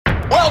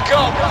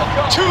Welcome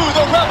to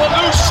the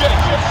revolution.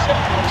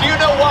 Do you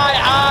know why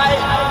I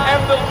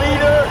am the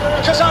leader?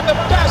 Because I'm the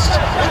best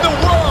in the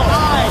world.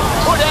 I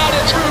put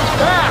attitude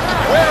back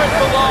where it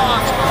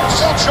belongs.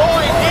 So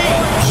join me.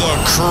 The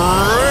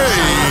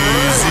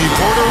crazy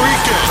Puerto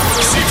Rican.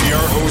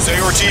 CPR Jose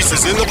Ortiz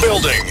is in the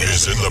building.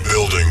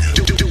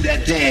 Do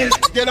that dance.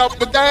 Get up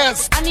and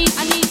dance. I need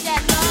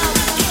that love.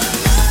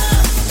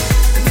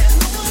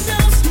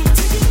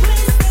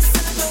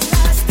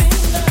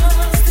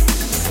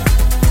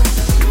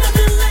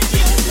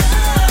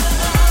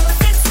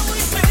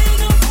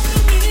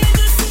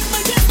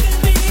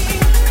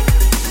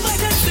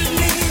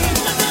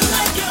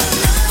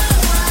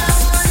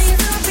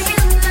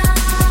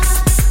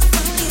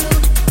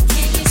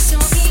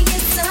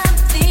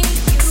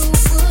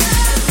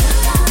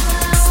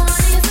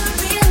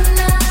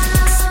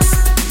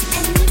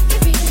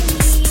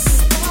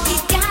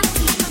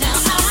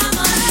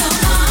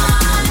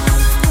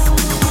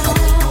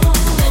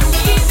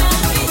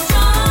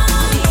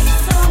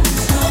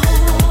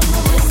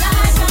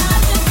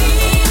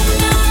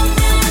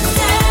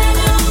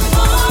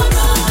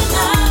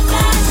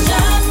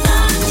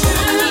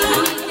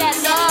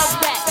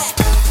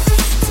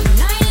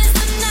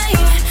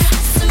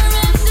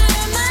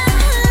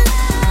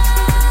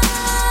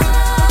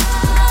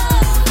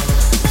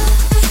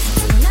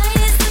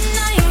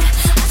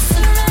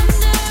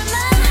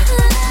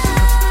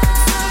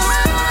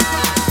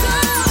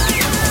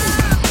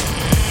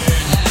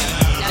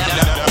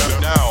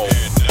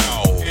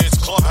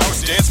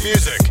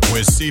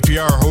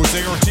 CPR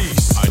Jose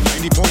Ortiz on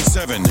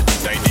 90.7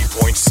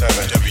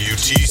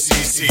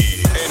 WTCC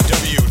and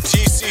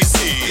WTCC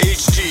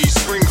HG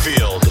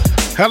Springfield.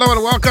 Hello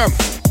and welcome.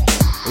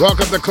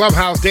 Welcome to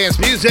Clubhouse Dance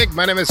Music.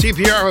 My name is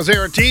CPR Jose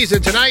Ortiz,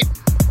 and tonight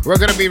we're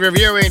going to be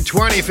reviewing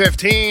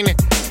 2015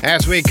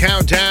 as we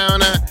count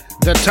down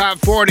the top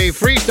 40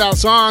 freestyle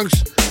songs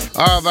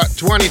of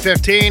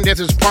 2015. This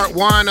is part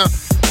one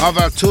of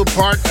a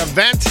two-part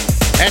event,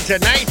 and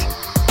tonight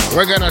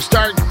we're going to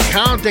start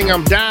counting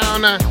them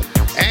down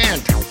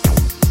and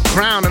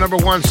crown the number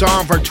one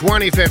song for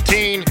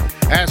 2015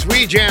 as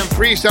we jam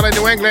freestyle in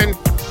New England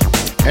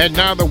and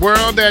now the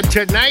world. And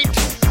tonight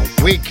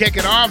we kick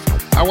it off.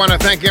 I want to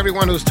thank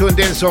everyone who's tuned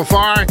in so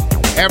far,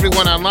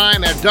 everyone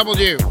online at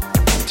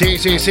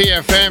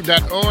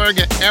WTCCFM.org,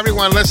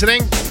 everyone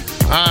listening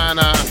on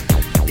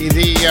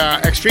the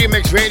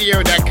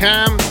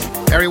ExtremeMixRadio.com,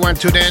 everyone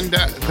tuned in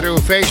through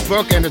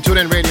Facebook and the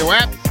TuneIn Radio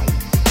app,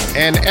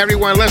 and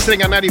everyone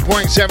listening on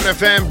 90.7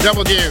 FM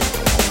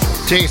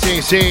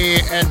WTCC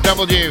and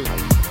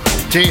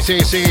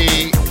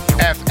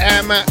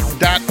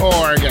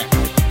WTCCFM.org.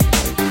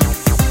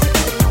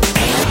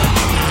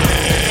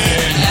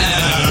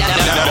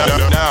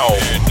 Now,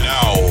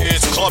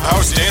 it's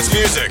Clubhouse Dance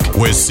Music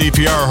with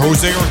CPR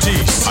Jose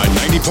Ortiz on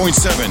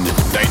 90.7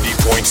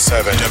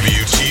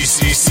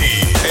 WTCC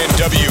and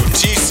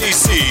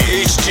WTCC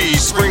HG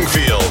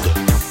Springfield.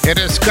 It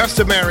is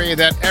customary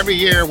that every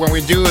year when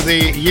we do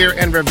the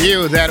year-end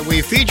review that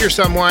we feature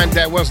someone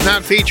that was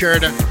not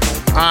featured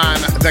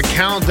on the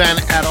countdown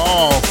at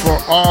all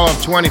for all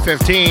of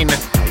 2015.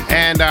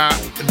 And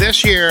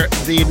this year,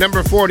 the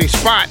number 40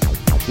 spot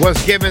was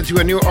given to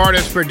a new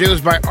artist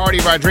produced by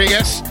Artie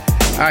Rodriguez.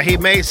 He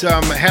made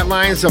some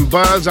headlines, some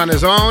buzz on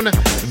his own,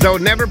 though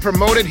never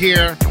promoted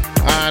here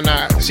on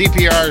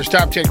CPR's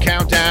Top 10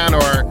 Countdown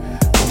or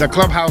the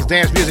Clubhouse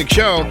Dance Music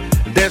Show.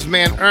 This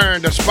man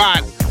earned a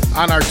spot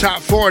on our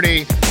top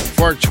 40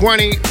 for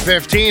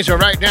 2015. So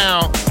right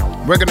now,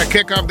 we're going to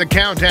kick off the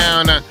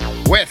countdown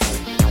with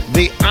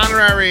the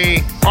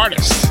honorary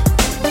artist.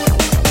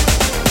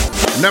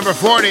 Number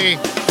 40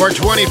 for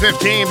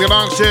 2015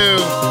 belongs to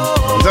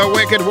The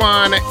Wicked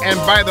One, and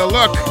by the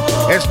look,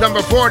 it's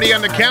number 40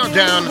 on the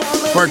countdown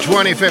for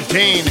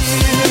 2015.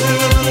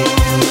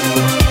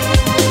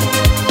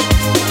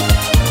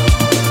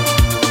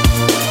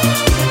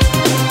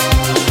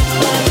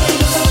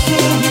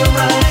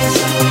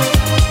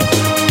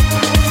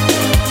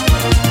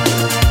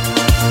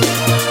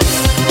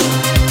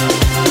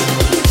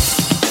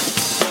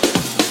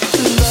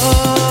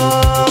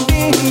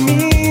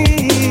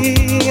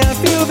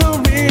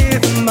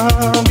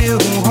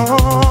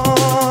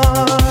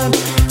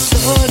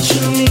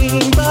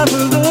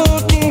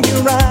 Look in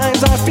your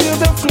eyes, I feel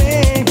the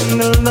flame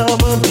and the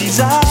love of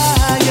desire.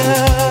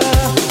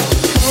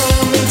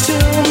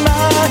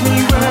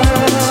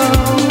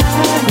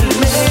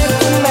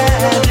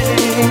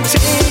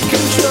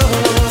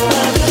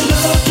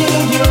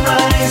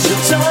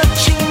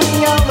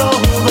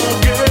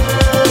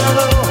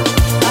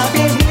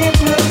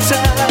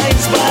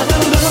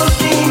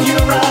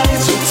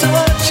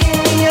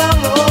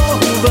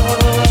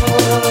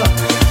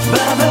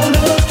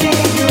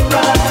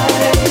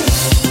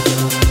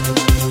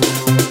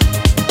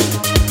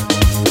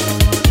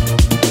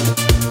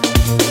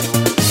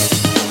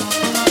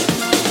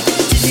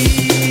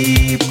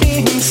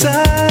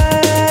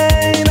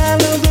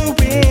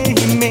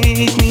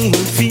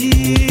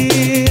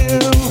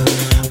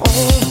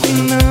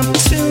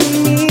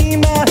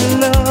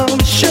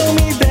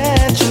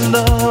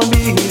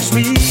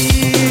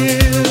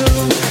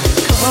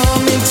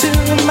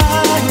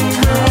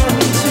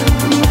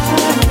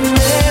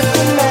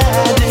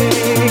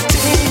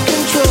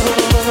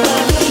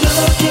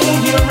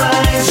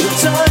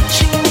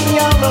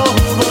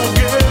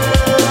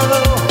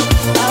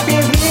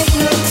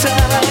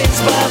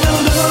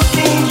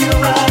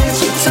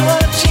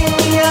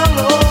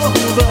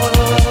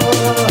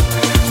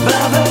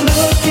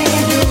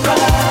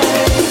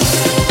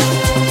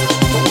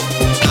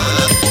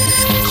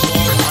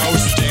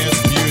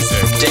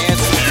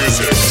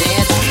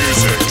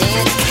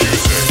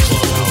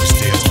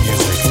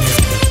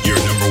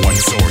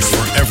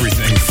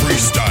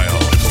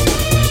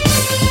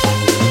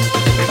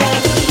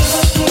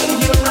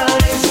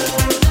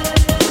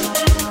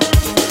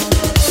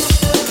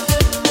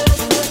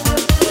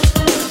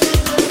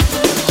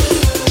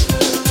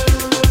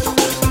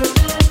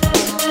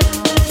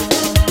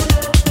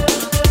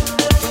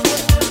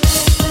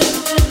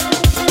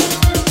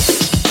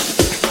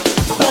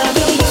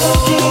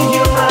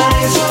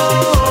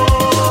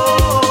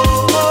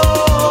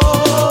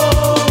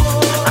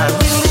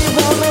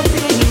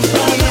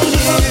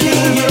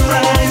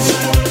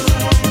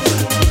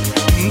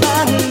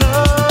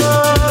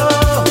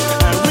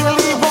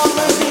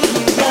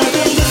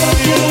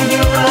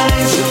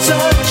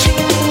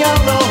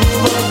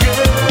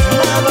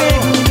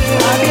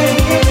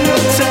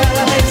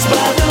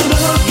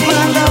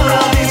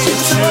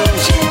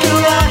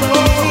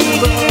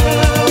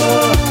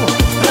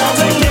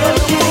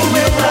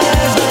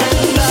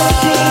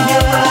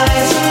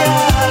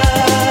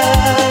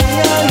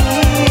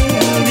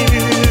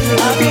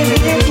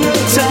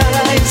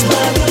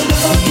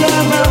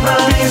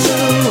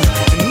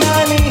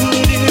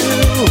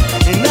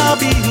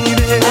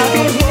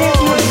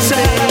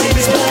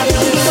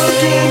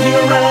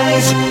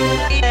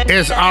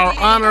 is our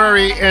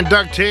honorary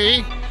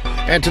inductee.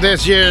 And to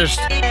this year's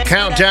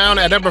countdown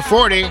at number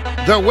 40,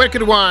 The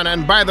Wicked One,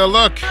 and By the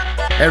Look.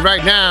 And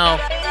right now,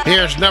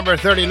 here's number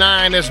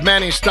 39 is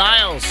Manny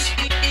Styles.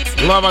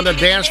 Love on the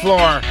Dance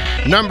Floor,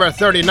 number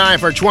 39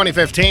 for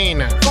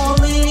 2015.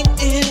 Falling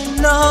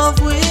in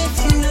love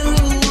with you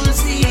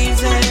is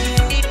easy.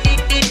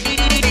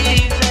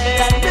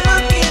 That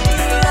look in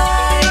your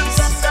eyes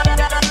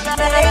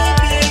made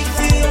me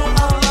feel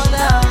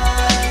alive.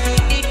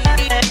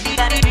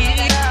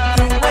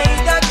 The way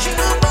that you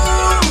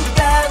move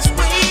as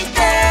we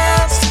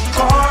dance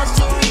caused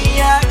a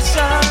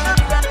reaction.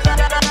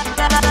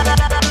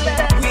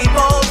 We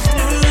both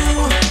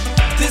knew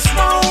this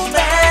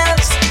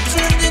romance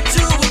turned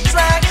into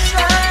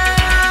attraction.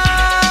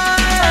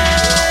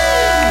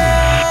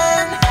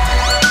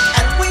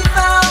 And we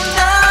found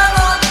out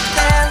on the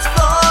dance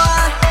floor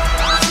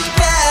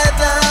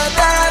together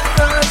that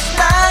first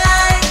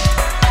night.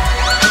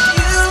 And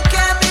you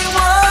kept me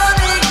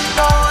wanting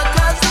more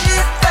 'cause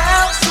it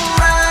felt so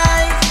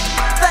right,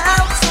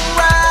 felt so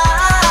right.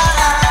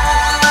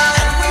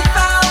 And we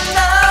found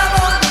love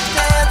on the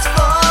dance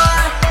floor.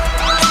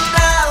 And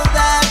now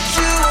that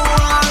you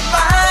are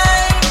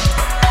mine,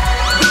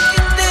 we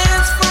can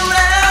dance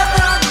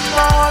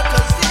forevermore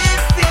 'cause it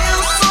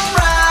feels so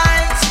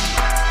right.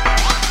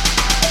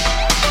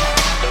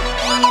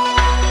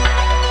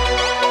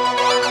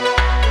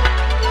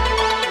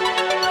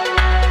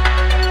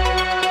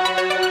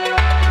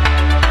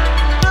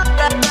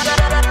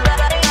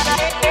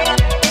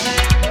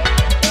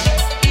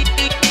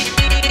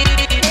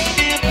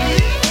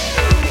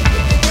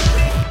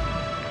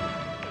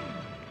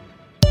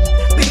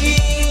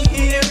 Being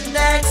here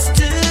next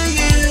to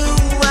you,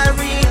 I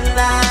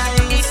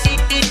realize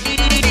it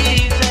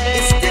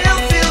still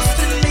feels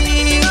to me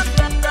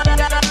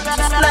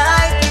just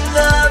like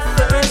the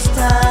first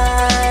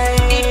time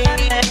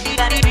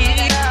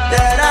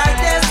that I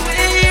danced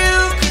with you,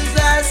 'cause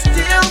I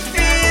still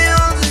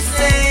feel the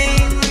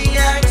same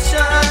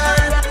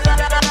reaction.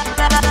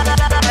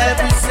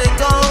 Every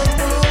single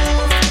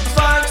move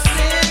sparks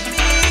in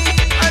me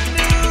a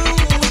new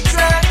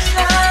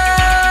attraction.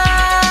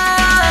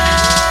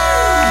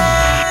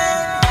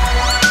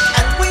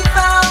 And we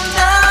found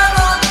out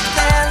on the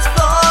dance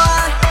floor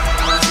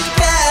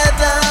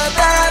together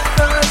that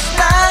first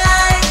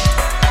night.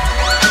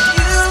 And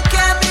you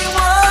kept me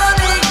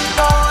wanting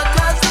more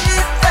 'cause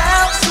it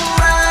felt so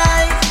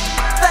right,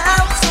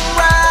 felt so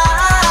right.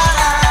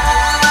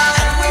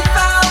 And we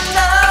found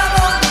love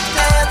on the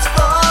dance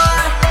floor.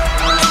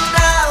 And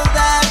now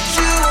that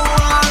you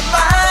are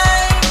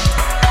mine,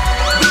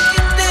 we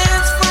can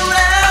dance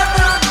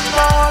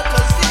forevermore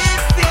 'cause it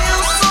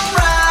feels so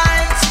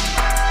right.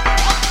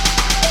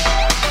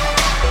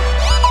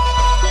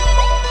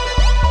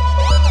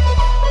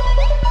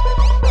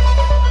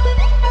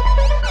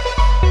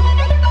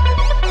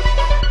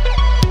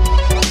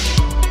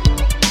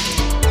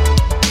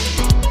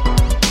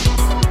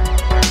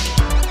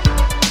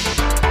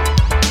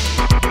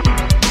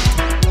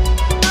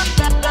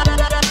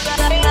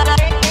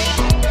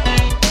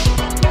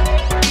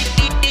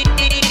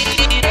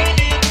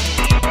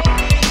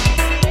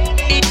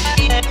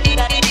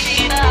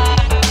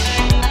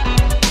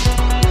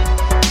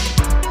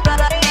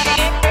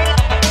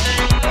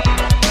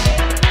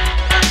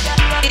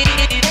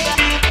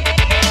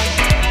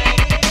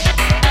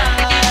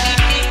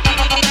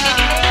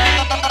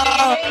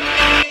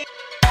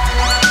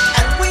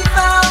 And we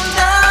found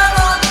out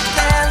on the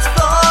dance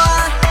floor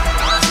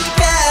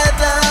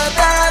together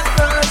that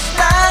first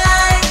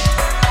night.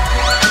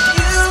 And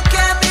you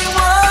kept me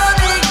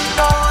wanting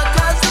more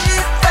 'cause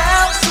it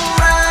felt so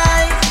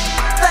right,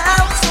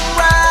 felt so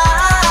right.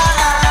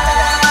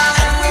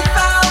 And we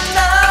found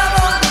love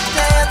on the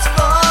dance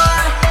floor.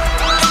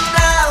 And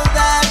now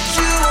that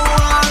you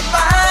are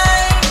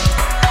mine,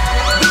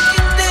 we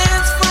can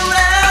dance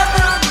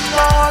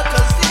forevermore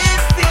 'cause it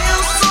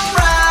feels so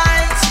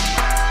right.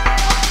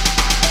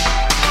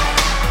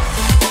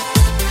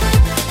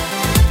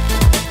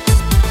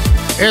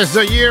 It's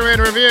the year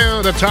in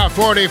review, the top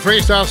 40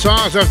 freestyle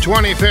songs of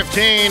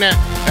 2015.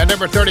 At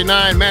number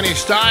 39, Manny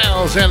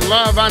Styles and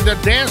Love on the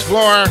Dance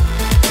Floor.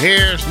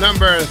 Here's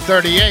number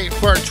 38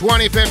 for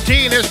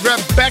 2015 is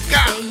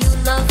Rebecca. Say you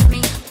love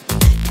me,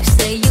 you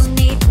say you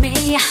need me,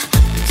 you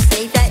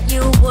say that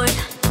you would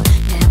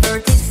never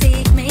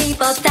deceive me,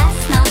 but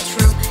that's not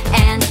true,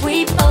 and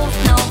we both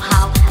know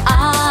how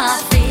I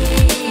feel.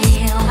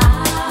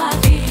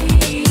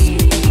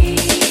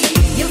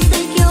 You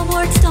think your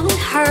words don't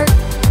hurt,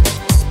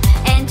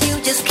 and you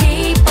just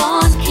keep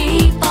on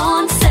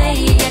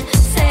saying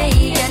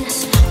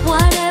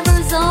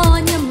whatever's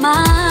on your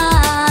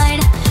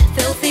mind.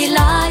 Filthy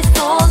lies,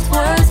 false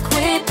words,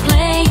 quit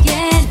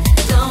playing.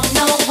 Don't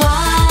know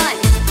why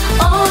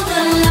all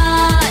the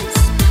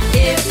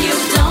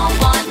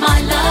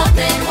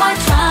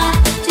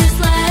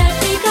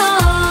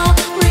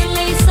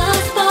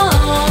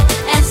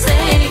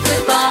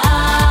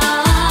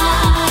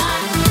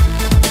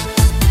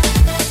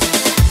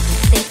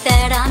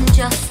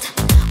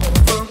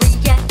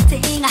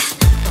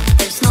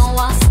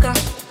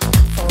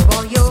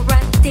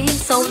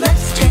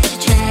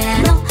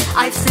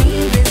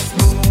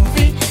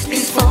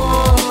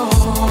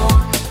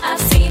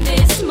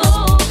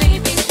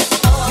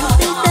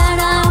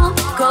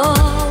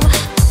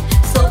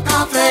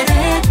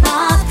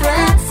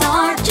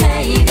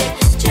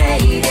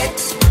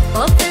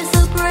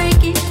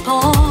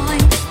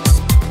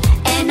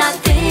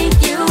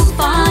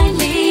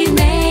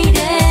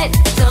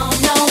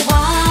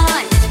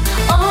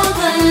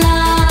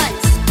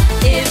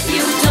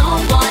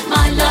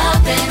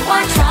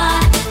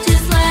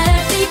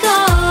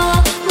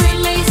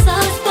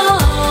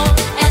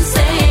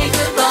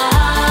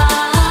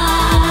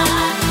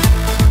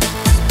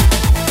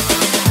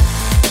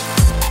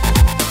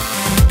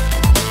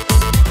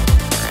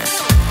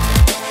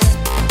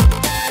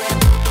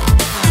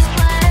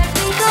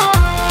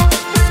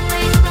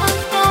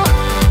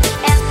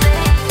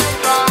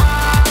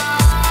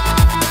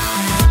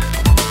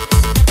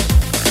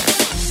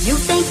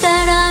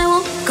I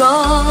won't go.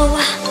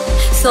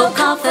 So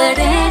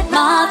confident,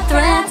 my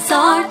threats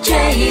are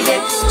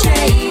jaded,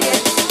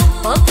 jaded.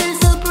 But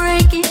there's a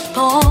breaking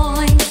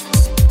point,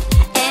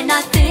 and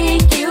I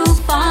think you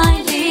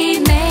finally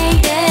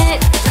made it.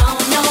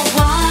 Don't know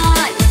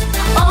why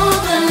all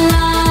the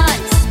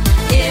lies.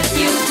 If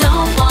you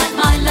don't want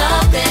my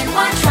love, then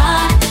why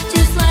try?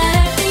 Just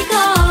let me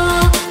go.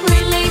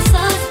 Release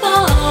us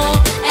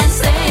both and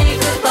say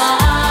goodbye.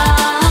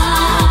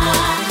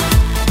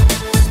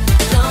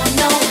 Don't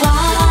know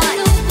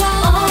why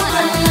all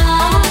the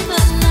lies.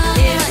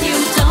 If you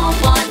don't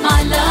want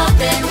my love,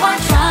 then why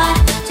try?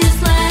 Just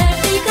let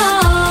me go.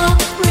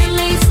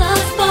 Release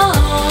us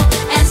both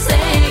and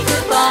say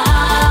goodbye.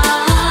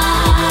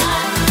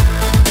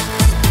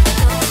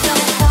 Don't know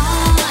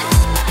why.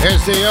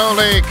 It's the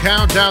only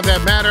countdown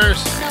that matters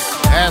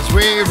as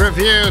we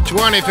review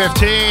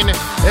 2015.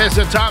 It's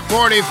the top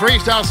 40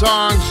 freestyle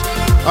songs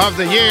of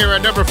the year.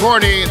 At number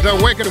 40, The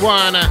Wicked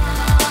One.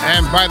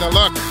 And by the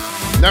look,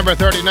 number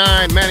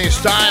 39, Manny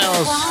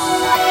Styles,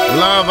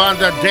 Love on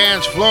the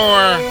Dance Floor.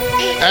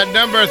 At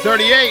number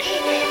 38,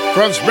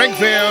 from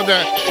Springfield,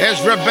 is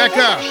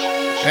Rebecca,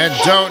 and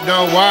Don't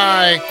Know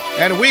Why.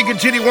 And we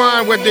continue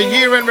on with the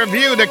year in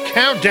review. The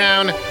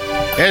countdown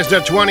is the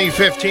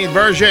 2015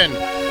 version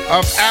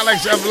of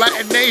Alex of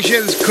Latin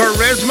Nation's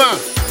Charisma.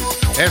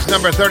 It's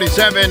number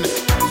 37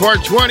 for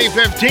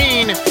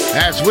 2015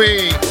 as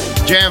we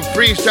jam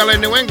freestyle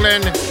in New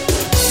England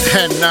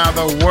and now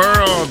the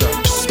world.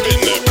 Spin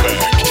that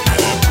back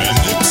and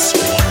bend it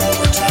one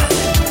more time.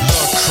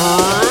 The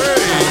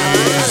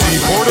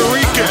crazy Puerto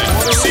Rican.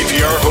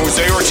 CPR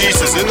Jose Ortiz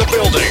is in the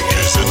building.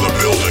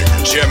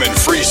 Jamming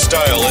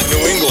freestyle in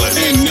New England.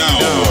 And now,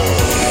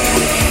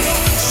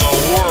 the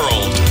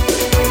world.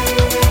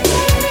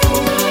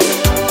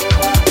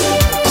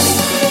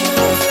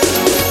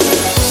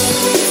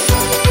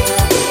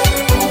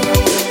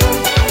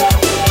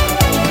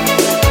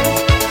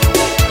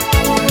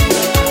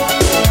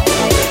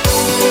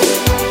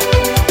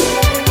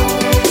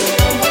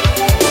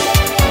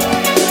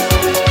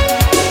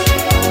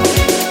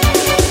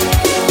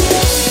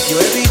 You're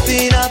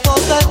everything I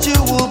thought that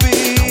you would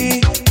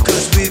be.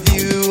 'Cause with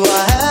you I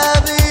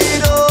have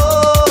it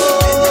all.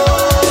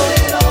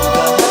 The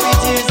happy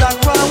tears I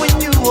cry when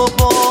you were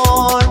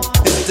born.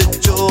 It's the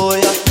joy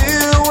I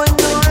feel when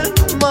you're in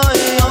my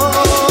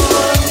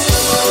arms.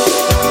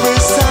 The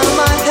first time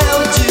I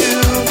held you,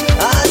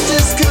 I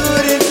just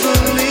couldn't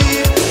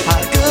believe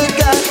how good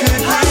God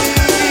could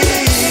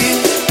be.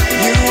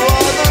 You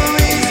are the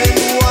reason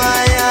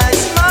why I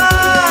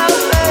smile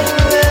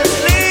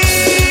endlessly.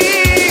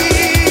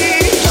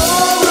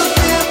 You're a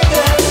gift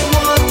that's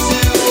one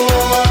to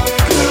one.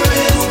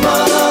 Charisma,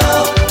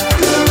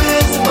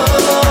 charisma.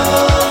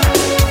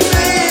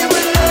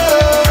 Baby,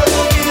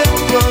 love gift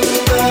from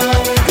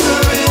God.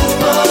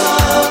 Charisma,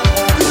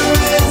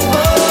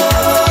 charisma.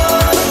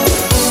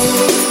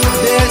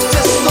 There's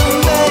just so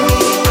many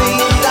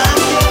things I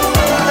can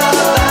say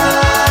about.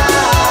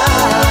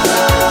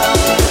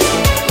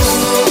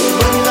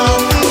 But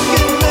nothing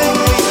can make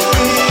me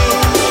feel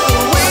the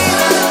way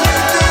that you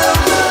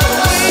do, the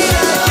way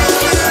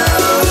that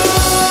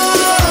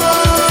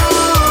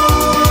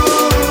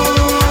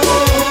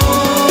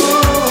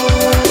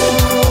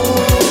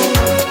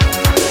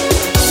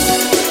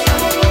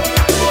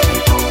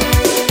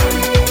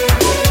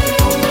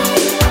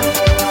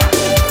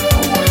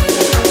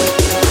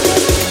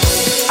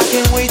I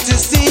can't wait to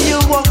see you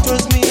walk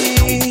towards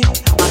me.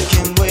 I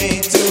can't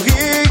wait to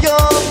hear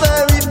your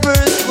very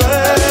first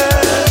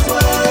words.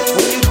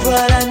 When you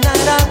cry at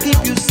night, I'll keep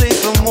you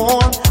safe and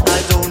warm. I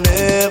don't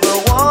ever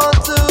want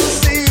to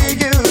see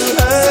you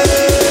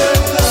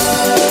hurt.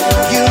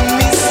 You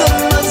mean so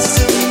much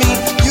to me.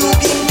 You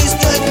give me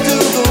strength to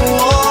go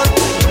on,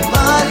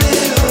 my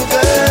little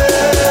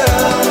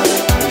girl.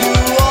 You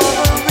are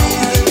the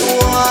reason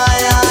why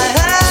I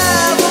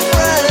have a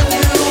brand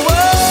new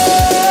world.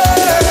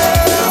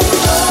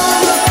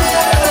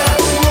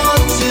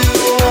 One to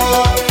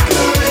one,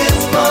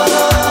 charisma,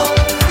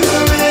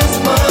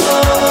 charisma.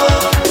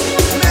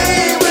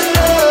 Made with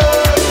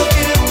love,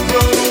 gift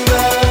from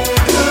God.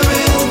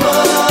 Charisma,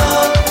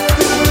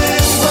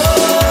 charisma.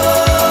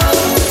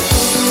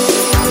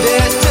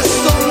 There's just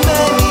so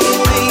many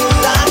things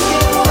I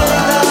can say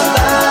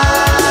about.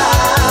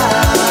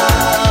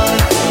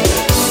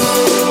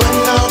 But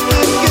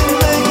nothing can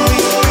make me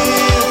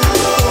feel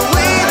the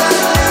way that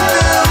you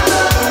do,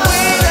 the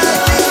way that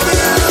you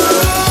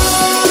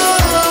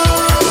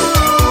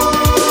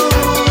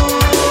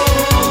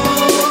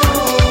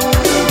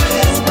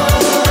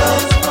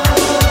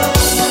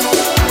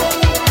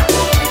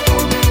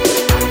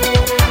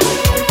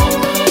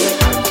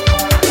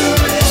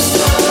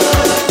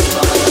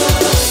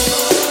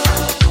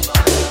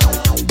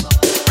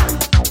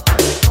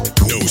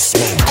No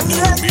smoke, no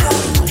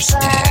mirrors.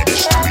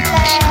 Hottest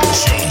music,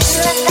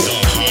 just the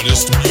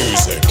hottest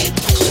music.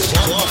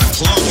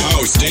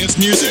 Clubhouse dance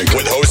music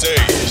with Jose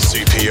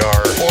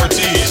CPR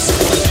Ortiz.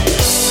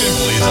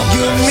 Simply the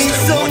You mean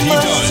best so at what he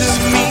much does.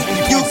 to me.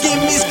 You give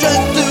me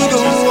strength to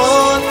go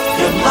on.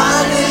 You're my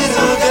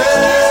little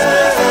girl.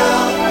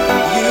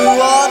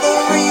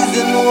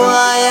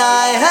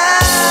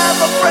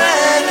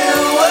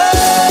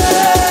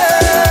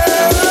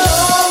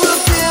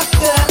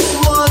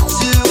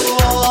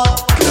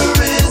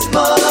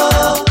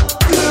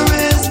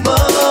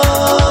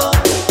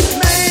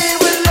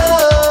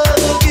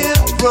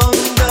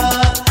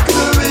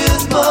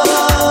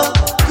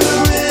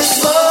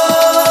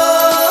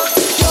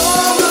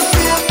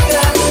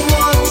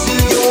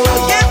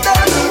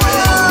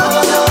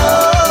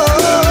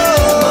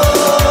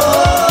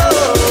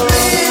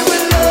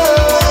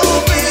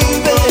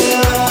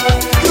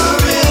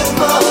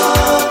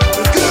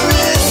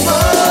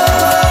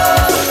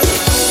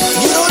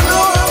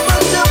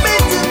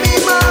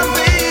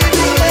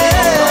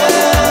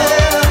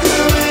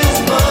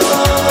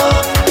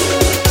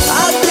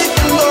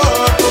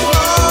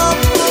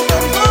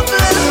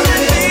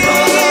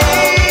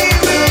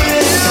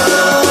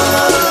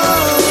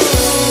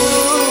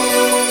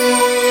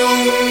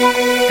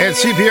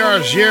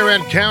 This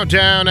year-end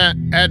countdown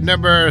at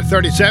number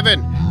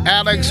 37,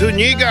 Alex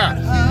Zuniga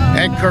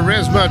and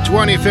Charisma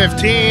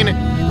 2015.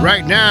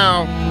 Right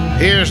now,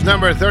 here's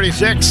number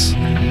 36,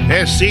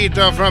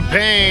 Esito from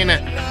Pain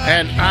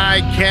and I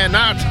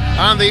Cannot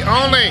on the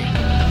only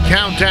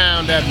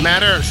countdown that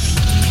matters.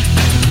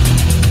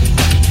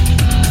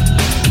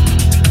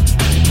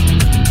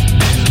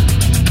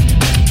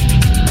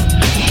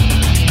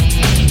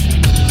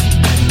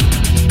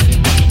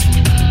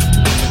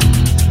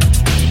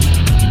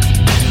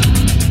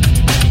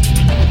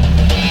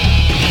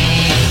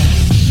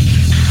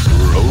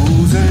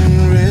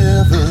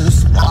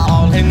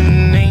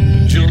 Fallen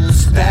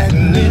angels,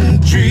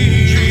 stagnant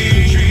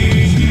trees,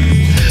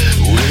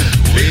 with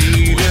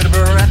bated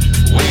breath,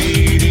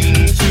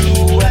 waiting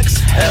to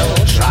exhale,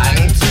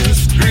 trying to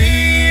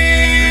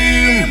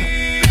scream.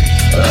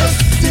 A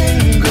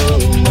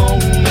single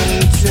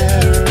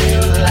momentary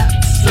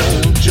lapse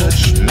of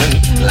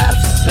judgment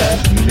laughs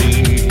at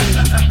me.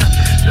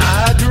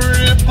 I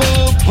grip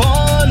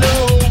upon a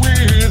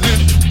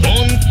withered,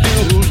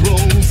 unfilled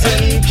rose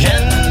and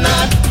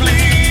cannot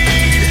bleed.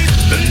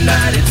 The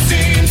night it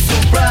seems so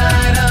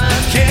bright, I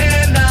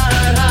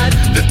cannot hide.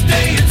 The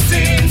day it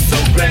seems so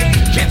great,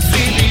 can't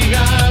see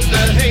beyond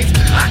the haze.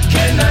 I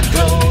cannot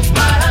close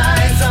my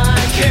eyes, I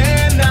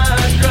cannot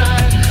cry.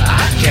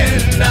 I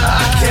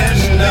cannot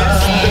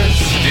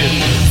rest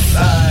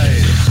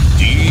inside.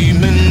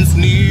 Demons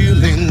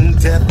kneeling,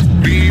 death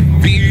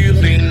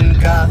revealing,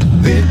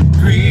 gothic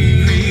grief.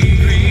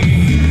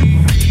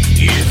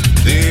 If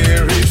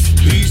there is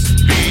peace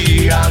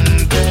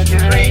beyond that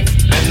rain,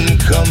 then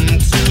come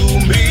to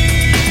me.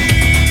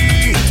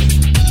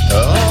 A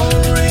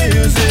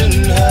risen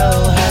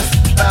hell has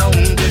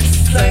found its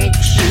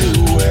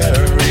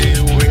sanctuary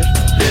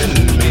within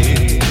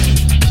me.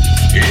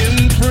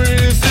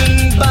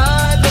 Imprisoned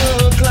by the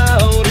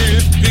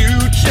clouded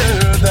future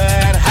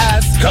that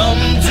has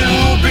come to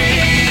be.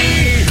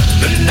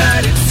 The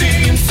night it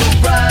seems so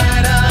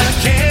bright, I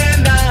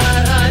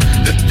cannot hide.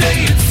 The day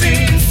it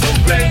seems so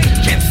great,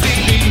 can't see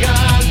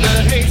beyond the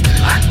haze.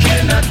 I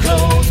cannot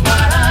close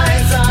my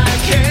eyes, I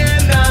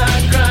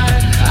cannot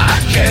cry. I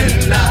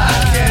cannot.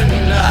 The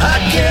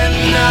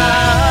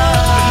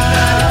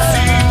night it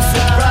seems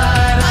so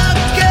bright, I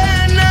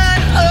cannot.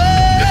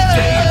 The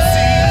day it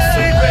seems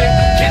so great,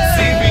 can't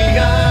see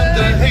beyond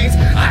the haze.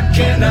 I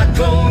cannot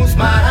close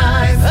my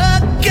eyes, I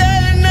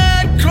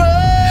cannot cry.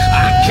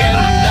 I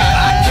cannot.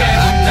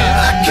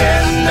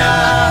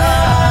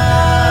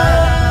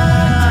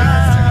 It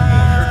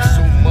hurts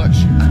so much.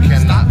 I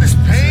cannot. This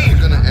pain is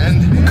gonna end.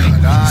 I'm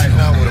gonna die.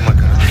 Now what am I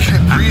gonna do? I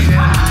can't breathe.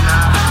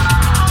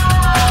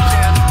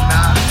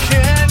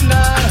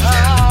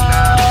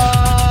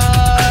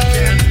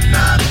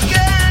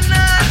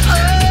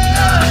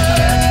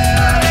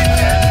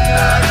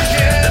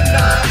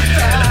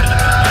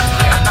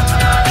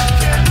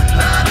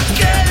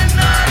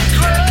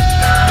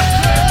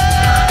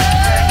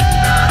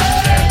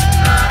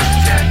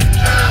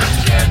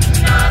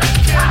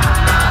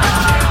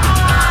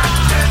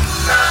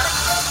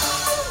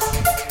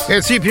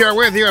 It's CPR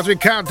with you as we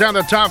count down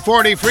the top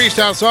 40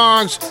 freestyle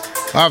songs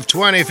of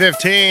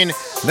 2015.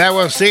 That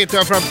was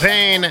Sito from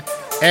Pain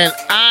and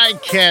I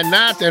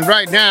Cannot. And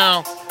right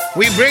now,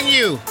 we bring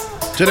you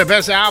to the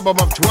best album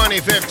of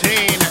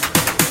 2015.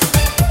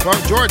 From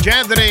George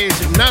Anthony's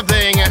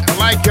Nothing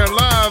Like Your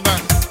Love,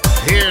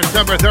 here's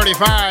number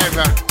 35.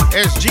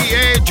 It's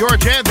G.A.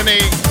 George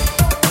Anthony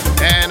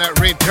and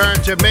Return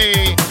to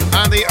Me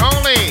on the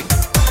only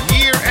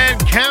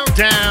year-end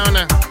countdown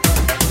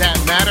that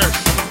matters.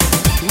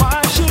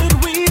 Why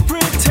should we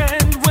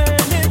pretend when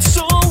it's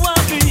so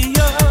obvious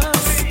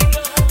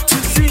to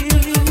see?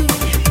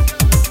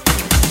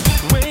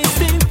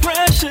 Wasting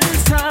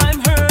precious time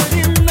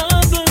hurting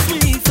others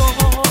we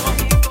thought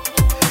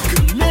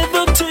could live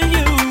up to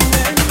you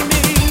and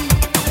me.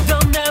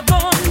 They'll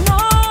never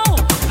know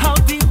how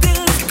deep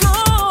this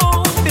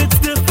goes. It's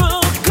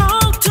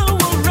difficult to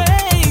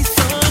erase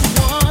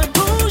someone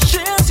who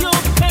shares your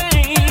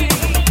pain.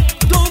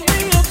 Don't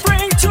be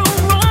afraid to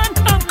run.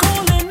 I'm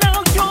calling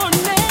out your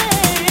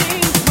name.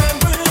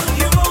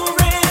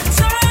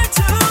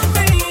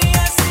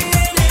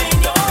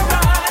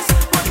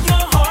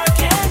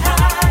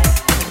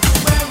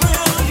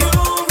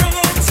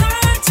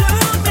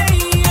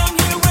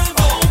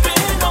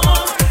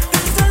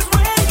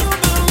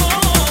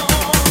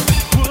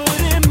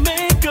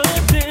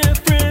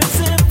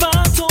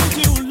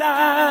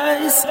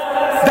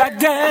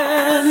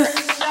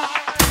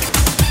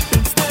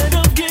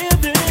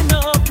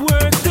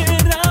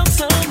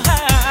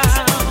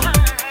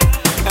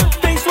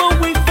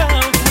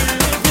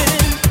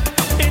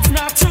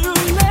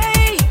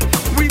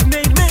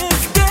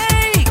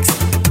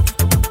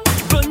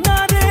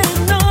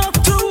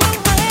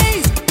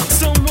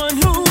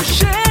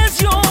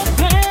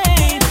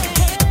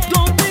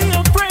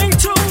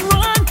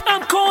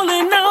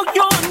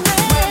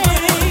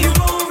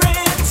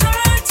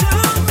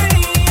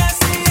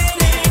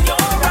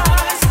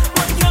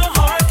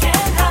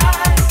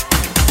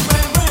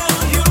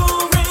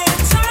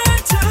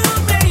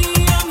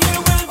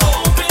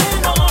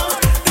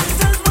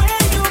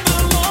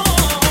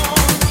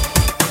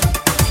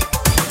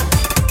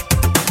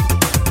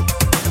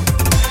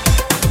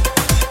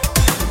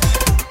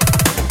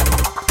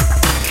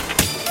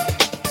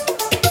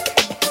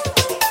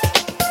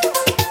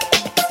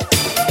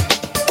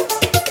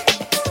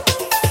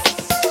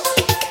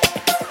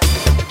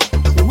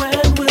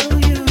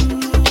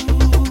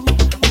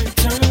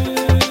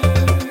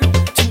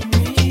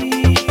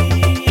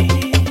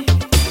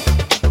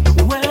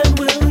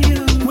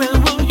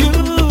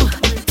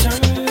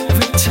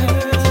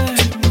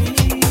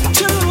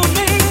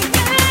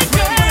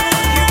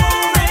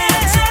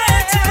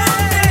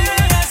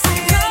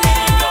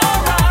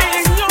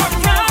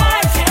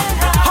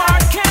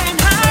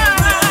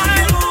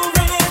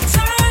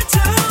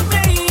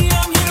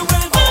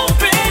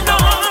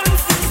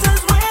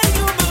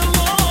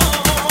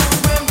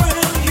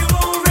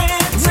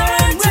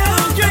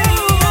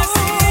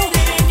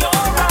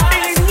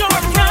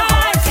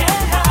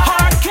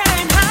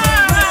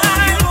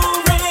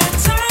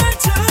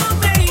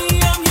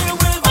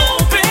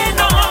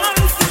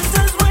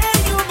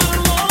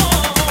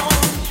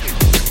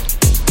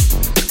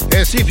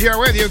 CPR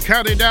with you,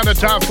 counting down the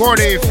top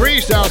 40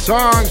 freestyle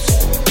songs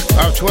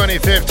of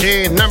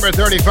 2015. Number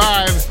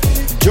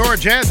 35,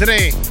 George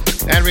Anthony,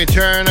 and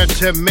Return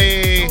to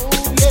Me.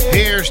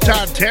 Here's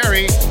Todd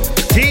Terry,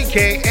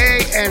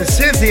 DKA, and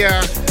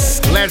Cynthia.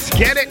 Let's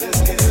get it.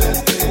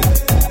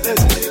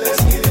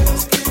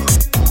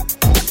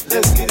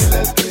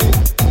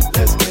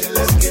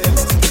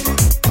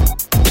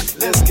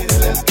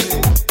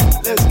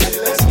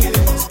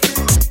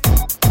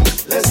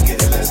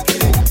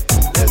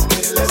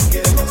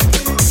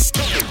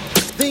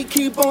 They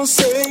keep on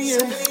saying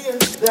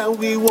that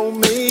we won't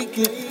make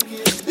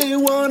it. They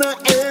wanna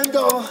end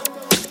all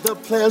the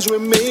plans we're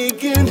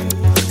making.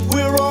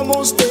 We're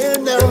almost there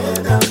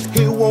now.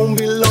 It won't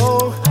be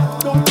long.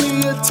 Don't pay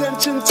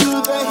attention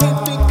to the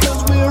hate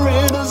because we're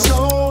in a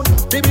zone.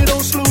 Baby,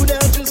 don't slow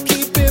down, just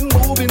keep it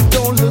moving.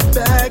 Don't look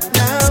back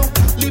now.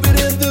 Leave it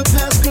in the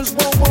past, cause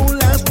what won't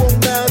last won't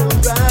matter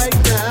right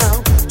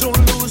now. Don't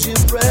lose your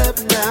breath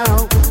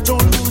now.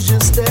 Don't lose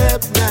your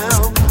step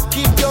now.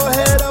 Keep your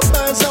head up,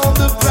 eyes on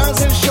the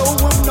prize, and show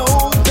them no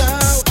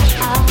doubt.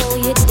 I'll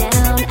hold you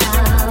down,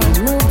 I'll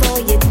move all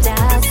your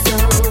doubts. So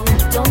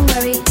don't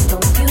worry,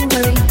 don't you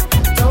worry,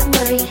 don't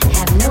worry,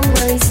 have no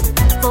worries.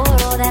 For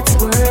all that's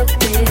worth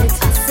it,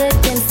 us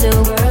against the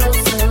world.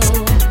 So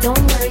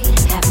don't worry,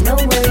 have no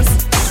worries.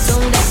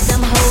 Don't let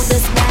them hold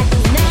us back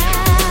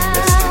now.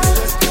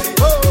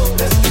 Oh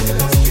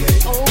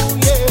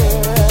yeah.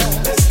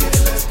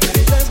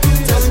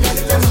 Don't let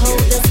them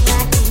hold us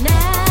back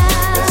now.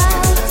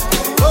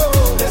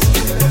 Oh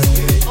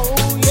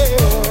yeah.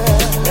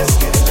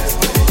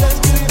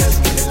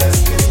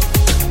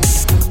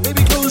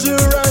 Baby, close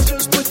your eyes,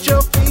 just put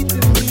your faith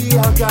in me,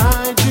 I'll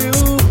guide you.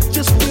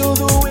 Just feel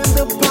the wind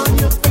upon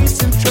your face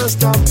and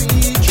trust I'll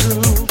be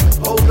true.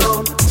 Hold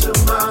on to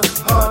my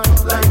heart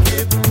like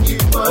if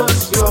it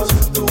was yours.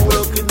 The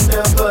world could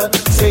never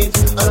take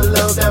a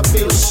love that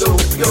feels so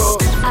pure.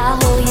 I'll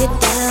hold you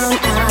down,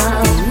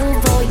 I'll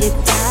move all your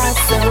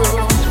doubts. So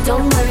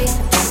don't worry,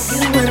 don't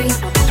you worry,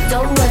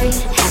 don't worry,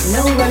 have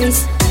no worries.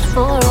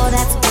 For all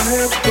that's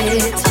worth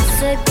it,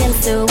 us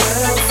against the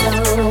world. So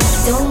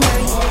don't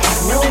worry,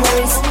 have no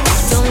worries.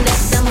 Don't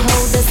let them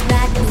hold us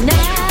back now.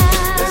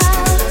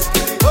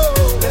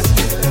 Oh yeah.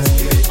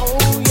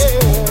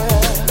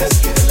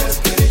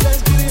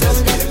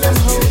 Don't let them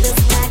hold us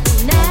back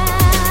now.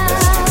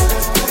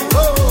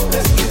 Oh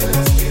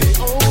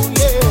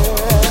yeah.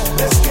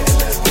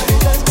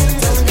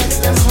 Don't let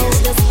them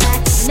hold us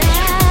back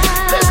now.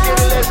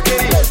 Let's get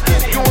it.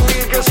 You and me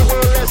against the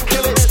world, let's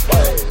kill it.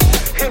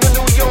 In the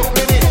New York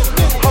minute.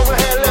 Hold my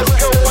hand, let's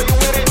go while you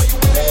with it.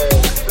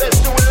 Let's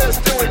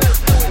do it.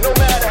 No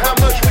matter how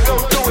much we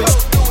gon' do it.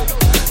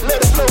 Let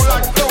it flow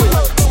like fluid.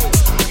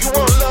 You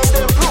want love,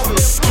 then prove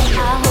it.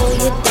 I'll hold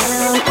you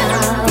down,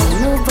 I'll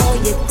move all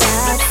your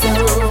doubts. So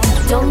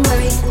don't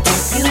worry,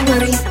 don't you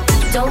worry,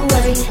 don't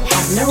worry,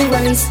 have no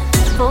worries.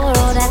 For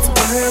all that's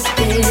worth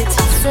it,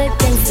 us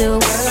against the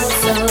world.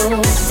 So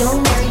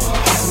don't worry,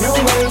 have no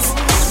worries.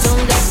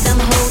 Don't let them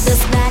hold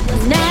us back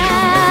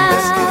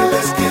now.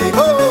 Let's get it.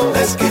 Oh,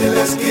 let's get it.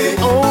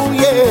 Oh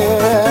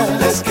yeah.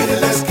 Let's get it.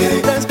 Let's get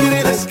it. Let's get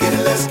it. Let's get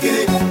it. Let's get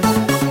it.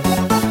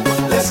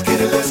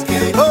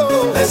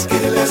 Oh, let's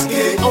get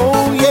it.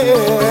 Oh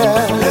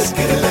yeah. Let's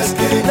get it. Let's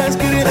get it. Let's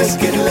get it. Let's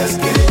get it. Let's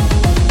get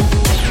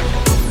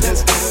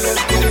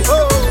it.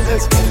 Oh,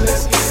 let's get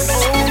it.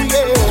 Oh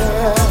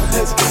yeah.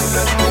 Let's get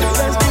it.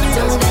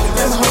 Don't let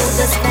them hold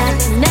us back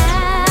now.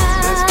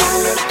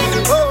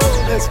 Oh,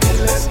 let's get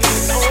it.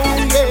 Oh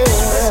yeah.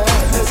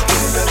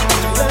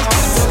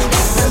 Don't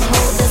let them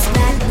hold us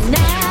back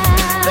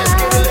now. Let's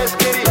get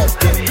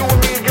it. You and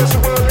me against the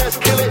world, let's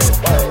kill it.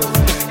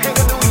 In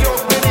the New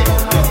York minute.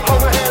 Hold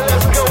my hand,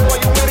 let's go while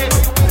you with it.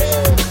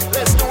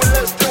 Let's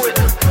do it.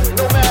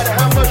 No matter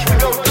how much we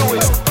gon' do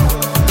it.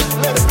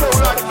 Let it flow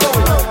like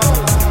fluid.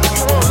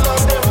 You want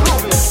love, then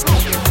prove it.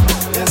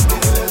 Let's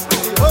get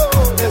it. Oh,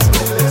 let's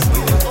get it.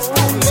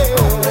 Oh yeah.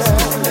 Let's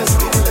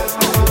get it.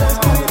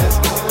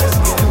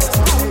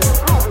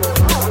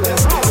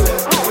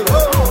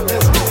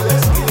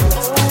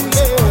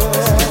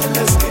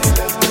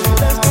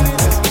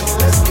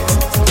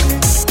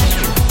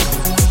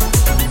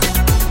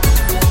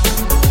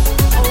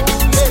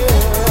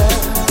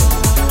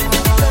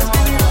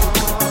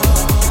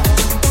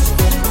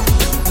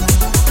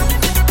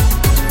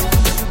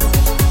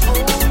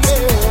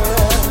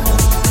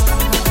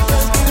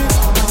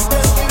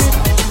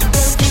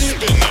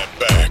 Spin that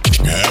back,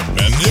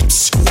 and it's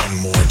one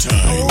more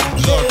time.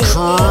 The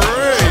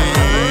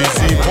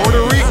crazy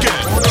Puerto Rican.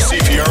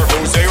 CPR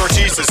Jose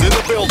Ortiz is in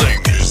the building.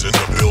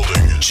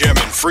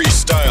 Jamming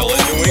freestyle in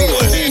New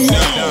England. And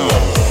now,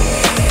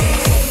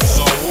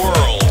 the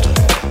world.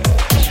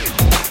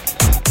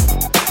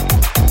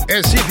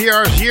 In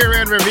CPR's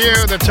year-end review,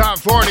 the top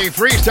 40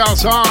 freestyle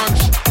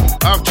songs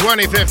of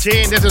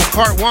 2015. This is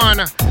part 1.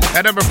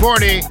 At number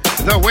 40,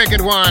 The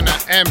Wicked One.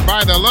 And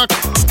By the Look.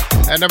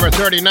 At number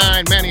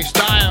 39, Manny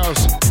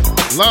Styles,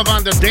 Love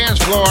on the Dance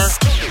Floor.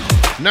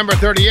 Number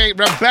 38,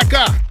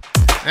 Rebecca,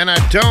 and I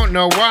Don't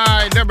Know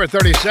Why. Number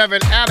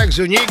 37, Alex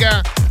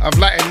Zuniga, of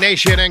Latin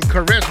Nation and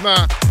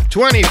Charisma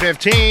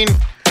 2015.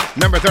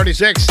 Number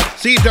 36,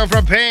 Cito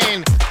from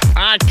Pain,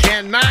 I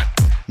Cannot.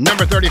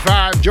 Number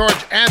 35, George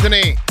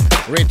Anthony,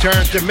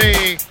 Return to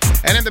Me.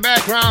 And in the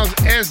background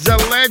is the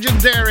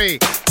legendary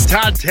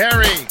Todd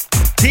Terry,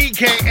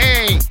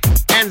 TKA,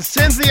 and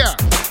Cynthia.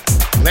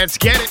 Let's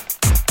get it.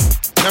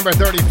 Number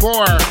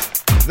 34,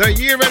 the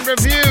Year in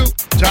Review,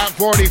 Top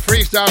 40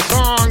 Freestyle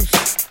Songs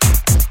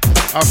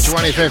of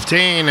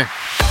 2015.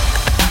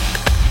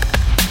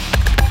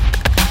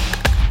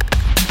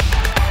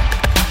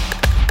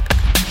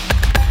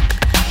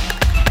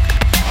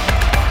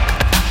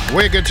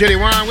 We continue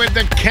on with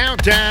the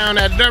countdown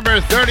at number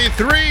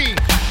 33.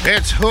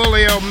 It's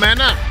Julio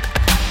Mena.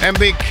 And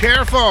Be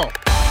Careful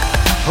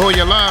Who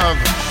You Love.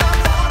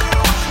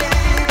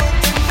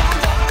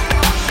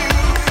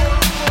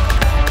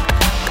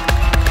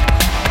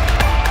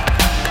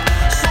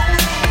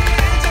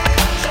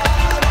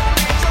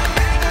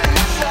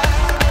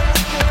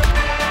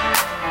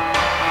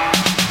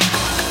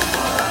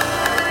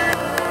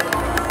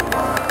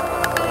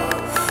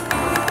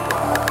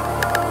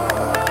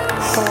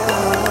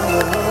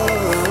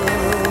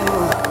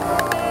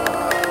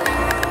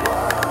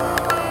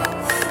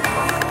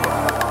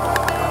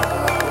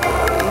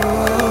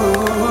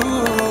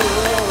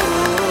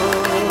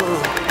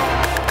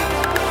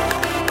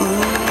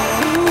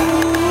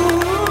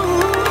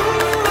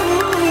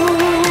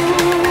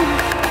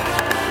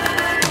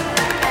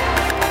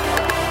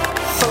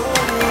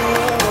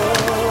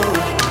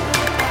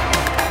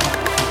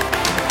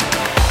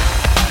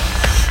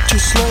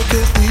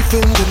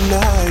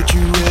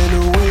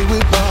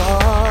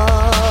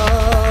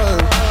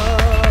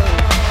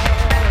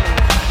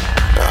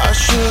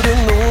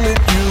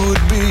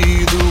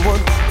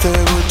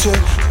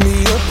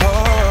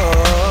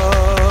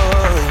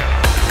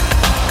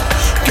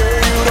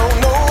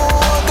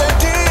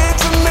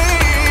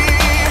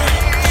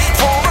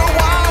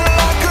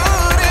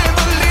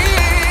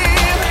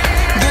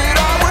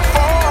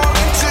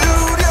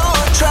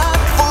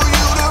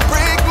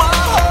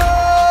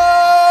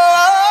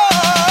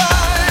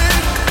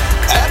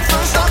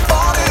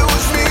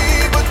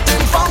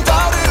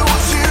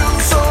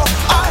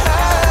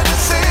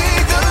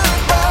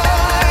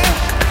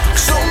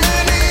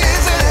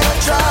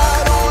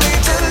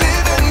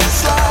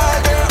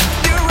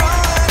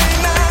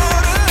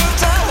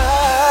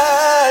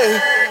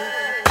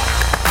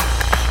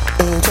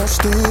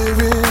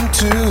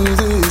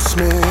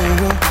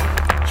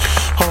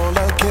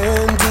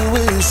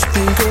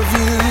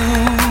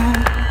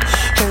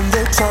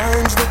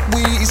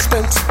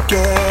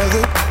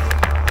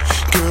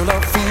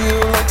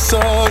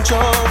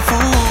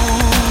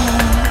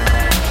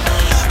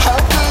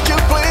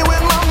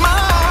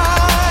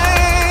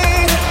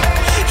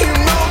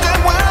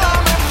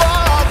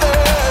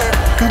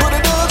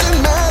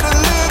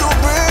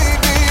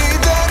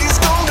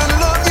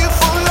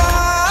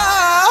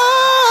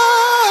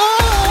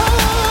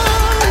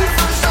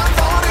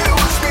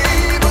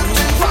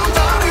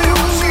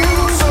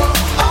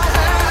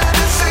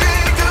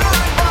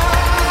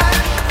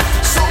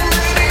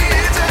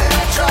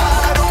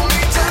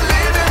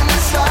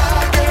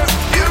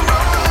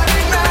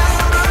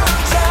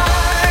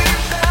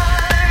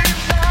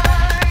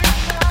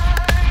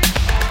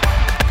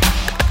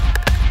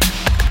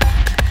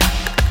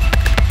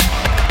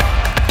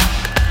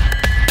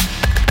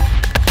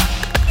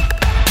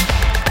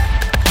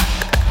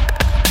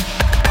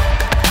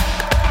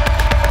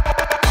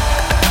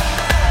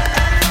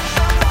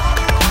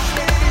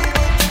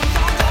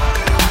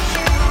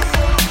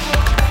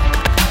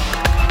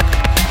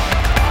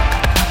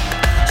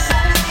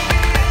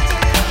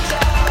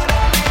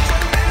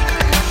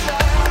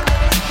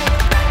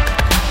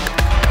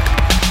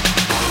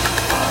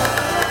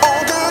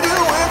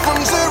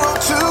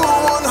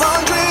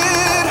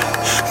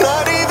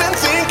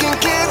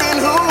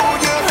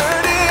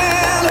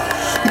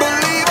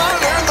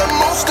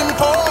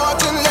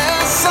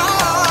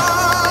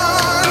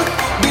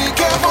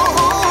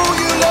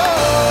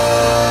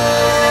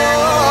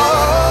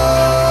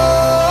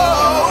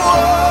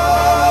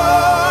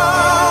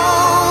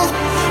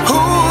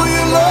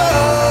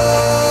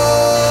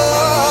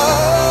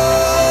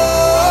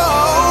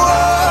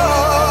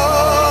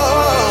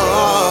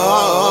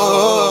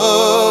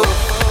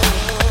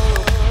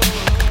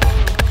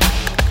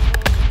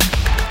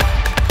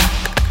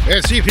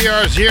 It's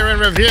CPR's Year in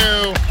Review.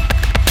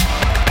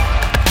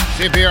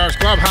 CPR's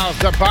Clubhouse,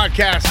 the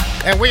podcast.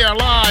 And we are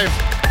live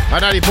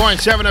on 90.7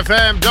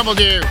 FM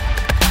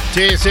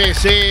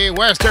WTCC,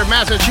 Western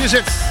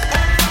Massachusetts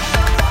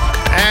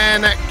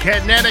and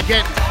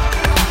Connecticut.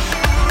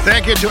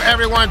 Thank you to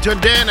everyone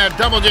tuned in at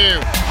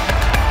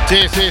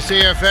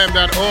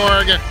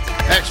WTCCFM.org,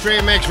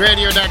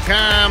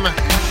 ExtremeMixRadio.com,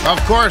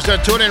 of course, the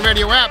TuneIn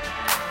Radio app,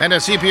 and the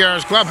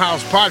CPR's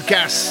Clubhouse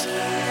podcast.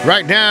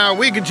 Right now,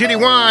 we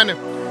continue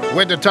on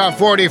with the top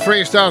 40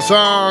 freestyle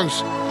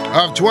songs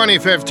of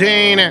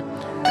 2015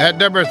 at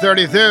number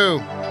 32.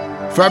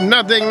 From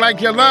Nothing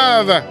Like Your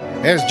Love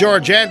is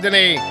George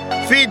Anthony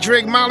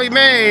featuring Molly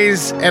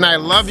Mays, and I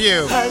Love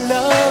You. I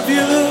love you,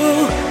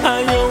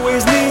 I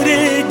always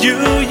needed you,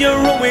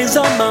 you're always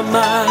on my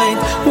mind.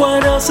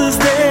 What else is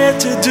there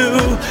to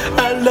do?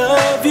 I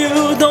love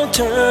you, don't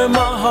turn my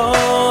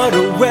heart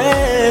away.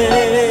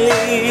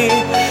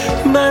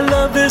 My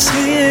love is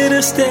here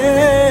to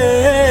stay.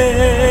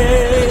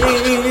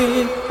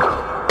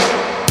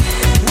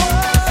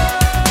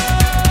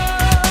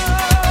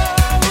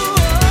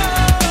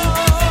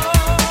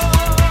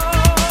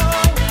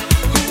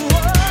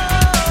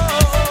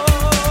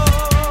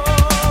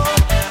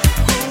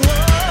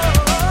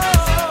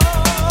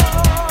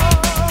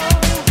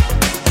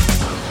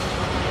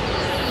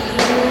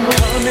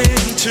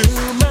 To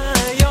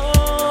my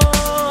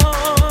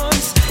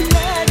arms,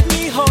 let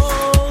me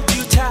hold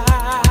you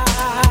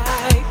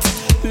tight.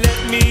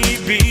 Let me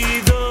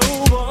be the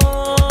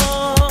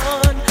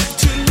one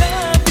to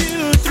love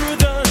you through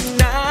the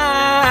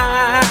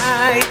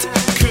night.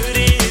 Could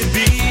it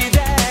be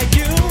that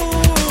you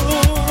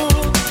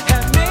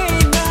have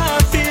made my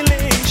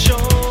feelings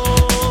shown?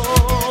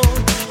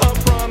 A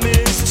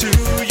promise to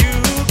you,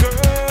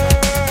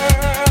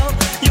 girl,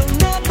 you'll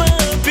never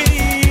be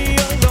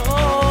alone.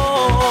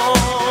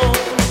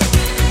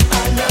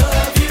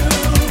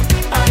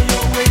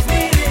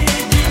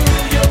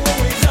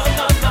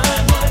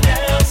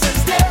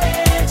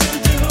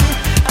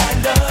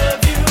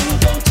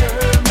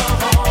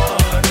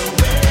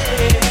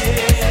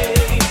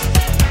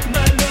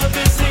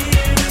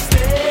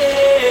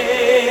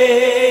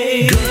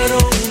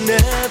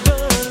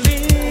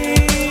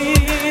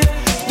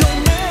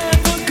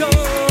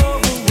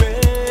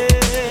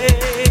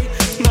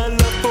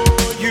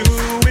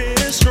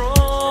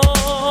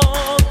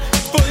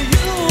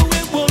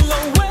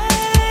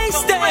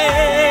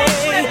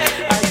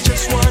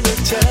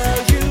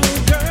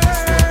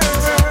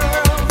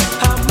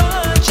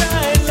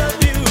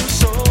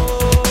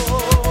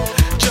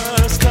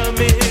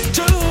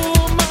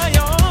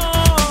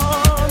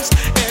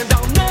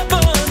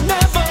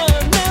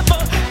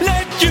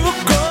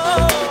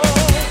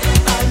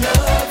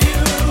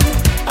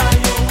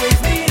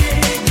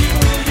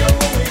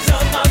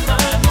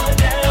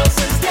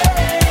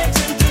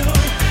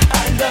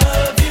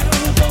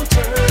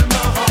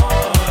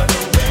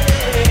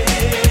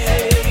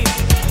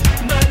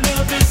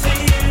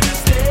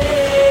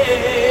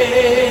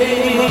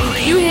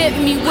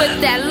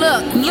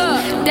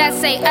 That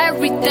say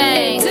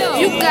everything.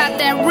 You got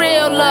that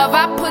real love,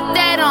 I put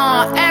that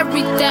on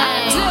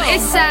everything.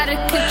 It's out of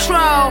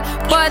control,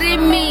 but it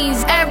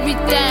means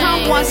everything.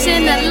 Come once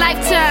in a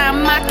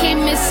lifetime, I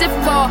can't miss it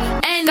for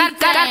anything.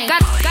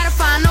 Gotta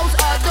find those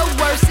other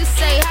words to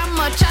say how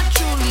much I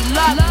truly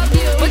love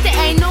you. But there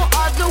ain't no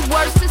other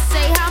words to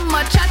say how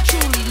much I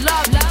truly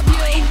love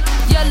you.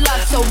 Your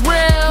love so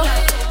real,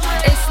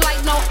 it's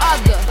like no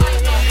other.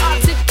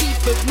 To keep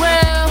it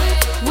real,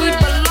 we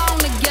belong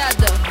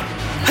together.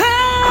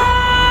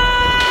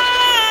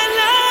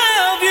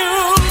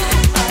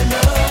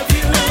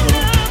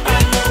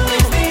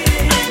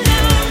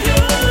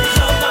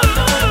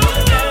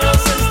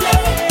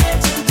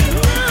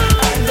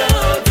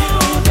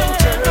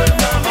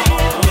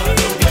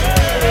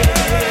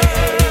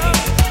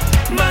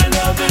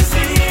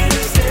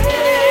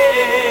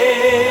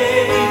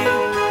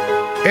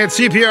 It's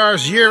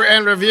CPR's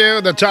year-end review,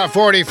 the top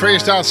 40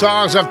 freestyle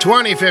songs of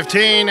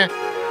 2015.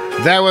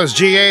 That was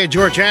G.A.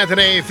 George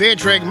Anthony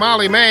featuring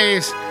Molly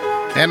Mays,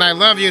 and I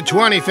Love You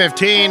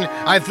 2015.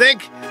 I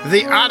think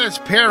the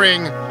oddest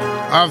pairing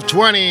of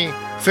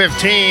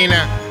 2015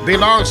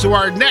 belongs to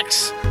our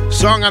next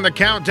song on the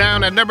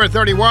countdown at number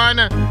 31.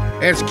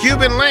 It's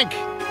Cuban Link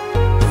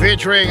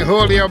featuring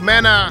Julio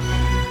Mena.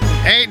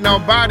 Ain't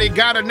Nobody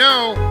Gotta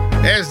Know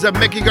is the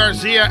Mickey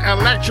Garcia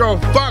Electro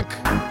Funk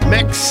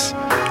mix.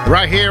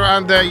 Right here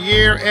on the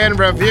year-end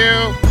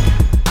review,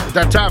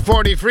 the top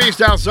 40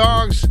 freestyle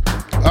songs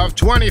of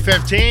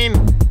 2015.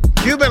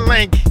 Cuban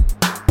Link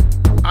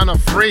on a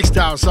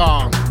freestyle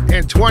song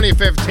in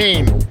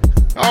 2015.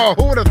 Oh,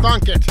 who would have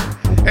thunk it?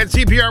 It's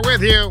CPR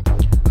with you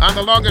on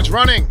the longest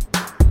running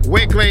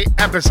weekly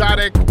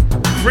episodic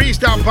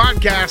freestyle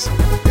podcast.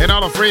 In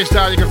all the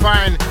freestyle, you can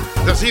find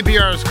the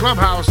CPR's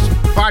Clubhouse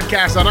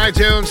podcast on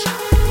iTunes,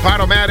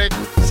 Podomatic,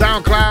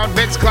 SoundCloud,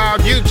 Mixcloud,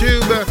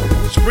 YouTube,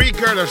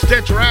 Spreaker, the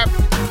Stitcher app.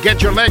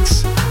 Get your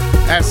links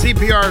at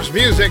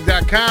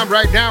cprsmusic.com.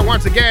 Right now,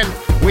 once again,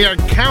 we are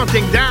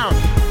counting down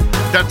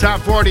the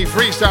top 40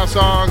 freestyle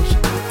songs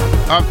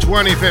of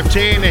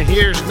 2015. And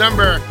here's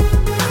number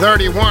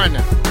 31.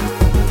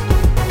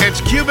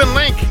 It's Cuban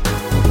Link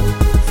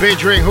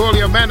featuring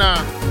Julio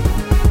Mena.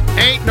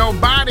 Ain't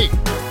Nobody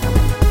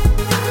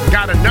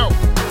Gotta Know.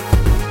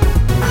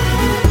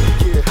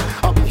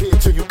 I'll be here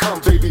till you come,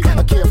 baby.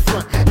 I can't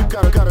front. You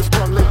gotta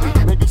sprung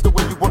lately. Maybe it's the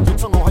way you work your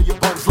tongue on how your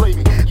buns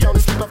lady. Y'all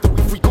sleep after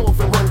we freak off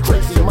and run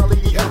crazy. My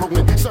lady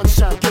heroin,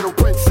 sunshine, ghetto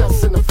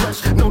princess in the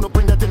flesh. No,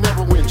 bring that to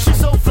never win. She's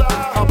so fly.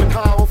 I've been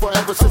high on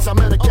forever since I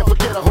met her. Can't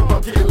forget. I hope I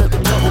didn't let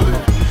the trouble in.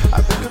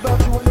 I think about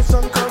you when the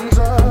sun comes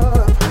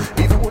up,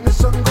 even when the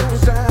sun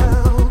goes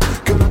down.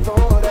 Girl, I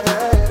thought I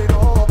had it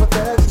all, but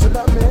that's till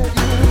I met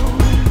you.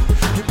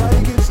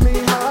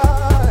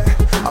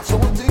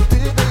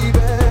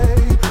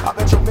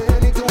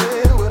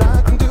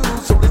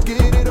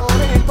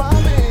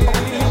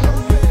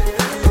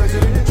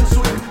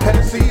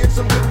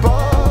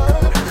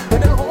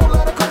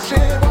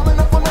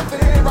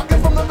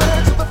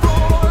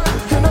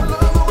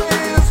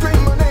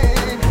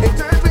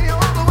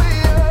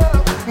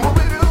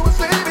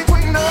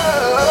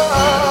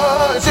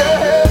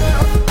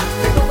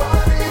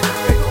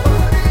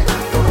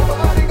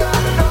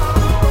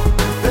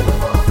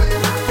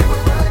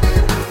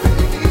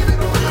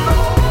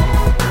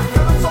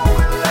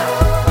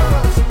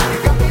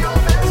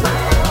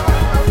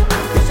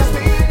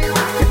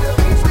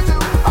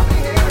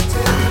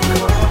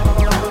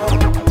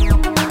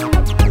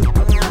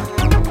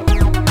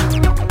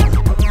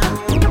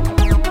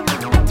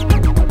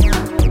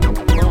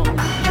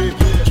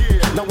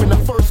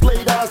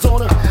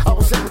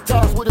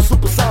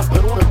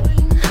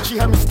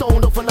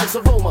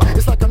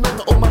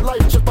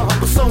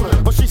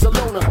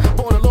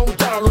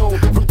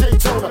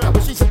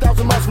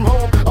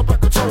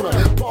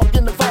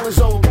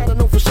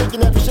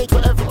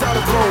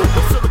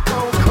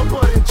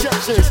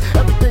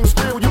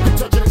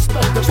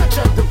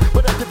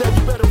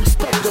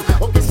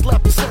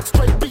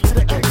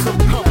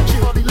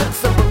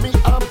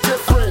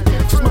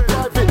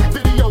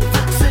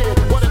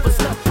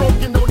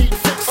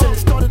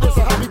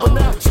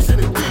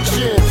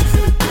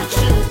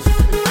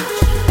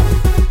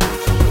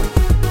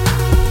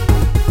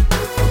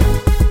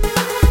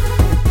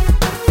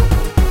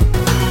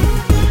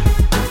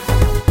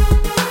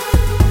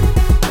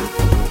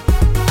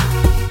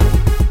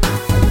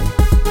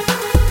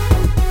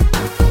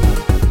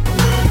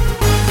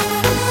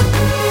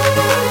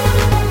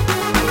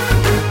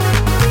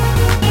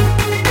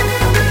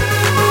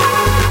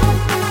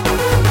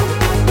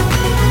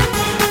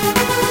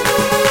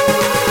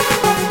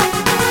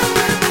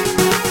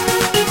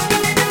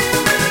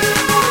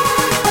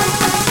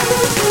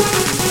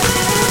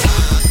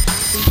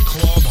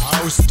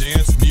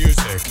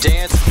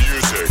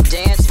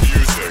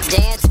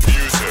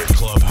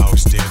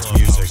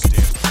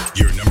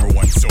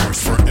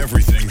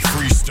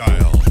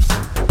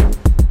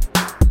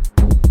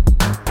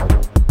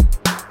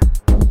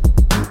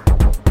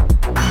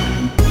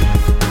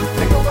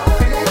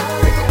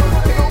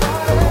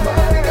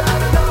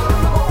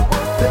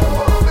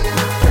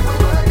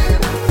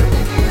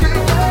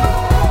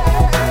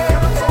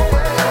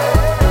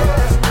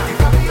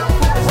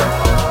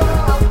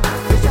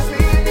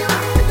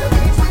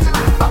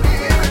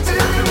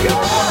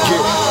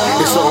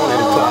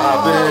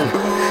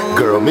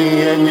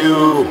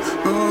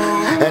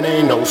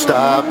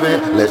 stop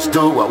it. Let's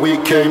do what we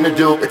came to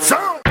do. It's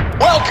on.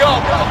 Welcome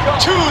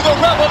to the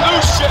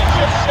revolution.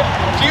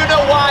 Do you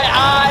know why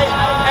I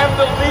am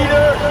the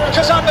leader?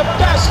 Because I'm the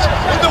best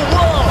in the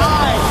world.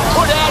 I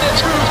put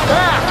attitude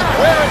back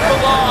where it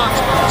belongs.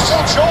 So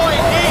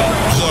join me.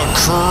 The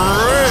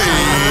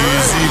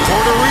crazy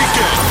Puerto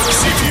Rican.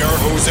 CPR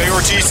Jose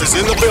Ortiz is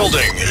in the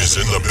building.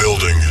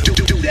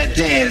 Do that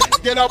dance.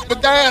 Get up and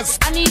dance.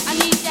 I need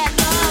that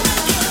love.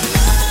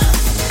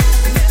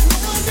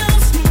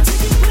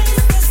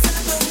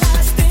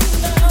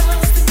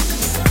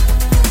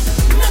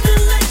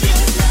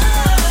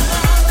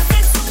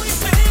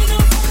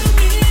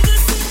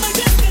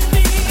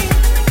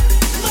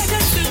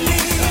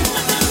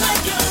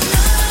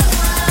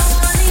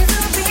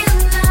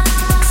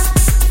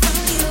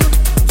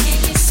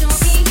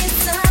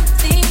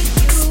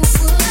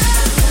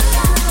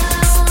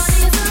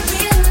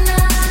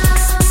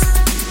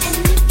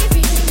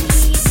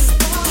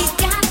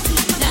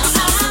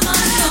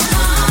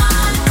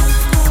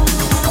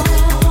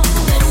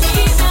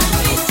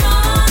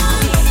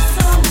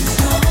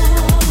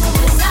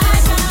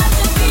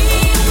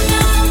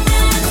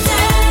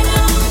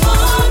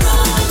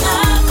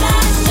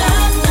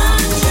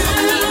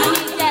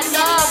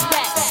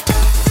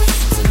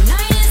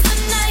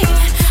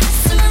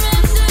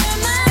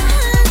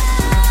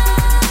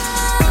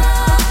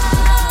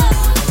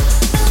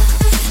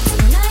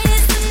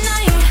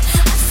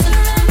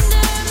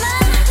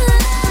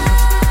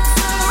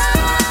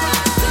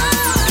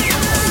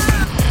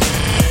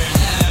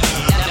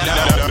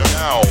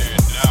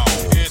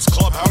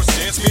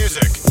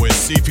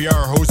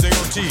 CPR Jose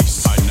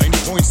Ortiz on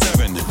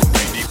 90.7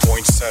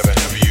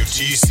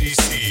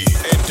 WTCC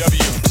and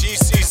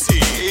WTCC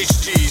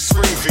HD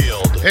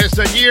Springfield. It's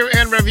the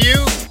year-end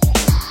review.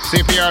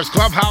 CPR's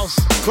Clubhouse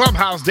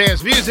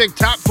Dance Music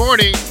Top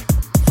 40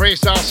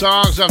 Freestyle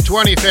Songs of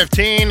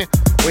 2015.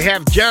 We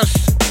have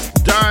just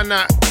done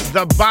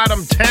the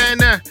bottom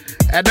 10.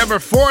 At number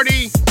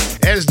 40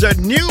 is the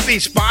newbie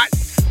spot,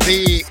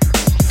 the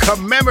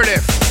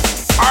commemorative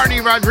Artie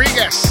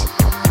Rodriguez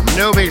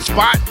newbie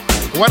spot.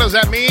 What does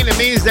that mean? It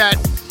means that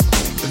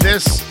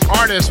this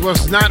artist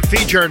was not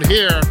featured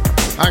here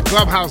on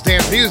Clubhouse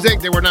Dance Music.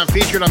 They were not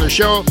featured on the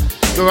show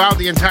throughout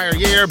the entire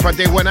year, but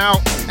they went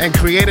out and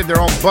created their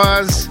own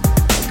buzz,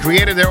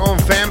 created their own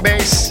fan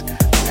base,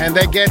 and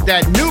they get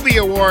that newbie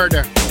award,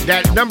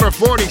 that number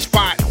 40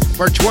 spot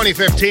for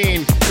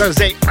 2015, because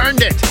they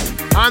earned it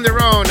on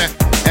their own,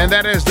 and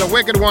that is the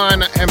Wicked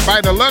One and By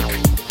the Look.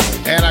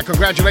 And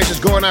congratulations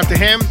going out to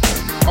him.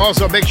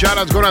 Also, big shout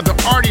outs going out to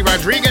Artie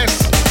Rodriguez.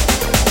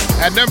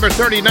 At number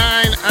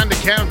 39 on the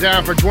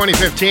countdown for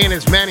 2015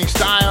 is Manny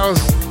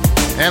Styles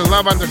and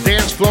Love on the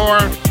Dance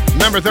Floor.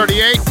 Number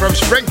 38 from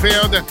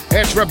Springfield,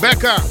 it's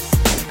Rebecca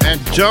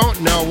and Don't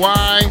Know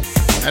Why.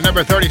 At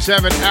number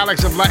 37,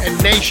 Alex of Latin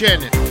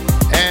Nation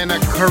and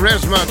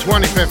Charisma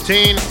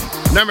 2015.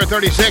 Number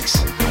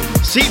 36,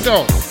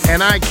 Cito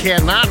and I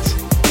Cannot.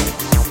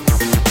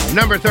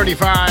 Number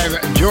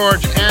 35,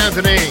 George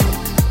Anthony,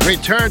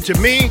 Return to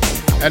Me.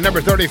 At number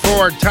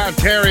 34, Todd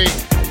Terry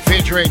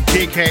featuring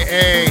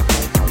TKA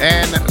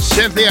and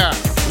Cynthia,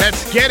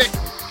 Let's Get It.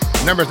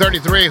 Number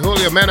 33,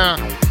 Julio Mena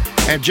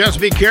and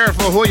Just Be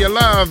Careful Who You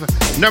Love.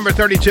 Number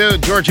 32,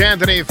 George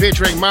Anthony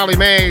featuring Molly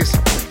Mays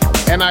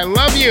and I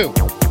Love You.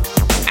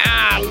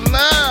 I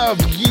love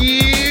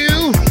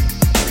you.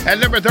 At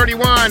number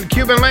 31,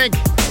 Cuban Link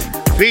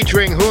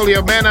featuring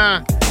Julio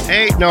Mena,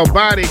 Ain't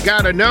Nobody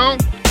Gotta Know.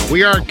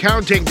 We are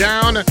counting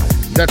down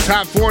the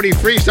top 40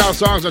 freestyle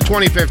songs of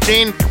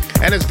 2015,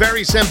 and it's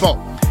very simple.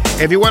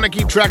 If you want to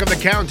keep track of the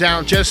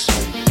countdown, just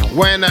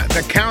when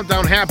the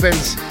countdown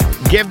happens,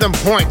 give them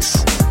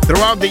points.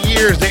 Throughout the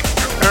years, they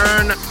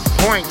earn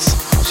points.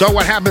 So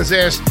what happens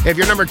is, if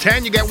you're number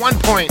 10, you get 1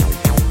 point.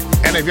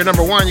 And if you're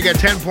number 1, you get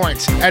 10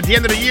 points. At the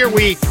end of the year,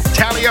 we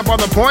tally up all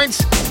the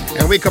points,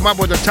 and we come up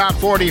with the top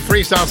 40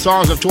 freestyle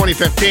songs of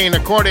 2015,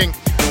 according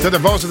to the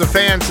votes of the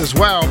fans, as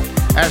well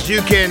as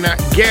you can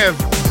give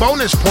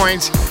bonus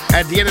points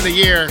at the end of the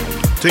year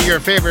to your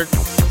favorite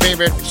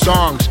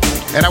songs.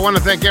 And I want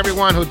to thank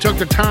everyone who took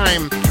the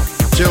time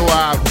to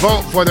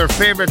vote for their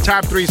favorite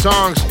top 3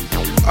 songs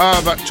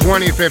of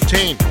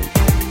 2015.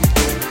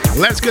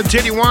 Let's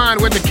continue on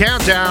with the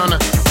countdown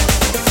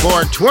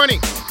for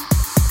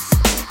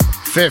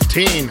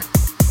 2015.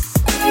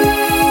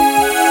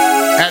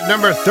 At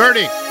number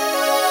 30,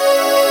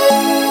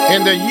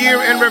 in the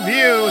year in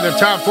review, the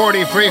top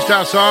 40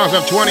 freestyle songs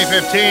of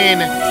 2015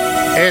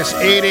 is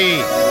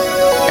 80.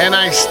 And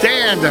I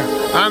stand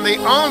on the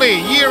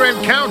only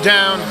year-end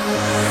countdown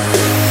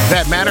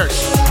that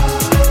matters.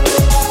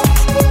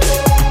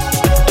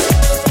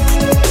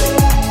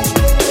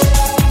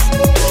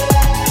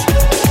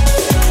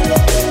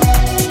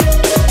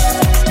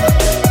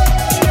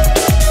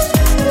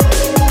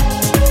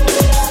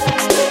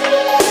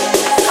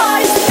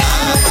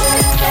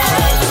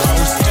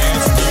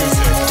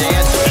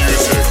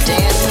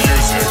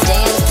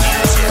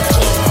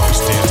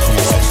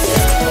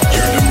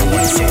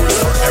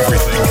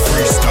 Everything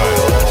freestyle.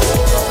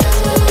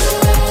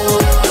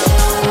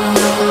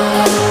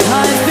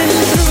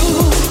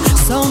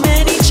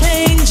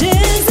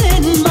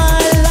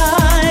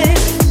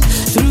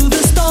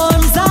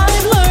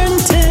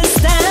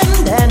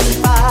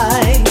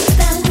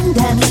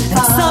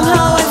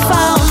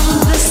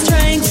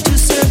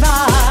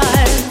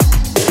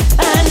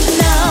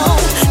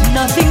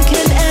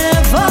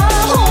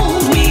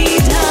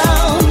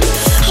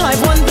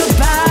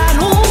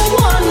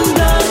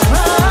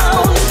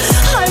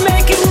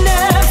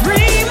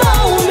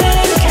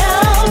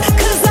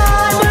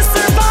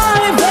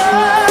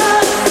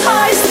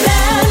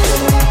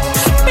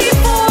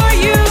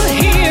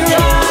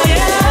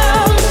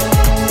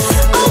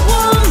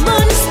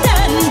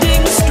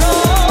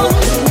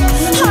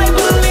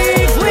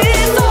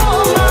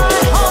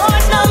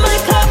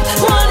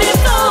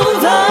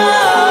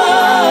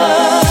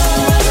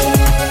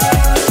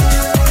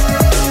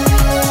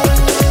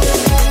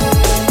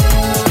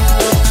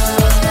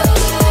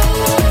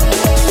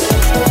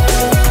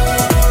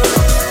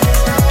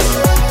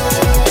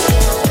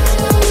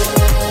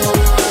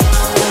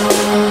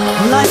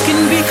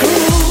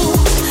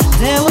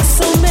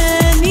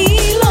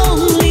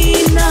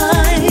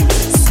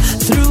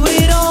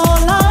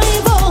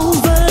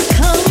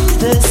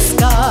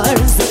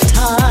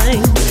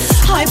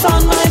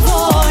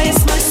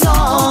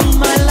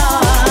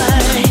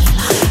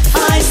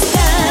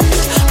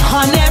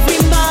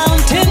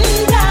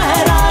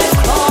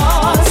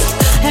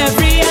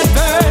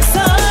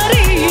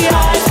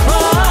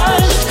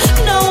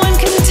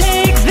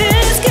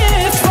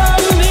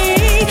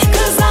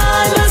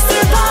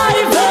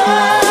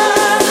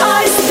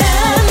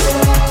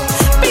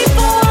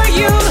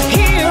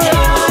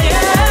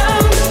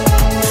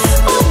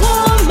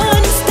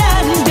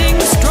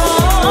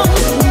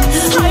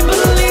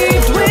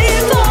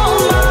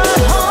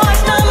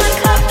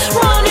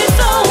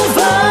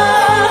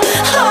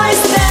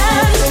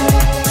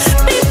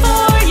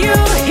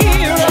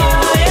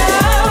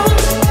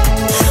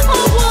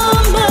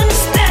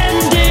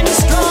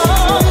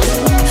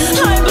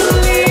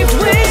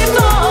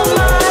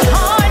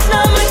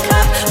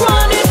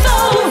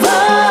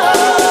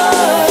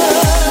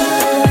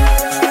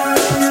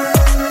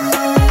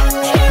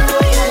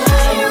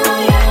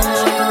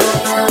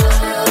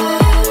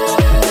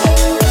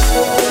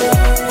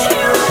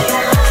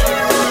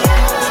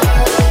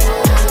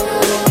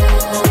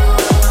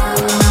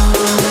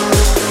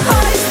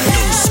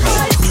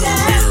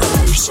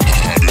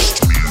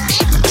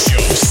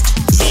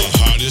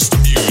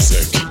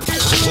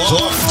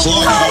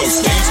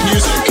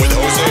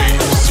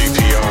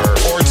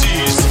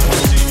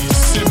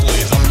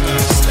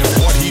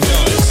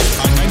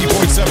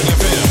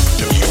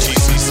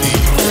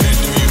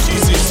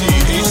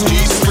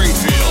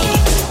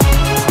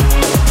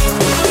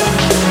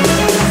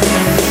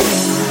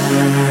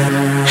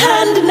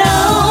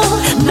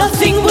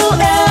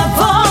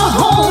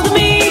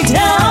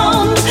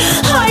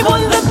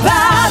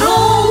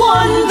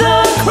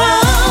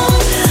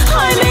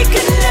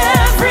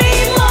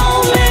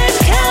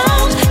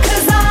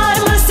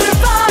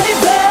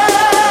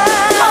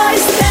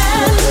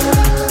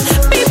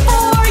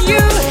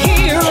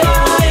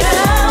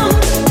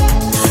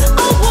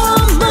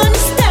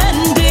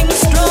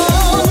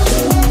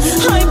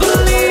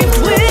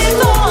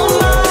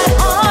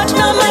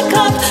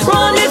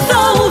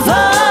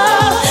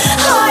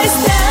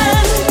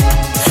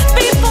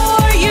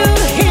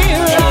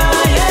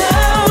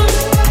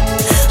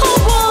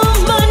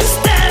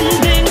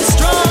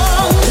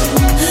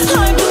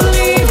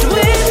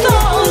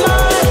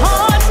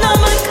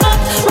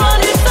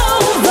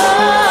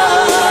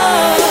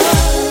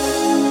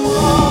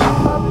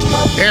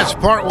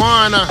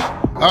 21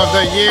 of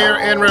the year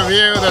in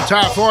review, the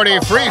top 40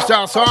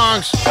 freestyle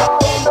songs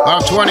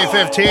of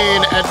 2015.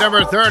 At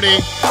number 30,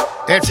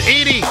 it's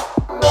Edie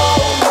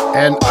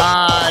and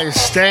I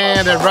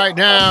Stand. And right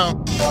now,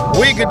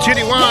 we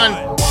continue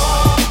on.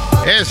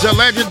 It's the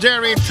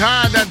legendary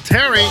Todd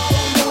Terry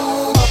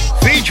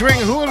featuring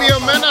Julio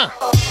Mena.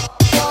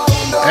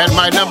 And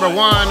my number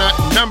one,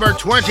 number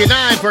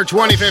 29 for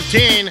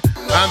 2015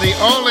 on the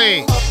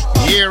only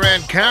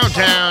year-end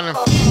countdown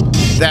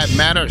that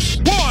matters.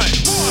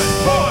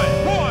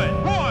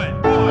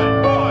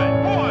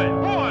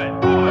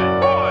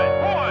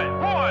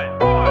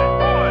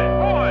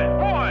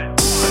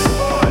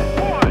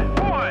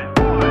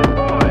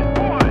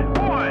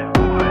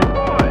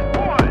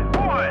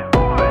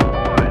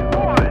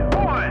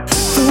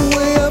 The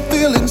way I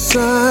feel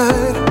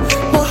inside,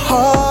 my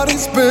heart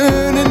is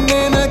burning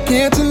and I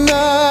can't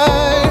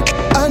deny.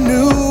 I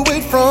knew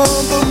it from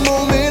the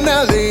moment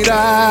I laid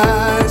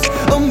eyes.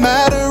 A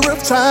matter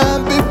of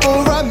time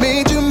before I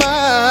made you mine.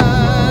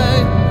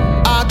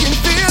 I can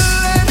feel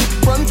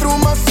it run through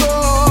my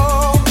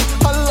soul.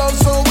 A love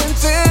so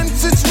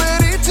intense, it's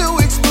ready to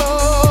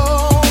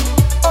explode.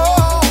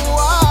 Oh,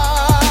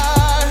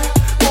 I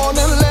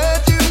wanna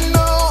let you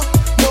know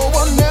no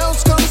one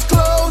else comes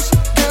close.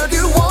 Girl,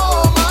 you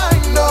are my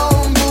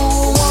number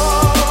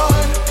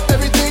one.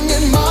 Everything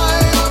in my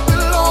heart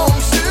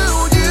belongs to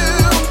you.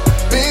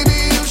 Baby,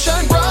 you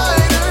shine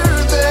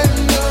brighter than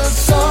the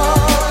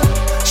sun.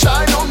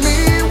 Shine on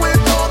me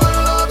with all the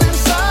love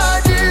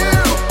inside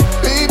you.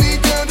 Baby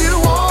girl, you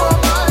are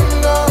my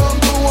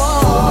number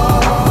one.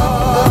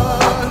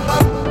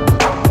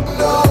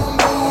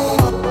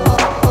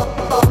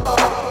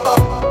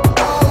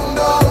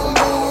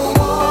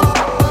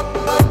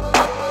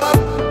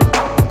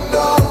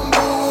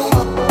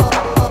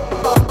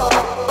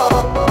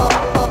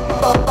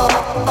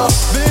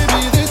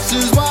 Baby, this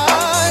is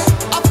why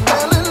I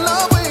fell in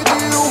love with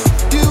you.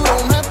 You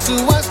don't have to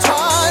ask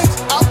twice.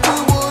 I'll do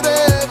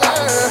whatever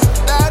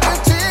that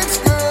it takes,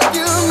 girl.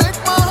 You make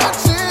my heart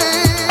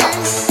sing.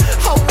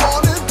 I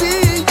wanna be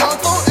yours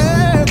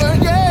forever,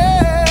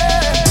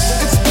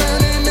 yeah. It's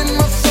burning in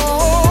my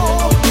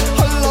soul.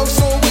 A love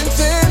so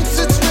intense,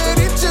 it's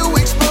ready to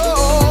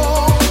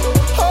explode.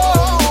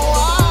 Oh,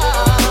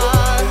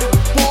 I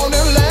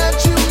wanna let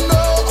you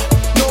know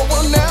no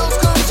one else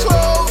comes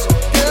close.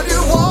 Girl,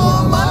 you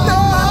are my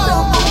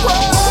number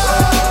one.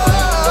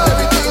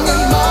 Everything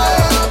in my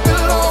heart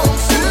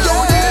belongs to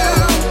you.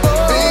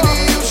 Baby,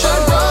 you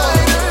shine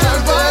brighter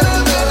than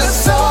the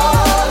sun.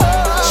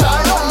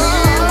 Shine on me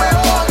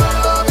with all the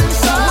love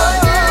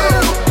inside you.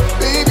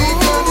 Baby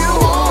girl, you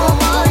are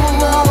my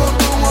number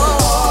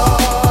one.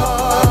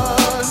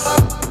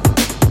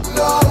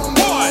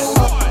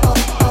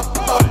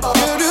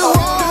 Girl, you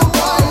are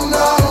my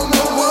number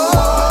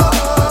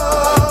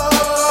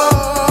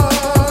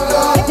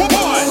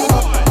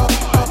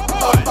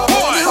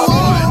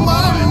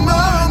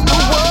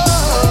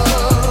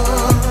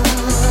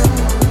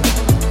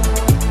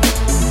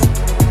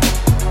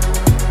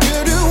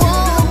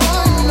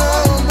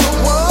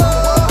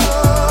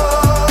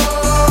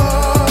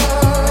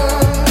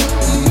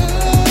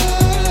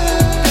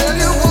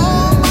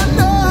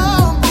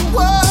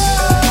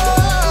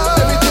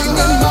Everything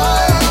in my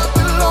heart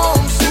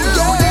belongs to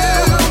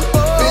you.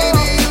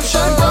 Baby, you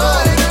shine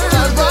brighter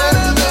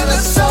than the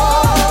sun.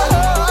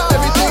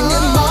 Everything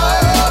in my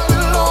heart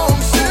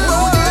belongs to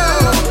you.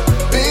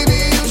 Baby,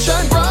 you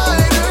shine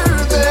brighter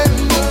than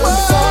the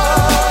sun.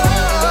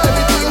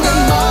 Everything in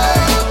my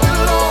heart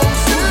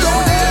belongs to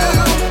you.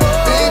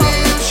 Baby,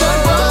 you shine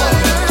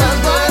brighter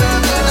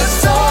than the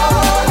sun.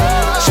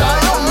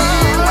 Shine on me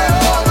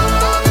with all the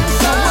love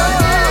inside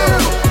you.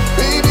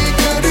 Baby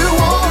girl, you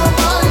are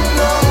my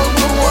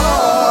number one.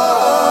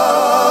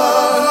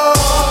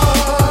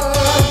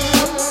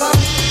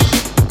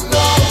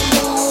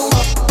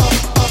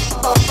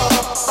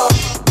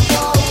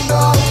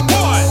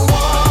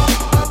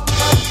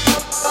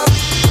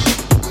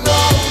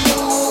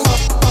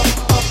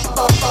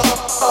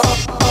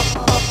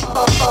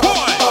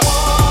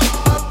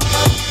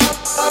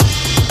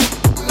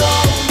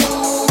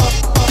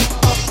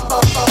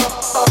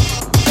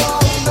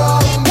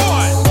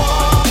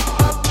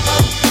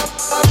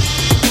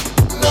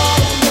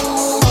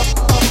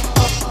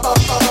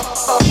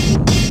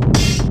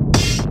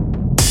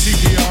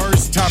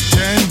 CPR's Top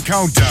 10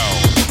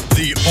 Countdown.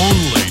 The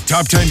only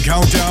Top 10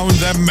 countdown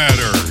that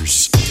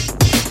matters.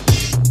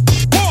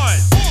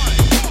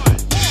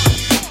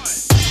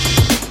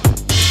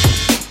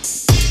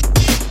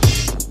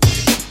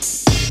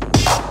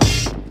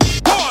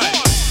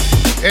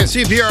 In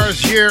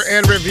CPR's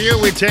year-end review,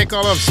 we take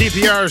all of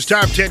CPR's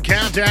top 10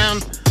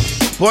 countdown,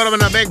 put them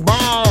in a big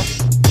ball,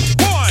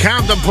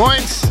 count the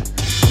points,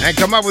 and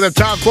come up with the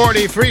top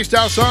 40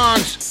 freestyle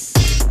songs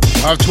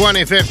of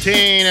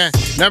 2015.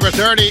 Number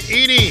 30,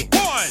 Edie,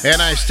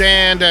 and I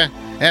Stand,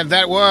 and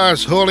that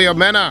was Julio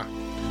Mena,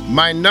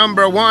 my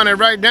number one. And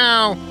right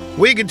now,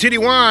 we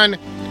continue on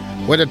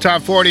with the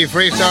top 40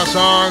 freestyle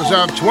songs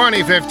of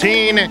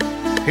 2015.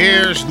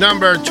 Here's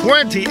number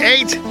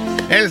 28,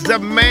 is the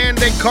man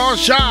they call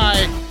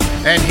Shy,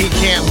 and he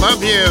can't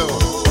love you.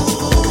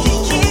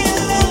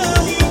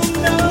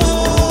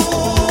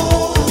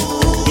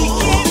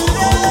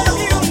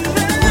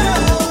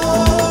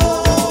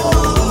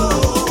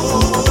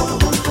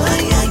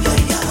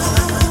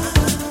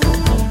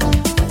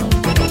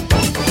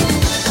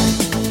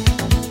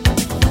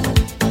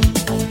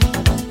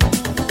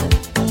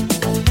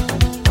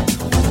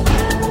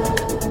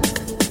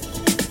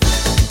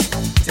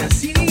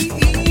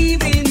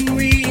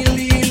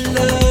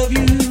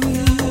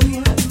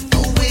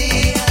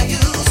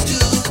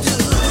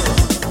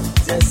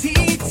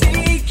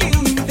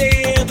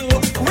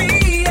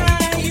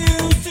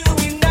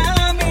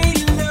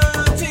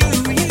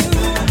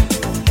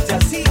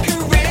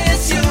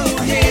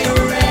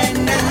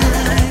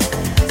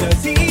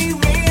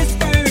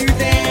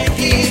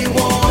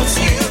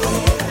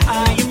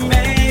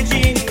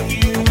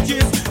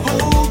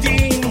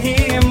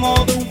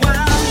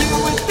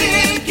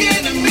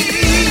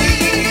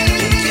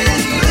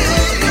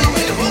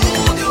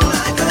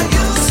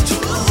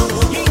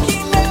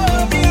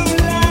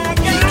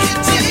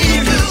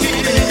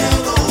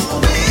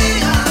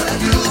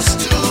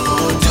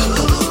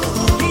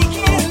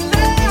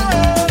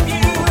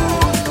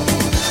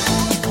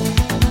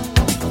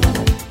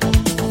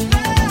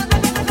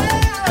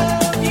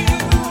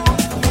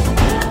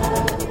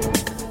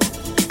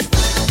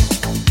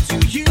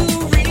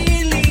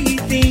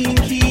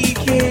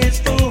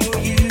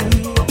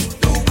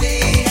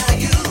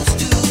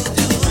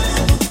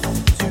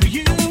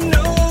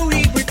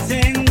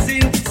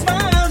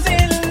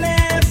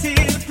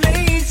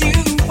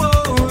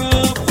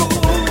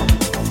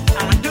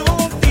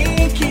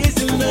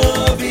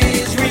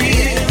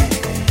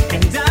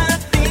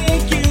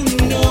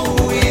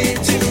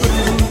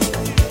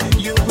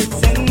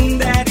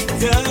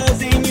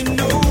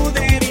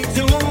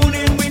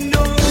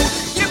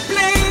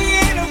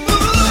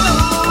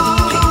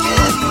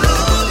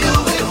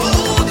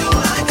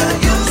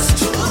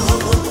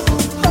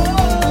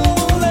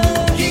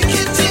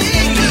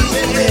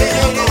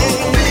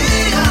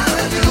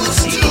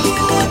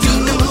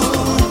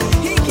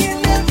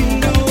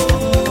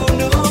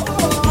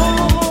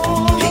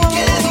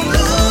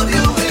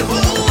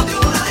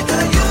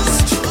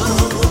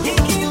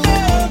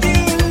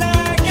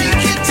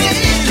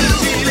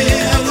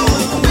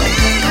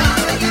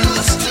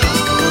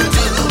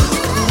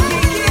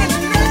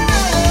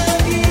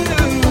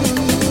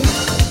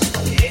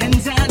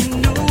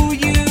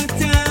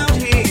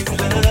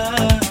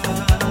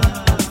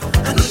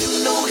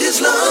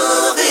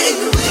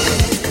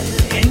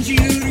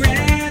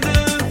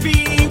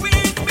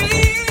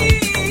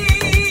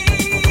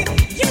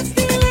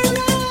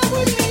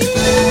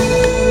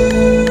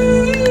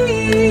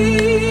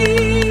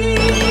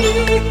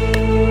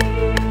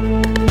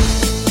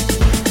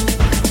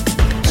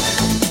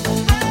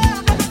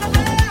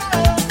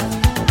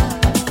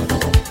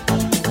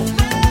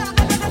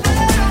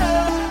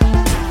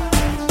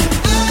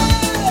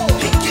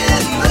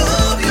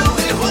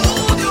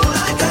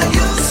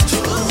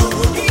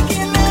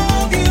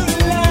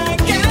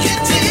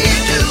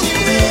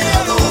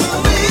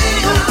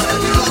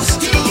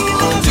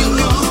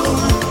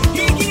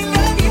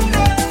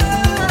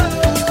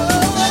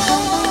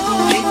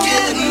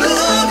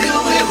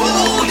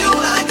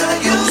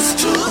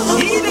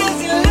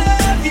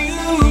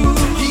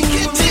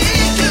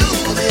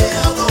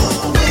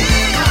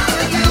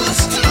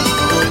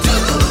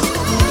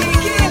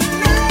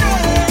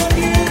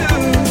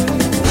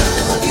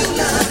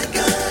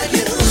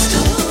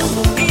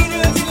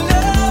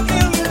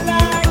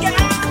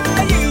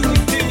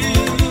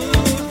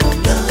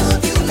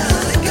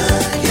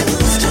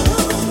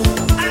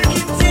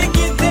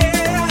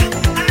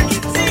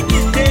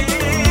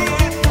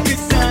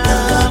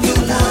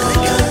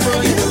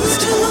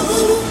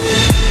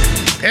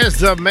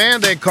 The man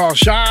they call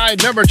Shy,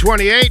 number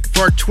 28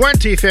 for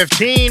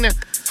 2015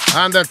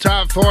 on the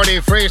top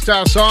 40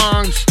 freestyle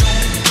songs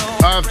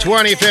of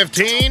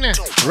 2015.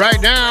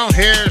 Right now,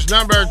 here's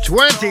number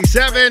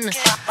 27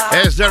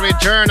 is the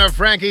return of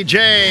Frankie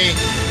J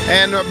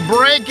and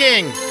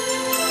Breaking.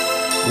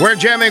 We're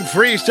jamming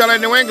freestyle in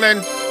New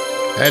England,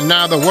 and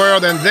now the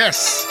world and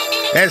this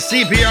is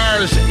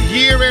CPR's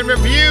Year in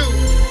Review,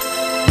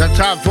 the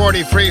top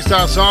 40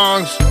 freestyle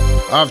songs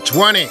of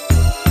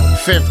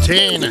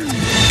 2015.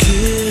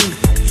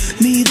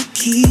 Give me the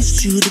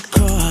keys to the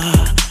car.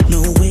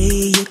 No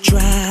way you're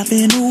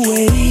driving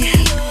away.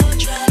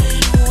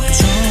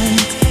 Don't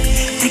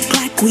act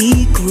like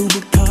we grew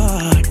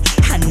apart.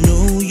 I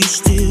know you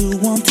still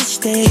want to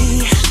stay.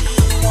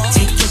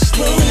 Take your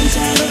clothes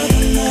out of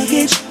the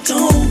luggage.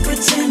 Don't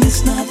pretend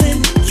it's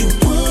nothing. You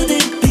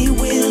wouldn't be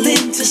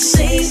willing to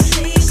save.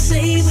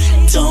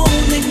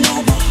 Don't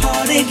ignore my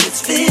heartache.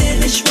 Let's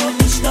finish what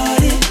we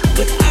started.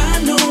 But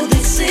I know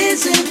this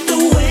isn't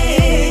the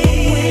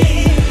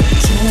way.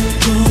 Don't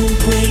go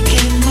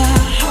breaking my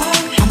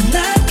heart. I'm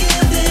not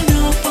giving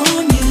up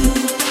on you.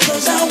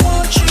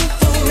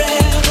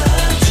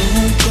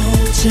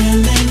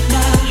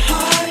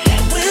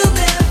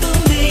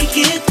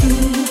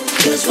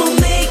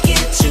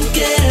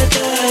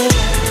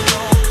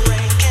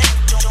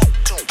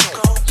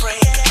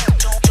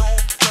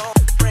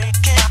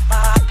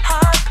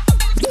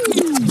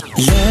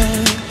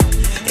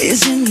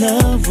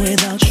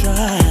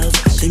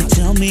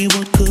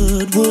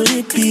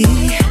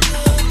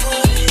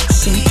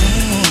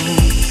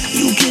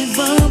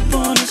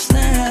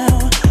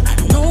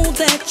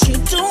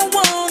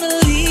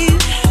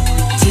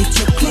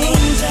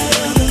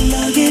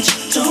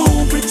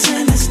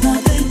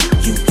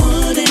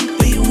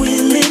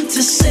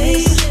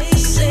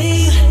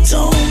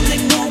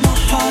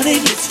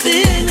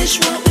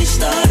 finish what we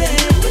started,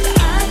 but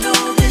I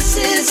know this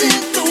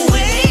isn't the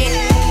way.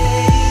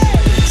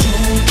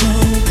 Don't go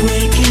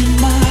breaking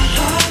my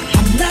heart.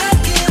 I'm not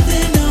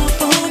giving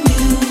up on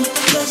you,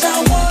 'cause I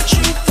want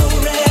you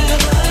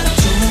forever.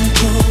 Don't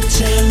go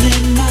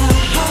telling my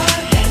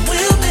heart that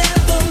we'll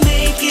never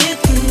make it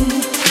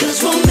through, 'cause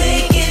we'll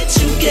make it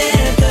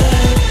together.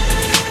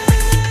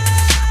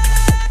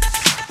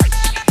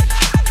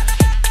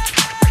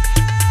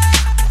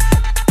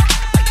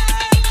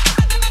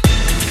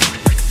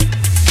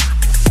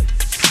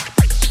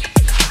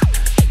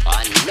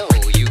 I know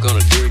you're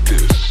gonna dig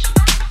this.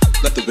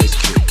 Let the bass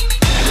kick.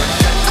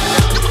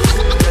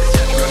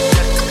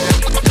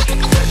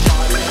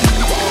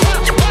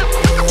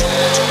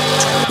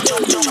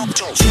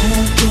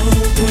 Don't go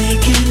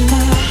breaking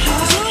my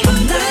heart. I'm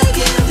not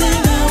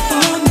giving up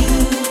on you,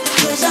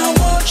 'cause I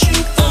want you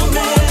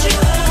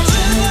forever.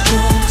 Don't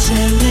go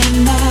telling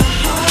my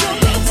heart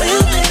that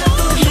we'll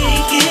never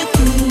make it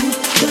through,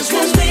 'cause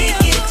we'll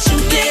make it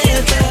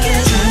together.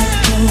 Don't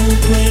go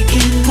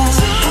breaking my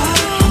heart.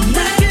 I'm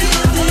not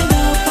giving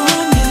up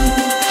on you,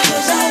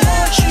 'cause I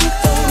want you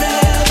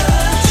forever.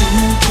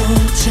 Don't go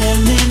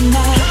telling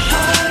my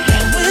heart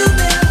that we'll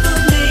never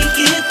make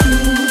it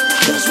through,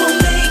 'cause we'll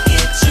make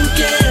it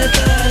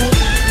together.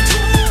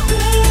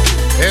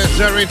 It's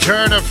the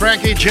return of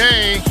Frankie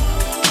J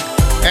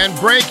and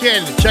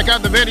Breakin'. Check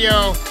out the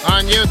video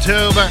on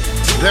YouTube.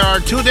 There are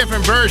two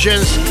different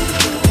versions.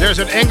 There's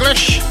an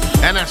English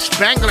and a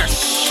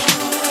Spanglish.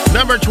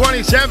 Number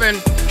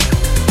 27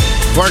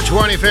 for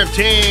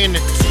 2015.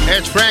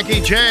 It's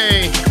Frankie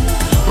J.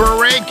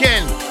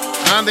 Breakin'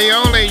 on the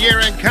only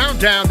year-end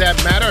countdown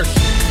that matters.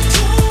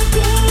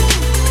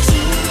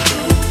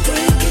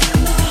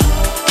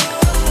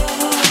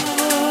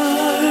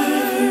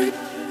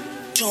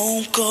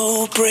 Don't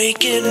go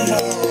breaking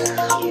my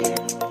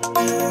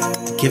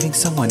Giving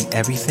someone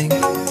everything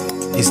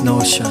is no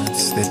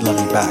assurance they'd love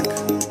you back.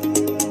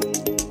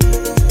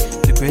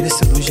 The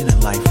greatest illusion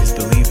in life is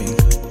believing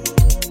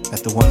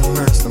that the one who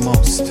hurts the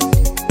most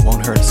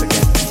won't hurt us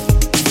again.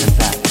 And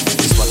that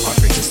is what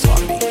heartbreak has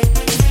taught me.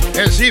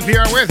 It's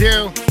CPR with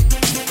you.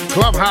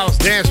 Clubhouse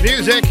Dance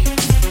Music.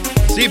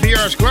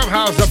 CPR's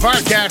Clubhouse, the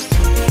podcast.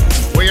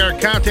 We are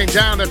counting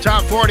down the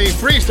top 40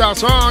 freestyle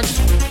songs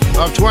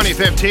of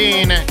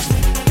 2015.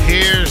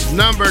 Here's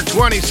number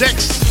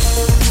 26.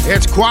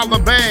 It's Koala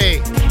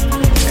Bay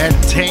and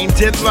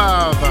Tainted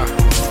Love.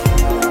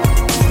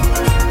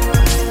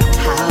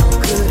 How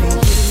could you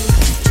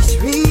just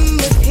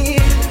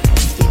reappear?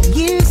 Been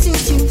years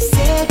since you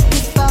said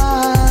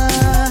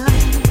goodbye.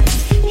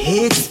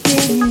 It's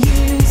been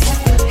years. What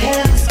the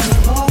hell is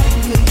going on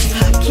with you?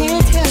 I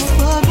can't help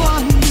but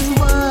wonder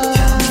why.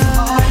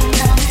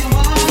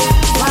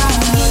 Why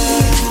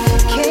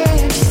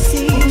can't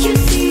you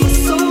see? For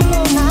so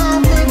long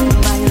I've lived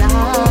my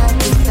life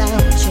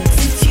without you.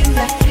 Since you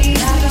left me,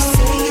 now you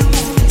say you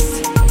want this.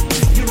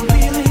 You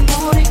really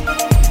want it.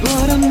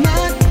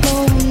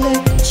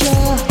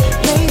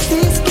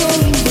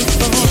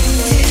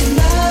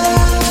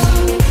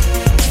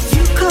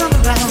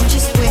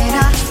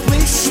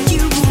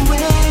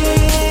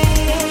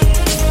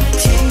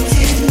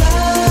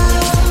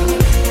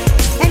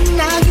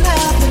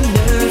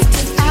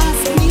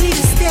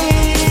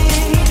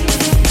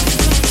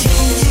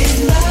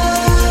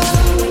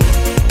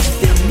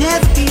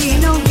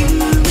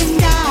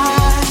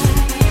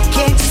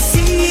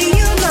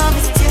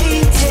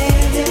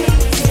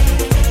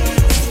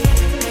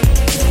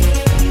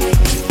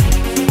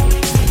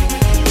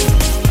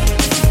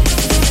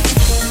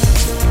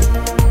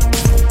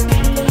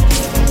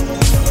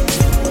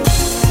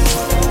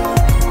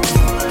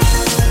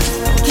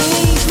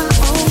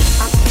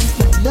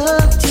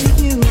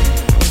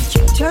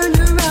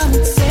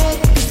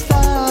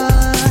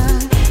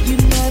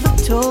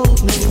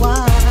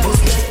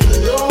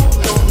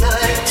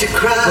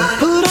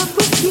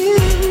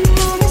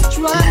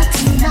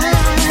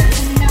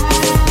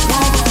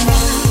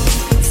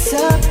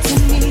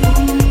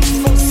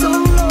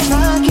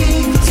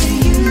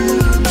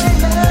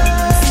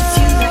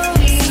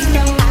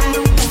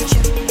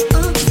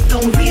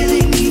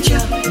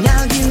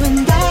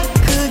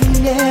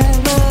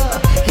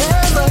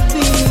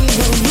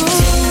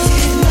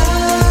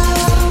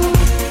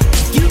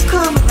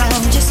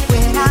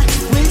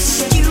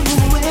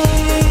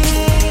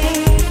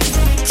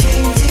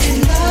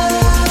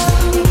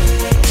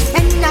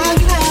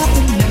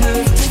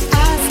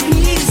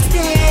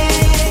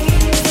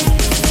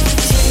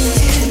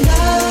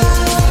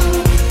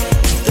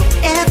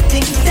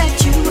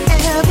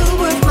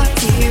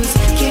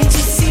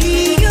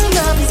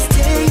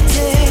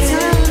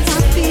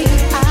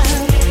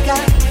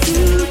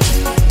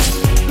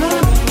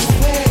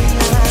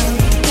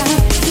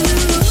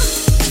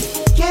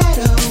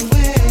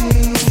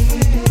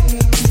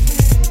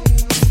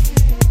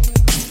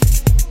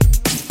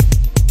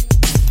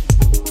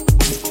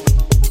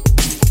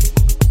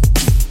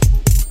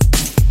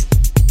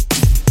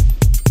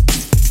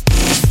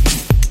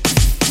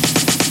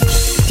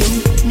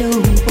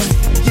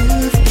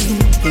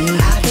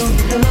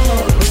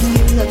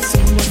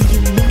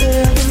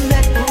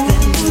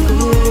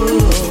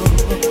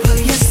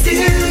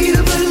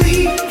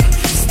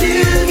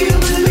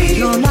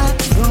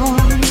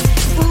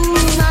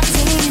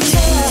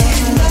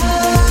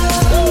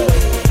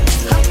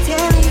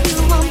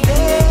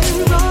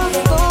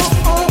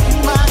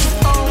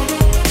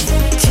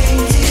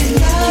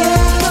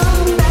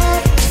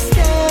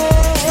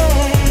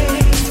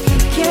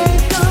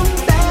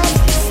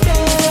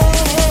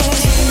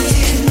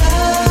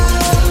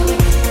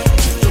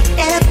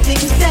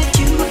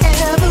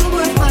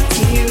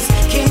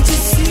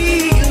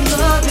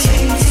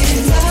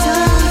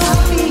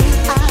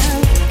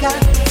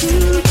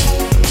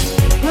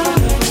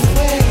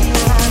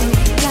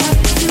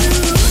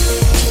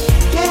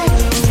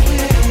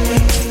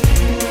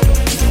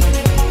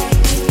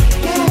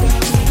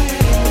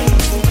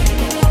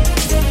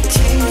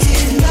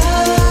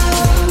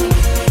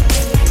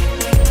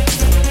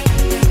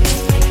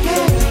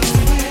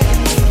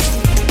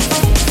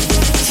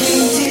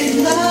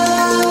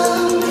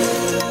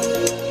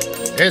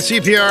 is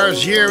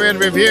CPR's Year in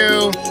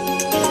Review,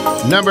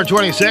 number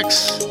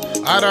 26.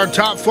 At our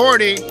top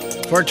 40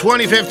 for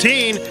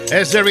 2015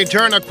 is the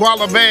return of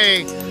Koala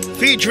Bay,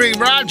 featuring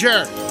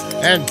Roger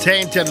and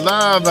Tainted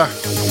Love.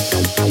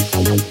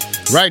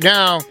 Right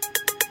now,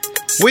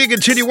 we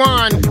continue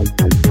on.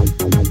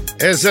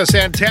 Is the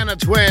Santana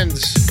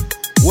Twins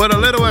with a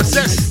little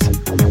assist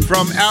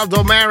from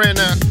Aldo Marin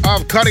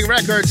of Cutting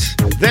Records.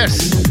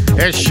 This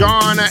is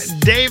Sean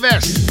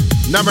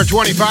Davis, number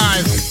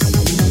 25,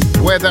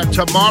 with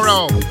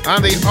Tomorrow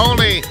on the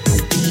only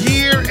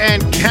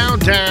year-end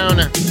countdown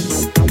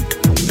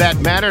that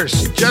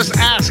matters. Just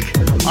ask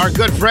our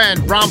good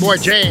friend Brown Boy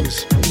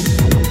James.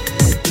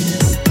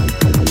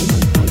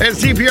 And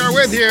CPR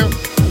with you.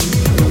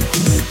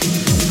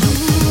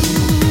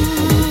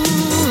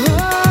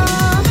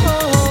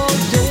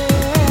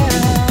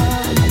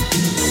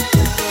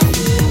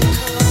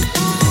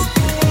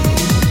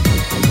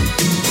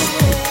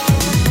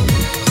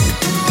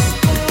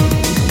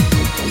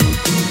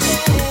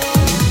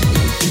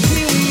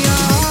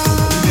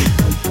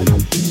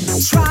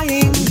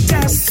 Trying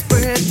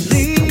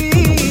desperately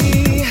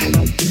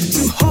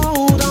to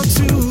hold on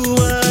to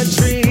a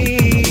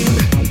dream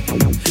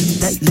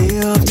that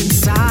lived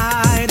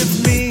inside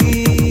of me.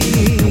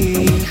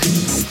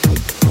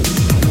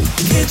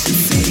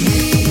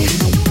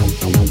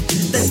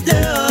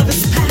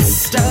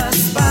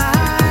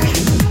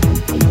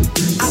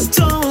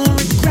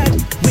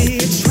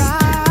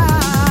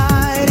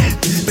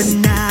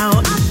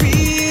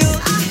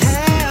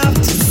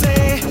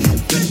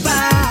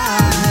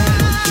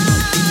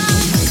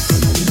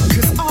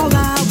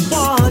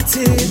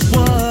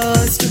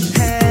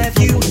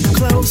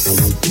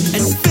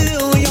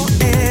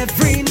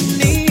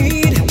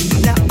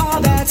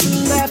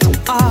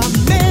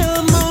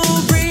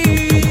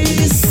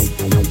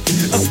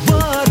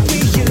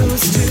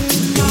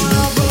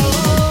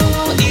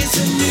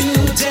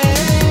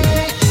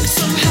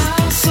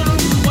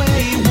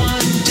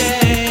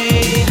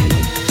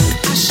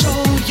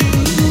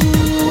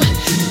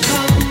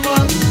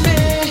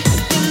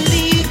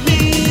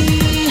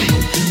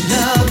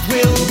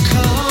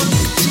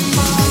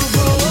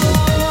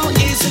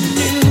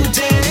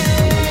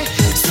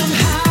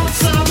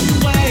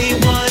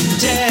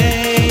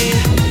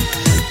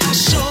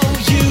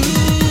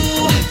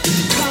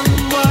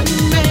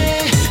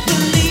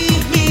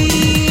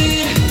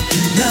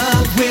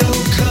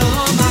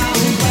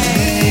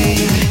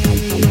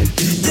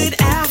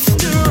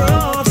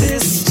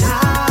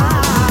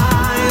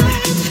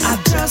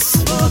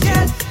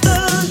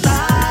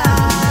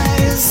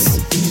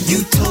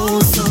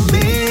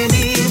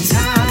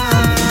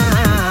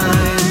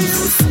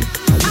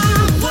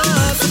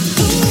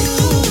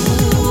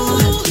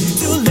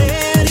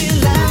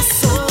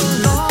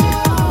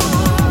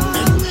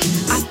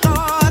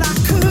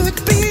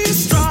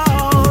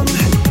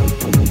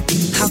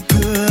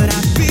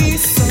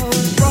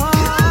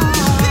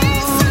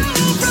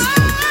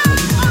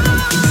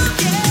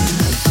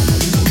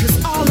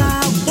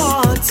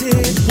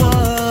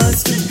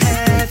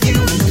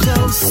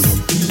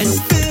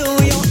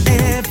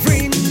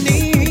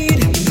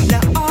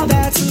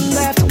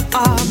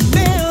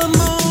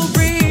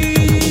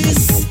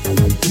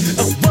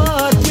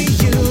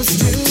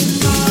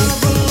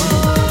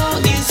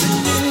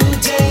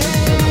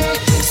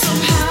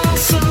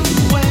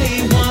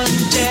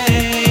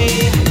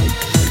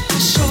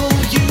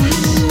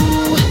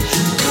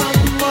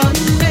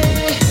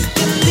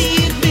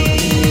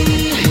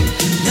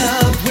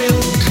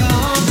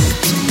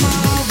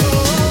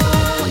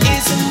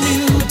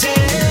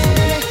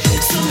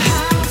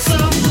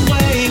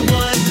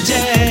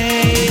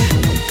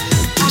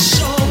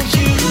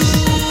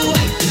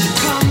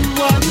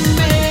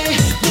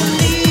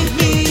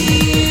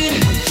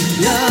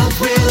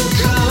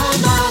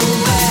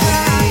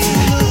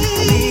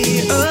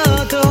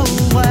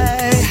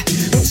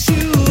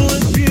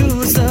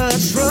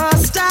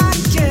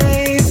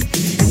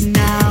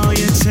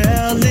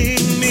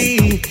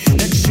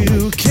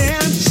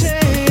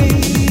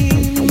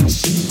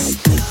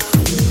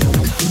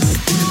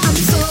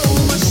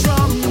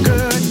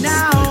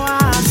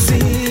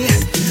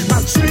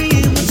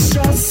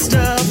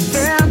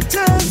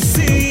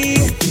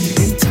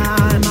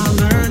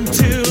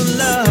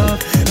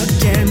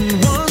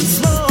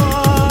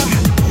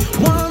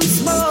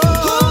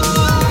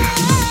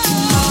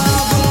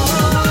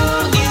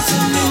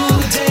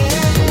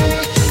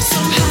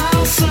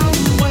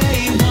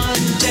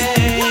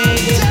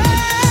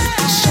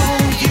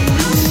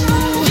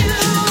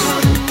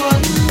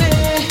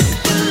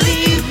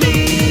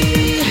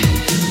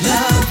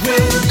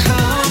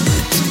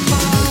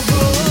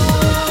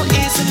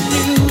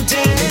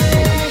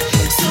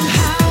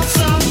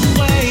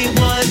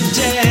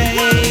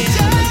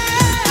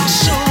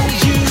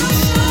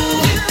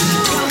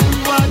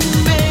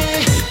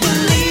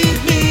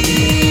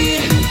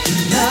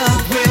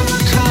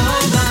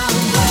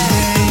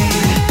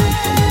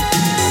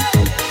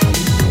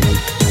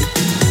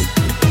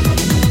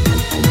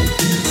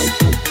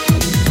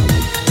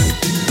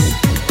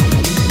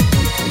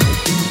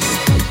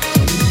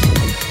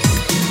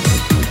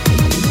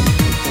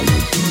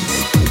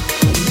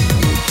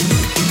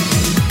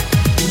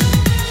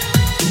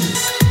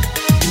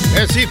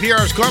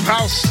 CPR's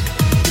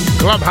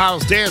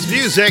Clubhouse Dance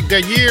Music,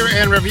 the year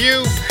in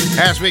review,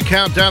 as we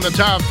count down the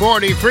top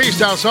 40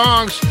 freestyle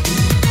songs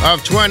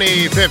of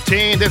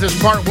 2015. This is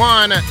part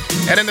one,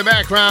 and in the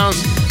background,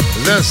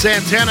 the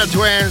Santana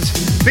Twins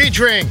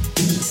featuring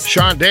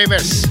Sean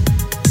Davis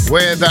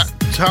with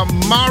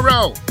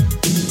Tomorrow.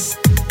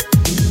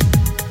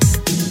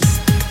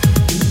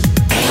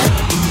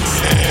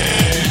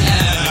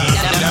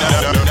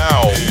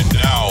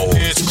 Now,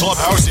 it's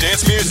Clubhouse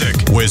Dance Music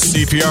with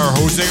CPR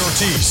Jose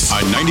Ortiz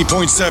on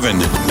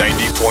 90.7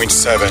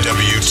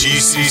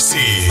 WTCC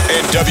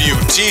and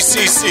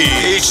WTCC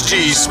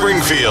HD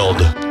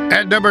Springfield.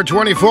 At number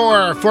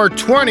 24 for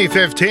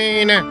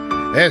 2015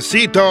 is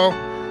Cito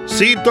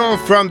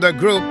from the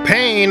group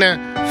Pain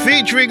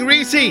featuring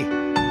Reese.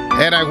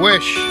 And I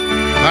wish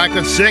I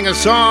could sing a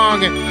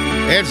song.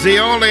 It's the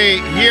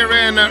only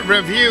year-end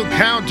review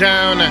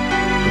countdown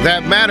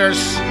that matters.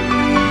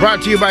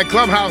 Brought to you by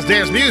Clubhouse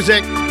Dance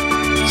Music,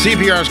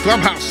 CPR's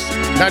Clubhouse,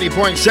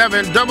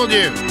 90.7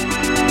 WTCC.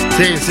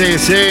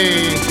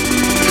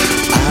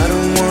 I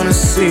don't wanna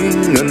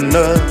sing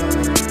another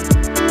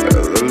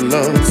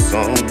love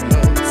song.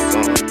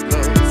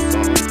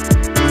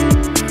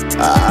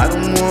 I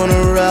don't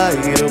wanna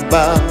write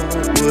about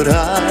what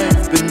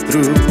I've been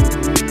through.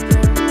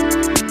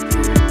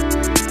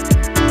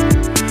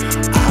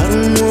 I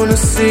don't wanna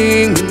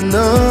sing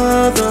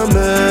another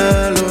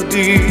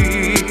melody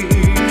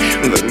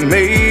that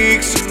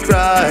makes you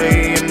cry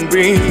and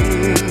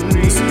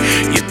brings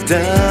you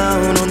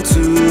down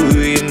onto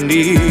your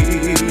knees.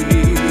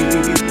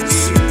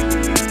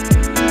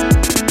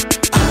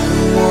 I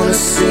don't wanna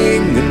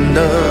sing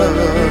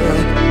another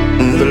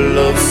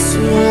love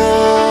song,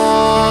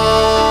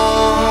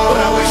 but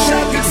I wish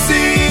I could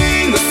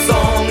sing a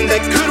song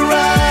that could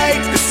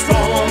right this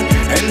wrong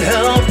and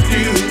help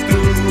you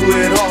through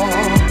it all.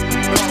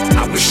 I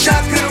wish I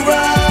could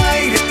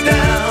write it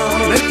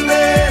down and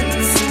then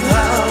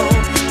somehow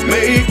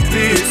make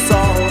this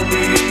all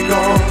be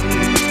gone.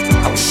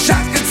 I wish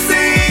I could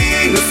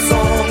sing a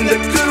song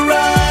that could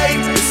right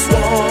this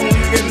wrong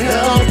and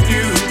help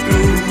you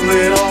through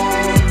it all.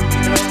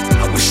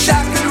 I wish I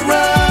could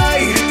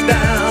write it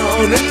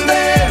down and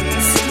then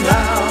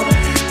somehow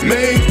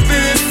make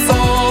this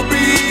all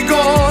be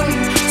gone,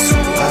 so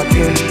I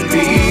can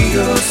be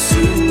your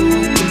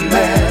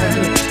Superman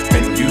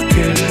and you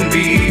can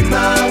be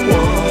my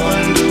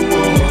Wonder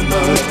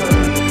Woman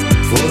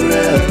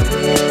forever.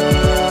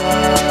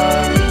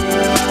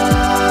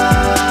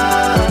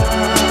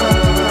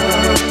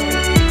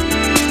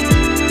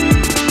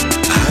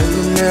 I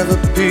will never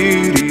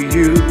pity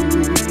you,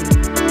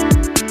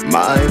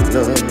 my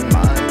love,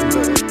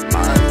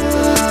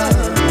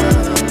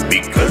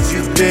 because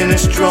you've been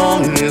as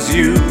strong as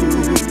you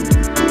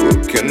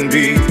can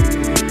be.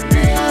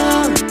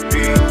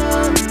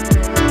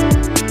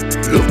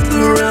 Look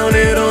around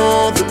at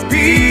all the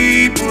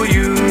people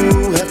you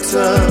have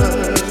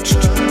touched,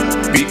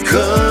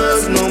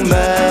 because no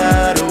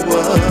matter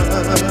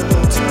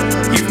what,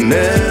 you've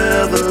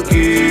never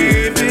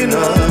given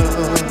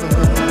up.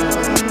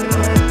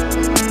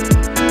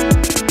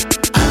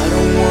 I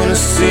don't wanna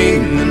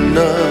sing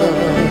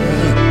another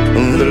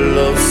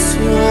love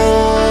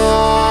song,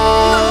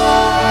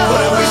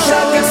 but I wish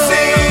I could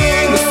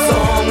sing a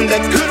song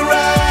that could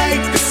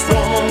right this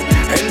wrong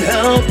and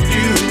help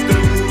you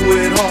through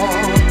it all.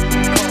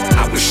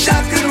 I wish I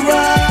could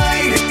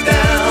write it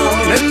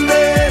down and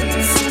then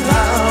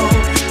somehow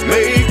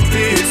make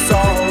this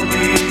all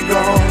be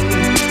gone.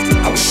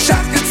 I wish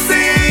I could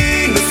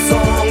sing a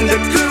song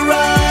that could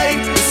right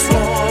this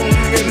wrong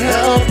and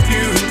help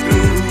you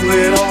through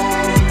it all.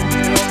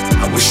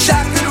 I wish I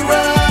could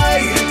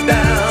write it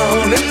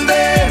down and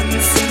then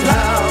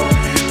somehow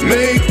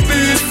make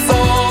this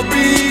all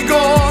be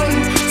gone,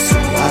 so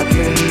I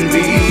can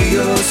be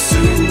your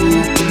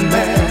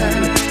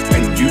Superman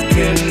and you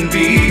can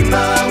be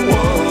my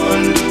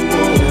Wonder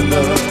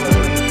Woman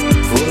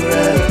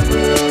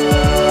forever.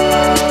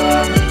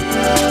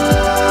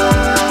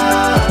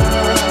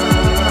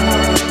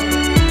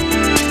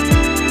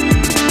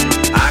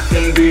 I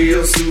can be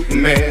your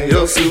Superman,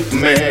 your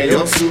Superman,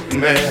 your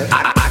Superman. I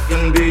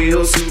can be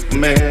your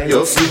Superman,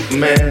 your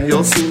Superman,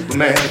 your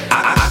Superman.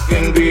 I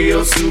can be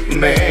your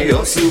Superman,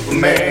 your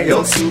Superman,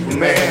 your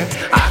Superman.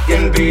 I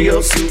can be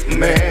your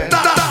Superman.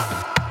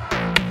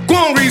 Go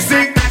on, Reese.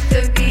 I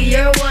could be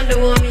your Wonder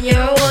Woman,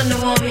 your Wonder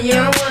Woman,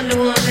 your Wonder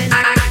Woman.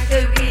 I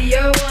could be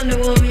your Wonder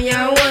Woman,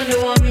 your Wonder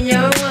Woman,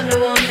 your Wonder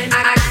Woman. I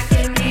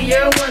can be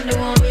your Wonder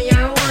Woman,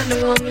 your Wonder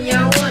Woman,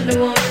 your Wonder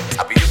Woman.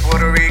 I'll be your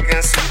Puerto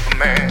Rican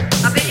Superman.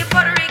 I'll be your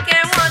Puerto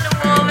Rican Wonder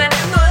Woman.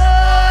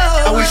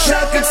 I wish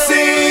I could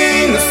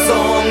sing a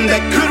song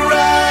that could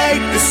right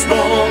this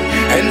wrong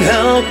and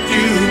help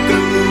you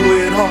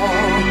through it all.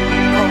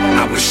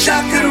 I wish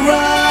I could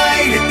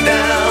write it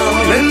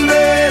down and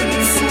then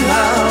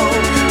somehow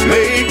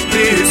make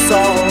this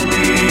all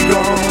be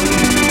gone.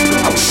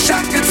 I wish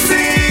I could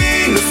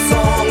sing a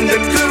song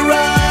that could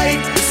right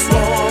this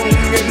wrong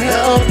and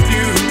help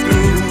you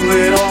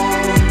through it all.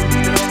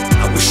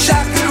 I wish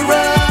I could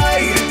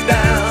write it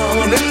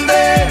down and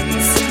then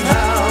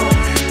somehow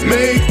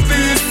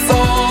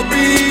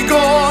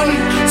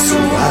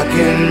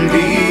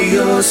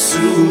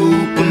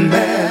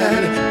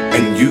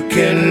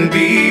can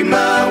be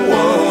my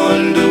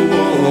Wonder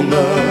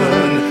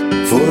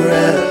Woman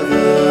forever.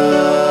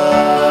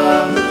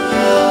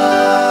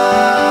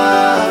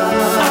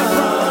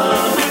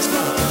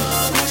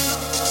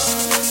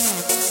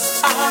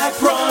 I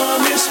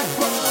promise.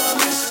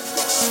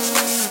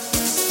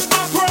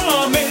 I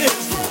promise.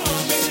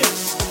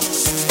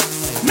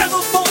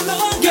 Never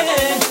fall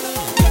again.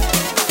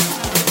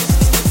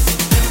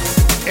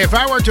 If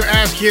I were to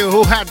ask you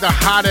who had the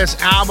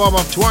hottest album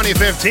of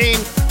 2015,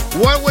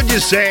 what would you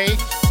say?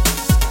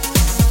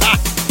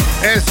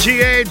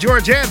 SGA,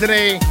 George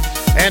Anthony,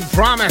 and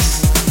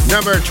Promise,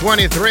 number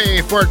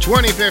 23 for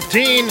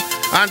 2015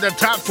 on the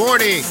top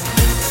 40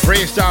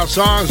 freestyle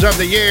songs of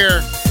the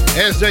year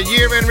is the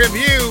year in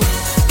review.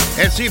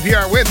 It's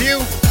CPR with you.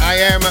 I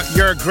am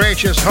your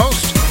gracious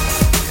host,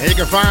 and you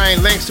can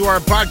find links to our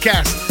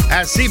podcast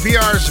at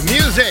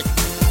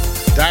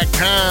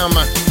cprsmusic.com.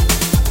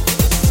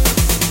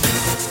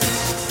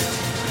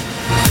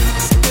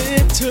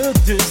 It took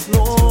this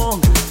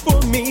long for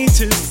me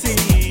to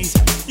see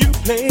you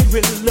played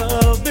with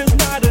love is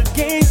not a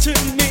game to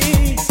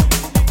me.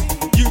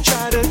 You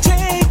try to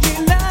take me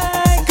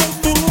like a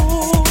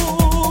fool.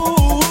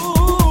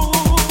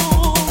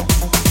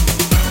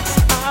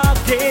 I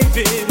gave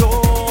it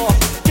all,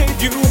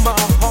 gave you my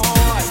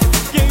heart,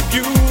 gave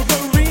you the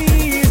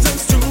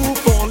reasons to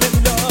fall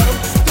in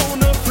love.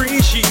 Don't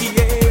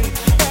appreciate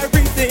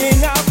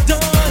everything I've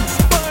done,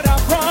 but I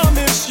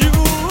promise you.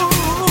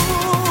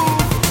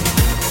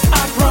 I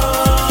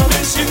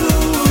promise you.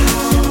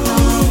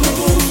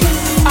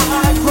 I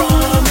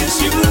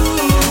promise you.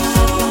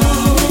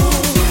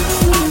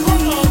 I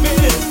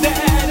promise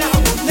that I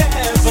will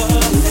never,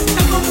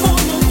 ever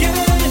fall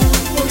again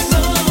for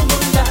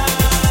someone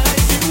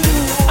like you.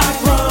 I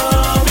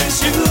promise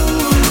you.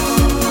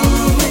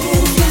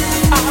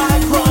 I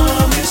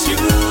promise you.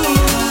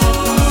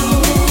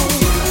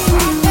 I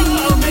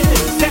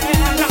promise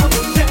that I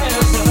will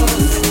never,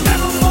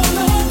 ever fall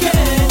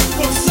again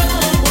for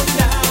someone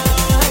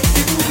like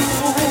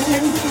you.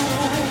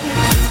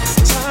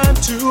 Time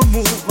to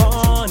move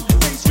on,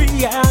 face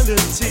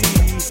reality.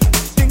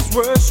 Things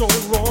were so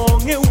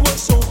wrong, it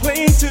was so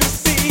plain to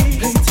see.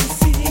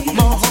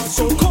 My heart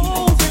so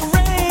cold,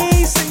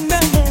 erasing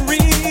memories.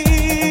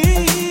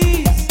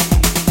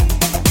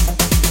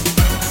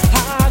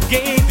 I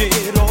gave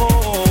it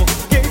all,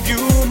 gave you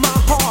my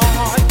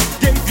heart,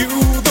 gave you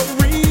the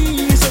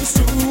reasons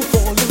to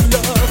fall in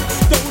love.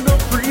 Don't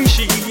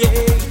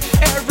appreciate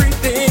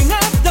everything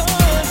I've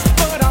done,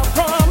 but I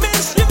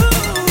promise you.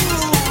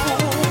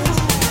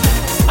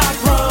 I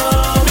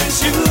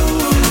promise you.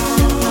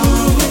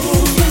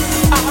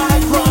 I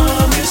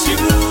promise you.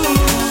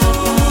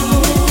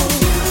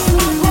 I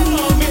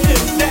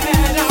promise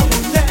that I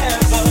will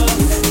never,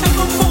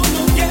 ever fall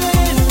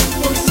again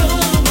for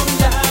someone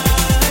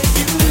like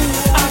you.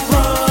 I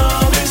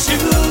promise you.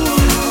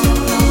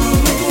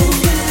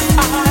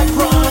 I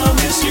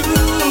promise you. I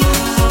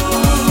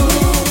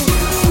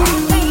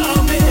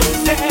promise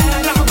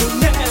that I will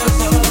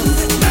never,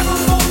 never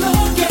fall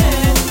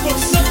again for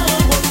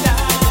someone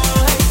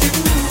like you.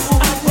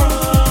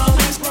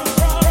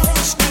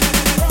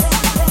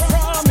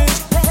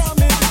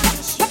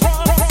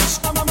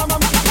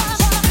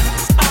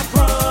 I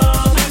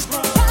promise,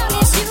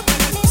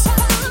 promise,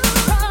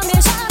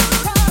 promise,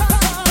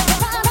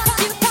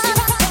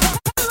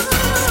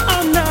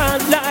 I'm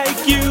not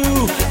like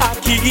you. I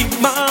keep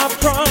my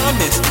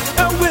promise.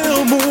 I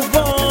will move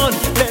on.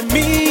 Let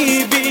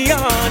me be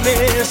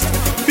honest.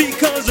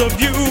 Because of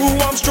you,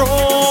 I'm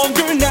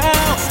stronger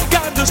now.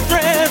 Got the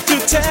strength to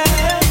tell.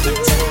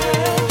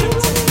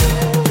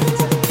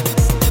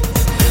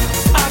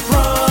 I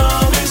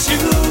promise you.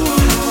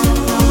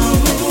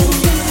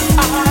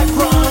 I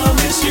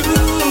promise you.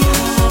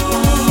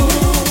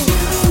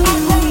 I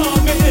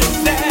promise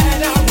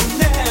that I will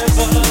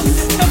never,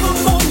 ever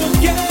fall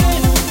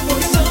again for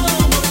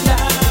someone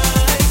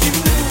like you.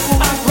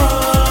 I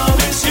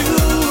promise you.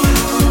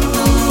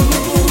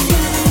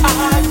 I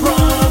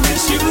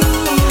promise you.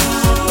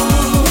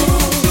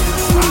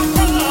 I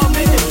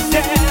promise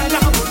that I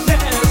will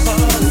never,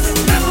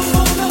 never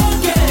fall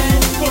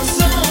again for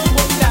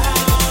someone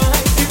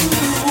like you.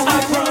 I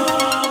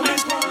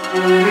promise.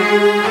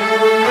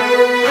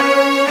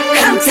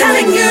 I'm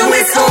telling you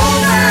it's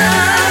over.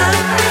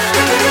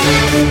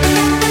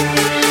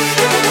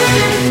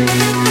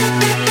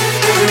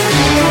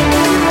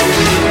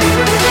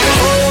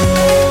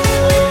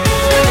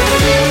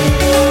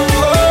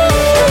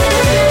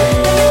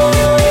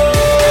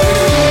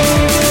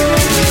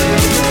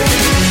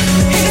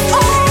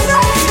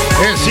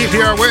 It's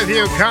CPR with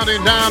you,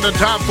 counting down the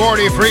top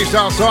 40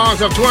 freestyle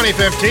songs of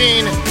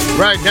 2015.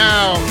 Right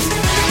now,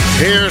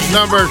 here's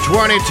number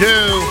 22.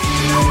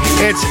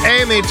 It's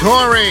Amy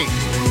Torrey.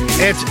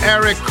 It's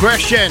Eric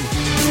Christian.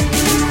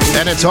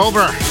 And it's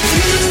over.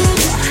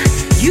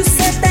 You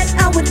said that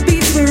I would be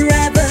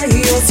forever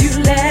yours. You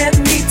left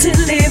me to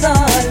live a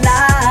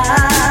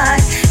lie.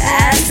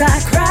 As I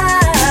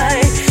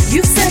cried,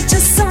 you said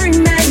you're sorry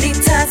many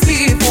times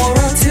before,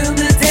 until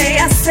the day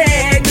I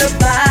said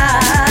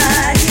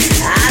goodbye.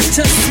 I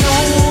just know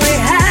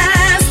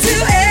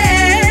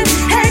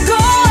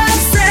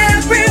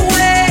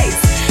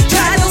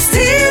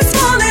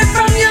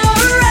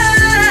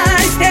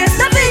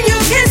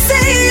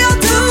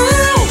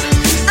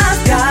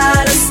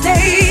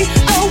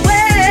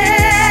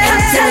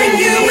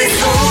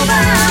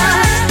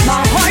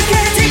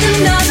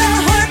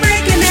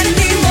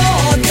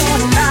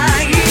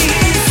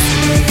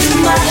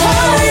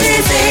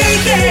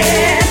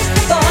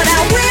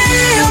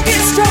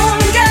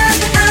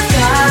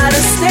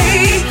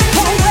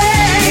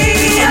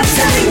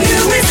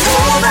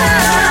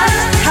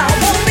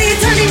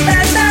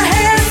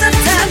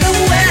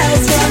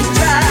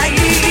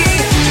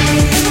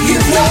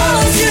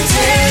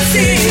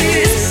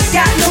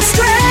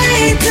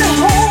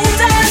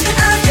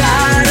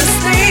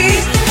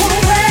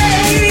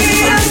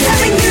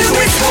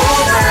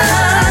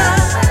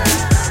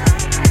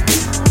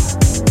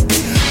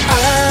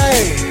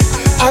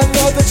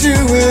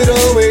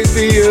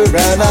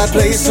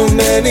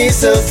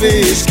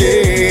selfish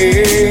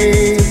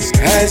games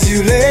as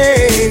you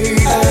lay.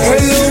 I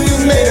know you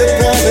made a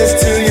promise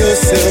to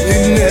yourself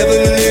you'd never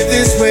live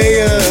this way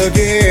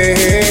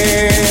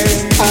again.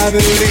 I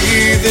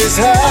believe this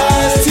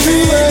has to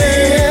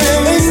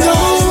end. And no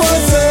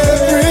one's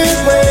separate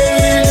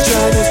ways.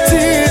 Trying to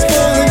tears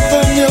falling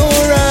from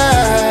your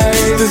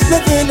eyes. There's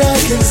nothing I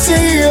can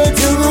say or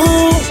do.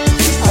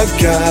 I've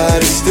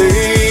gotta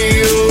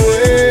stay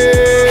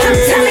away. I'm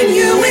telling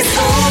you it's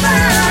over.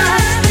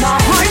 My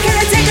heart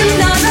can't take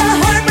another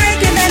heartbreak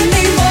and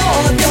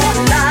anymore of your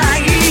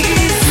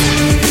lies.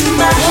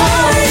 My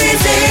heart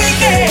is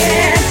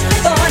aching,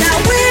 but I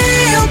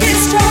will get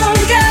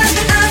stronger.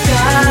 I've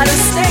gotta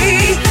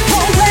stay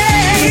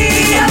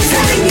away. I'm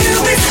telling you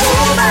it's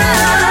over.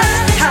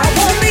 I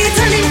won't be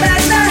turning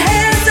back the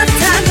hands of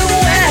time. The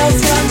wells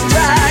run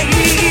dry.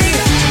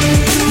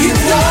 You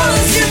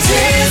lost your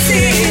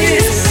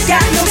chances.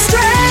 Got no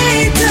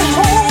strength to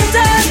hold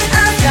on.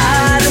 I've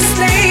gotta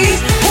stay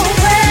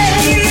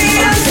away.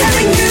 I'm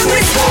telling you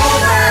it's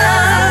over.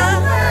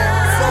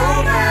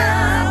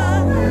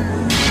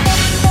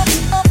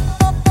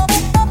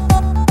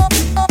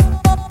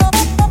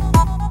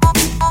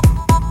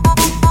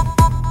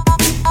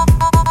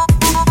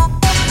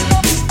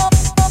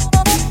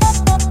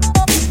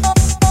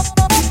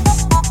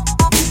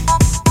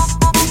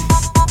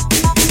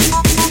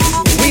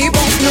 We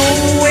both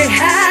know it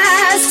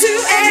has to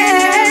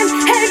end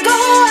and go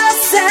our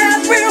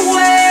separate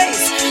ways.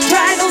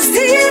 Dry those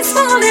tears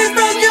falling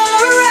from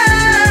your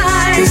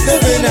eyes. There's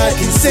nothing I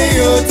can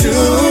say or do.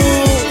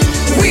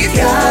 We've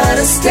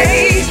gotta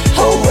stay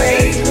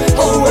away,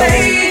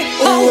 away,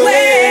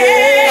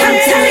 away. I'm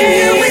telling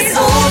you it's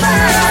over.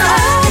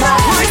 My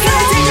heart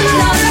can't take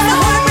another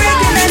heartbreak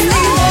and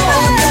anymore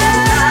of your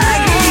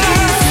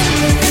lies.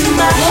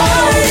 My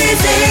heart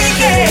is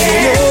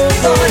aching,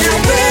 but I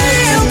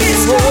will get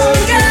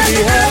stronger.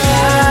 I've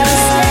gotta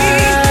stay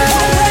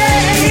away.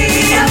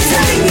 I'm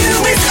telling you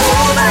it's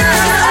over.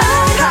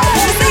 I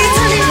won't be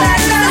turning back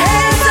the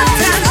hands of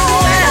time. The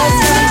wells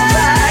run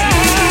dry.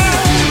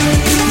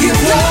 You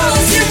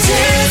lost your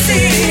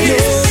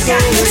chances.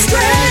 Got no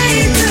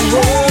strength to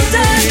hold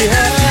on.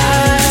 I've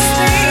gotta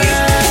stay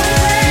away.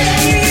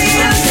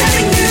 I'm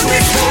telling you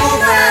it's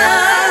over.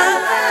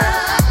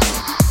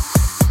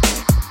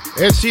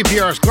 It's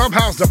CPR's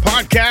Clubhouse, the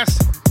podcast.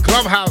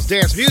 Clubhouse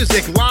Dance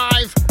Music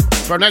live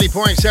from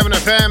 90.7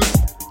 FM,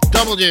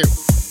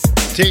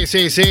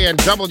 WTCC and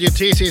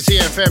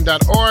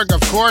WTCCFM.org.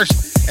 Of course,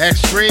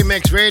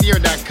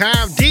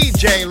 ExtremeMixRadio.com.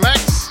 DJ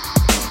Lex,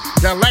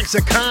 the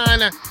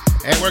Lexicon,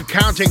 and we're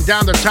counting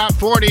down the top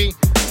 40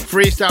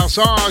 freestyle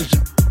songs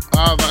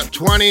of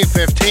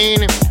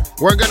 2015.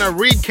 We're going to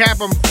recap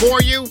them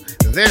for you.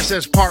 This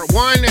is part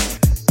one.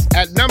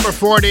 At number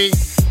 40,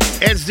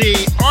 it's the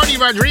Artie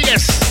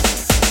Rodriguez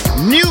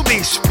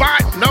newbie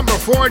spot, number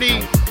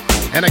 40.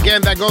 And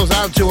again, that goes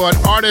out to an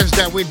artist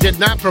that we did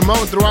not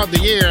promote throughout the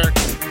year,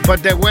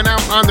 but that went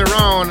out on their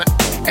own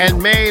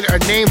and made a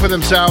name for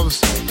themselves.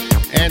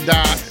 And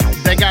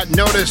they got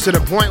noticed to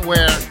the point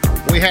where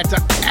we had to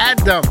add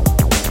them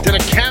to the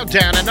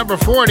countdown. At number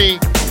 40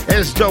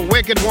 is The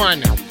Wicked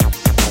One.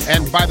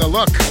 And by the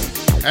look,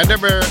 at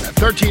number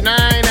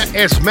 39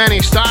 is Manny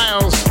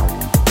Styles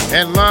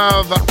and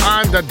Love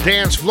on the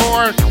Dance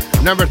Floor.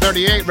 Number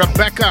 38,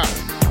 Rebecca,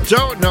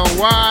 Don't Know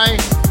Why.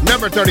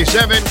 Number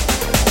 37,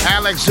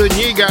 Alex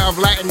Zuniga of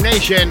Latin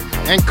Nation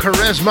and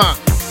Charisma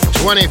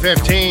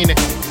 2015.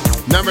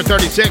 Number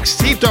 36,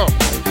 Cito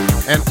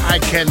and I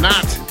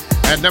Cannot.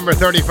 At number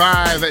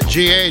 35,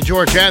 G.A.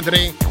 George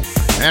Anthony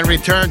and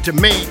Return to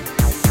Me.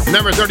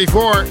 Number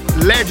 34,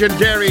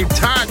 legendary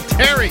Todd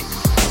Terry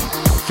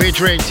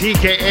featuring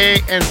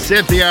TKA and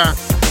Cynthia.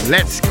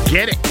 Let's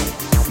Get It.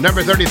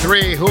 Number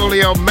 33,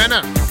 Julio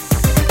Mena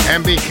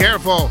and Be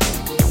Careful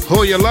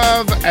Who You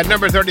Love. At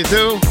number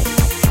 32,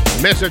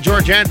 Mr.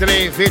 George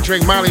Anthony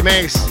featuring Molly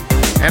Mace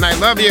and I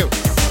Love You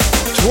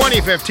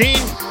 2015.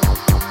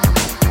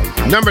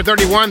 Number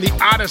 31, the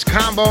oddest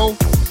combo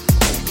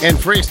in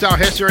freestyle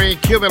history,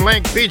 Cuban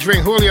Link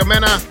featuring Julio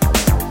Mena,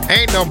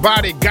 Ain't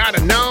Nobody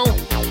Gotta Know.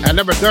 At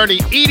number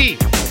 30, Edie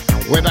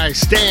with I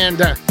Stand.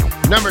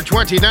 Number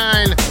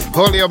 29,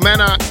 Julio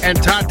Mena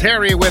and Todd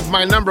Terry with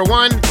My Number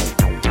One.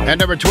 At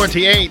number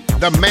 28,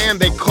 the man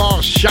they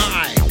call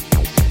Shy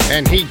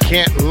and He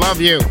Can't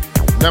Love You.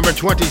 Number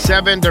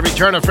 27, the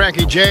return of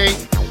Frankie J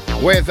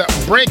with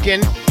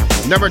Breakin'.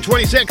 Number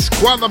 26,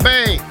 Koala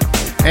Bay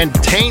and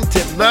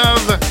Tainted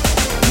Love.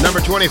 Number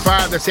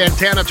 25, the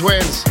Santana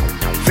Twins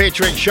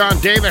featuring Sean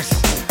Davis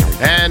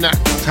and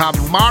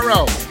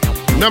Tomorrow.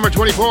 Number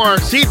 24,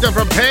 Sita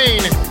from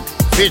Pain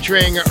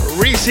featuring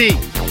Reese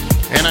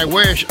and I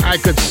Wish I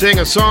Could Sing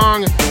a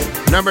Song.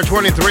 Number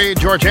 23,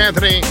 George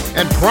Anthony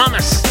and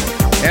Promise.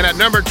 And at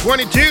number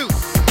 22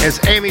 is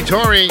Amy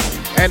Torrey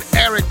and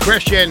Eric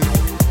Christian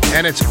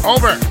and It's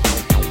Over.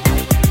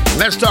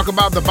 Let's talk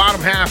about the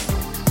bottom half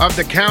of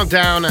the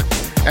countdown.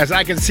 As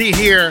I can see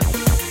here,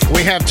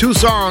 we have two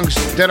songs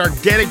that are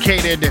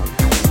dedicated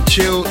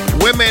to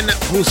women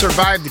who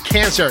survived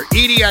cancer.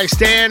 Edie, I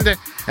Stand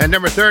at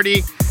number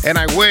 30. And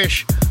I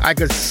Wish I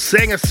Could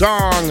Sing a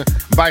Song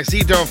by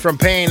Cito from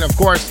Pain, of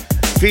course,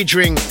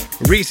 featuring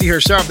Reese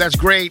herself. That's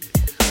great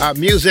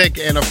music,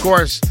 and of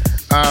course,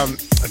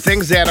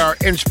 things that are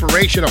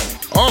inspirational.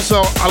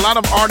 Also, a lot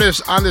of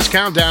artists on this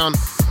countdown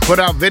put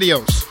out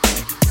videos.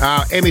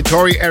 Amy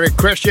Torrey, Eric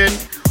Christian.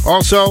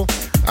 Also,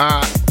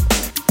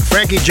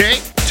 Frankie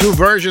J, 2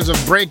 versions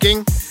of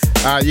Breaking.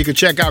 You can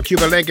check out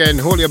Cuba Linka and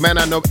Julio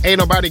Mena. Ain't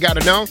Nobody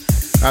Gotta Know.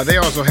 They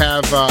also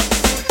have a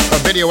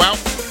video out.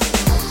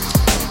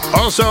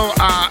 Also,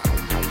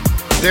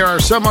 there are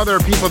some other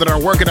people that are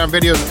working on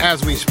videos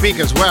as we speak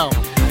as well.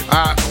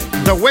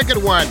 The Wicked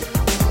One,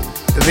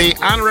 the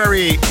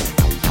honorary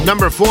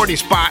number 40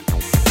 spot,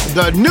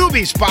 the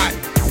newbie spot,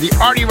 the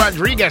Artie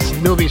Rodriguez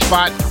newbie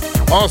spot,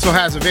 also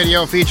has a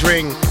video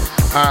featuring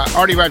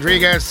Artie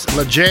Rodriguez,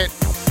 Legit,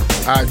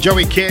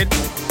 Joey Kidd,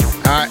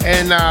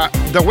 and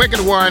the Wicked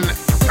One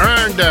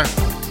earned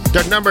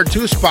the number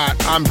 2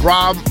 spot on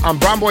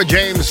Bromboy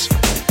James'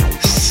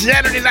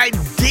 Saturday Night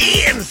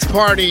Dance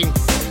Party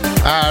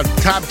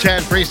top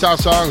 10 freestyle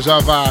songs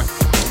of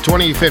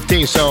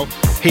 2015. So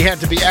he had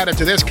to be added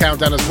to this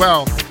countdown as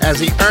well, as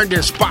he earned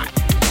his spot.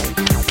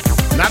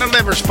 Not a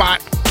liver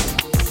spot,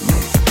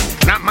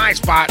 not my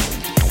spot,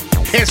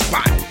 his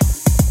spot.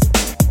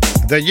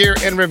 The year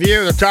in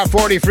review, the top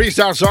 40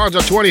 freestyle songs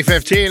of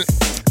 2015.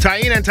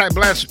 Taina and Ty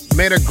Bless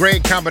made a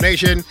great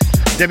combination.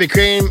 They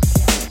became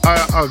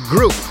a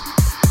group,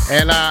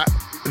 and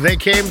they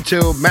came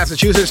to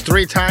Massachusetts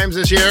 3 times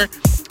this year.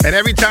 And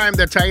every time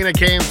that Taina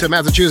came to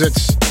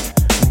Massachusetts,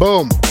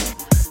 boom,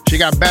 she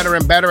got better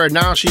and better, and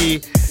now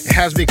she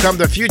has become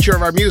the future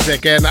of our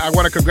music. And I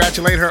want to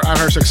congratulate her on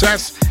her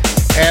success.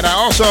 And I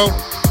also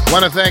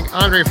want to thank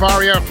Andre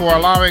Faria for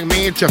allowing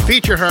me to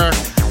feature her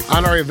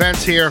on our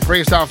events here,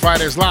 Freestyle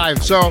Fridays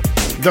Live. So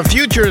the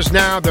future is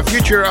now, the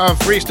future of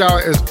freestyle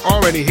is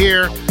already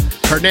here.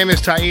 Her name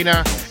is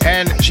Taina,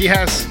 and she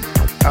has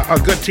a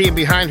good team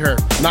behind her.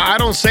 Now, I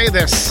don't say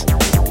this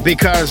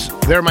because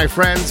they're my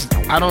friends.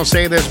 I don't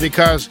say this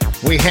because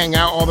we hang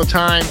out all the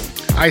time.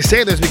 I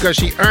say this because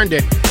she earned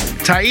it.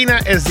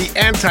 Taina is the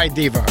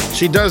anti-diva.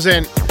 She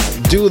doesn't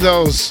do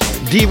those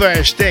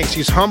diva-ish things.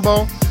 She's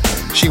humble.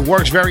 She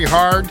works very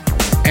hard.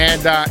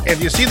 And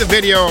if you see the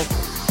video,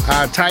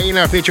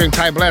 Taina featuring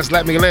Ty Bless,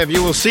 Let Me Live,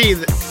 you will see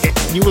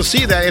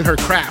that in her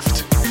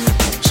craft.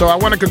 So I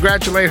want to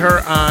congratulate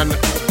her on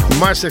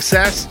much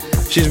success.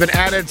 She's been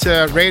added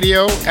to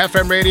radio,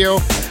 FM radio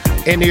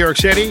in New York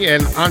City,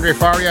 and Andre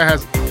Faria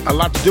has a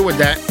lot to do with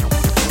that.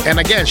 And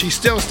again, she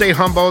still stayed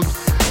humbled.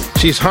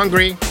 She's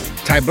hungry.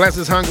 Ty Bless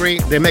is hungry.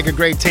 They make a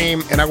great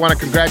team, and I want to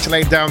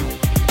congratulate them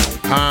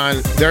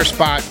on their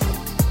spot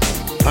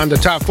on the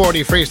top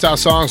 40 freestyle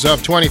songs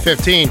of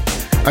 2015.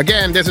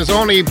 Again, this is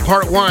only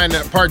part 1.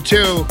 Part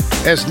 2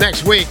 is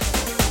next week,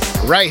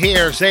 right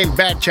here, same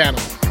bat channel,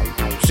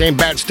 same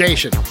bat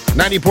station,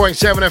 90.7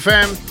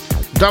 FM,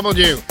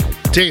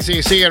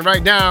 WTCC. And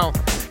right now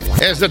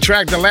is the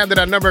track that landed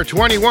at number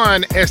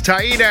 21. It's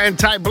Taina and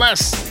Ty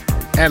Bless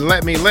and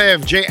Let Me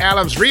Live, Jay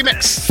Allen's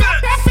remix.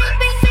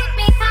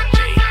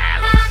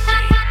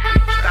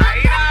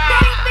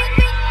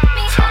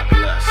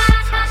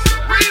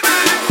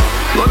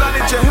 Lord, I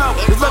need your help.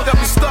 This love got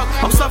me stuck.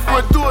 I'm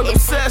suffering through an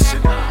obsession.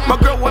 My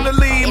girl wanna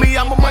leave me.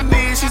 I'm on my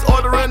knees. She's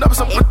ordering up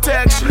some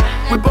protection.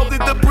 We both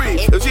need to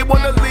breathe. If she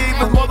wanna leave,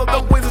 it's more of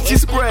the wings that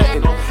she's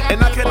spreading.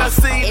 And I cannot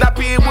see not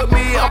being with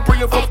me. I'm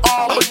bringing from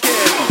all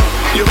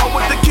again. You home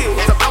with the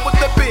kids, I'm out with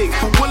the big.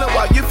 Willing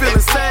while you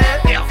feeling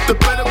sad. The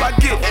better I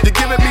get, you're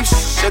giving me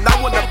and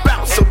I wanna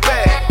bounce so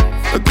bad.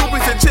 The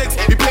groupies and chicks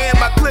be paying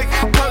my click.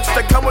 Perks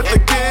that come with the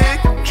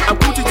gig. I'm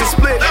Gucci to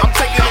split. I'm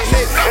taking a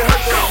hit. It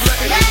hurts that I'm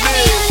letting it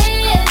live.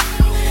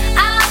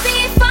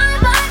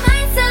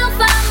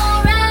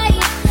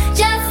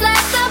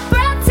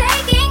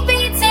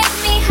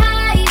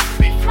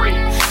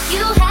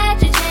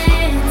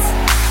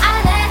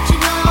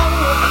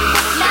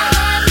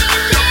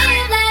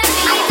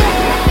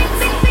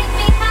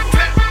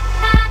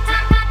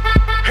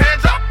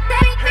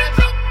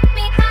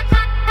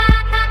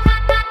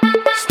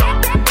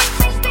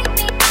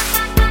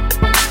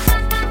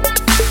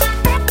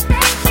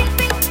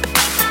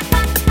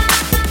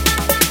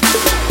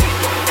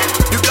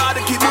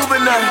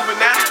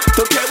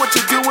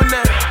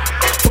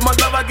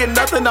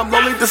 Nothing, I'm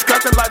lonely,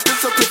 disgusting, like this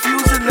so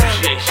confusing now.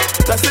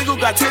 That single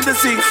got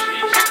tendencies,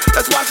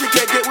 that's why she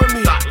can't get with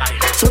me.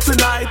 So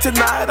tonight,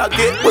 I'll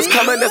get what's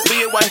coming, that's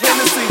me and White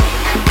Hennessy.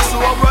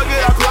 So I'm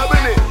rugged, I'm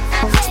clubbing it,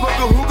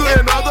 smoking hookah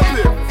and other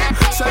pit.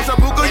 Says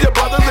I'm hookah, your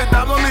brothers, they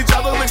down on each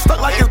other, they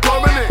stuck like it's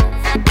permanent.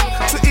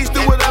 To each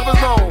do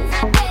whatever's known,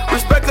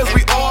 respect cause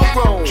we all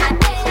grown.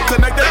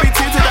 Connect every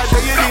team to that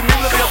deity,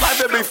 live your life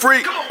and be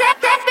free.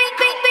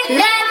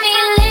 Let me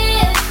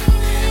live,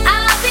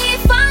 I'll be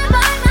fine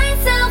by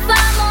myself,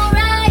 I'm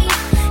alright.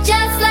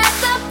 Just let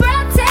the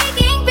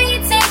breathtaking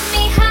beat take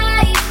me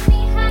high.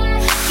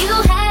 You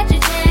had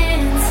your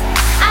chance,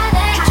 I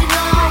let you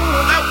go.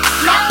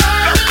 Now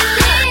let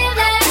me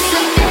live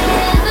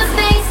the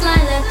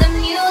baseline, let the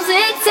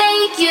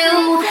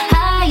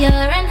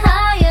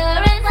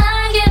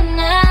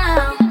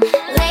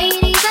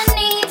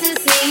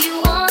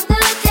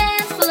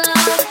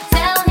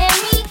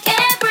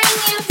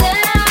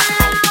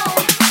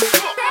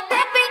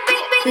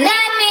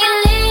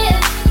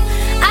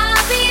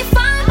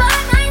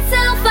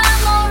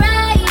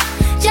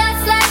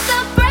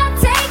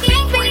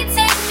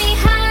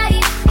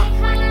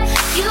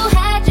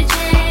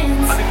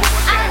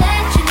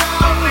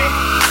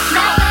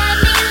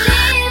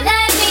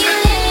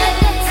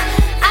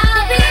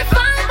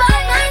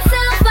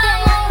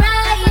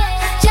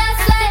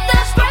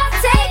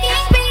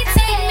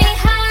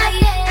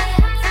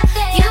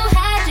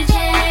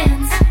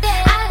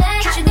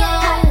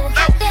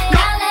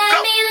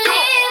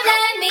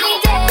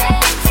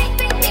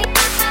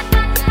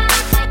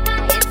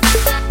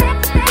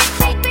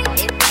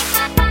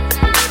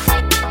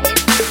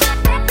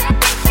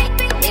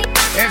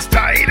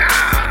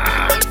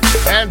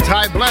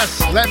Ty Bless,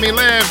 Let Me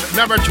Live,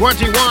 number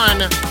 21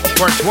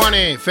 for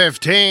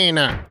 2015.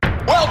 Welcome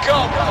to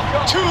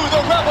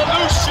the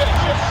revolution.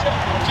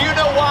 Do you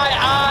know why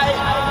I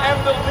am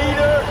the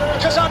leader?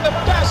 Because I'm the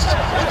best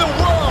in the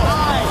world.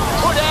 I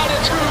put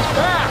attitude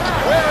back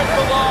where it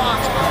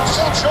belongs.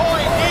 So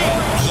join me.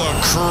 The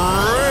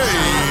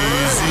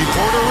crazy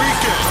Puerto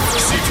Rican.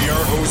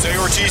 CPR Jose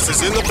Ortiz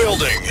is in the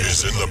building.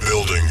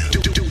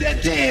 Do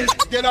that dance.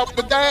 Get up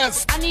and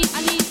dance. I need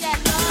that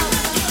love.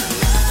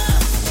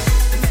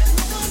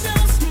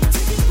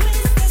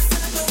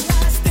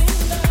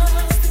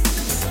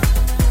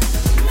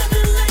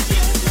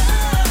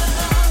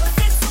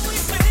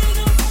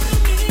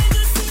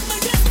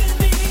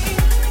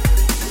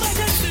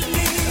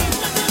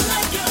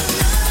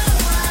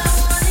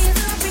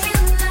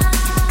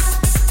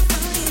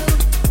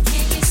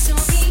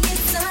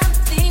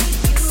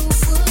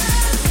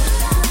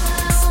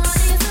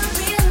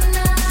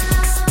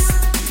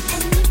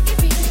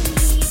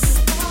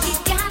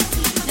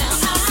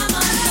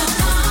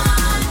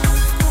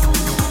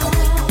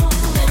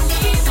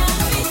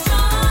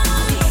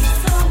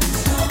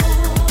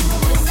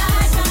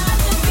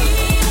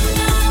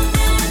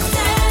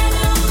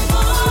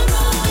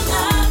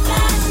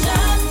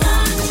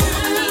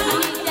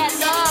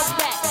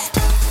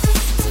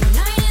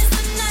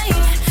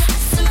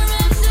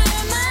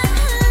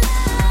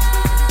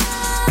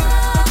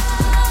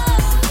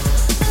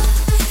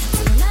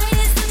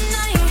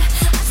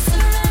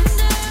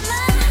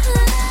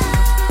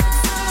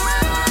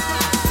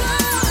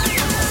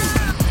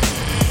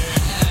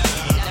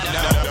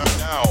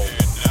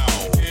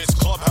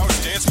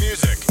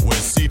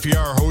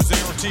 CPR Jose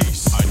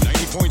Ortiz on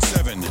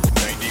 90.7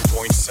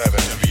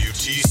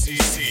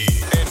 WTCC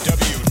and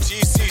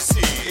WTCC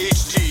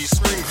HD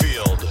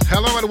Springfield.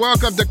 Hello and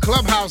welcome to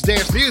Clubhouse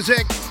Dance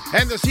Music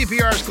and the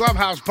CPR's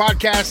Clubhouse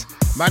podcast.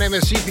 My name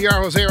is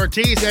CPR Jose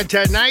Ortiz, and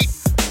tonight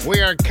we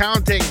are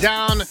counting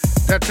down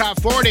the top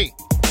 40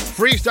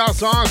 freestyle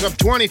songs of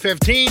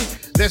 2015.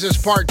 This is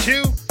part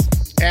 2,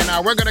 and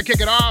we're going to kick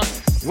it off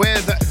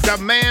with the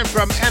man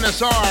from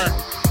NSR.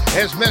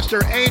 Is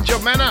Mr. Angel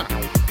Mena.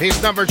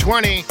 He's number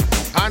 20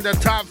 on the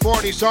top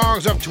 40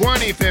 songs of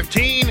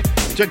 2015.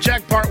 To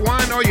check part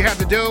 1, all you have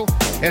to do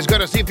is go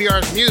to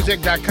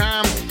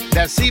cprsmusic.com.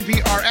 That's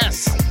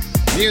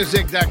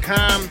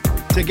cprsmusic.com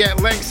to get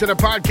links to the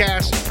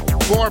podcast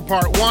for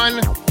part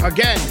 1.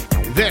 Again,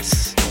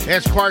 this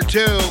is part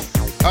 2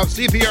 of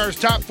CPR's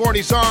top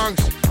 40 songs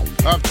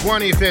of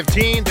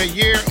 2015, the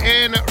year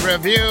in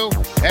review.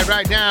 And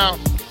right now,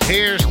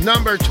 here's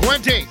number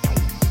 20.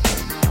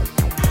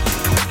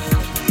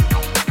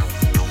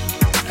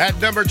 At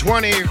number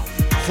 20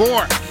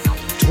 for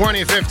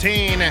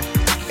 2015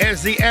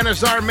 is the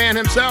NSR man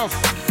himself,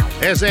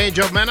 is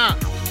Angel Mena.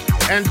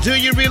 And Do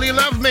You Really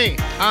Love Me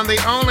on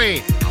the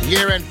only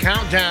year-end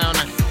countdown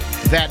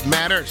that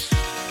matters.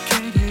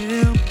 Can't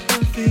help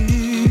but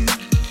feel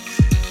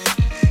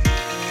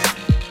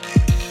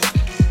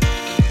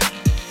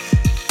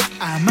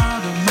I'm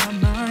out of my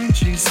mind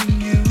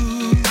chasing you.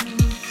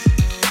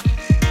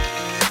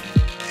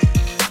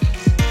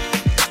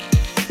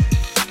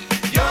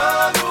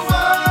 You're the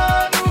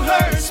one who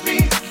hurts me,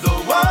 the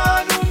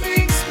one who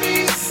makes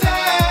me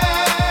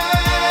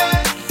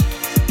sad.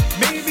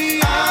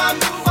 Maybe I'm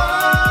the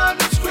one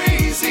who's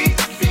crazy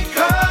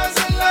because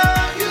I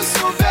love you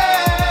so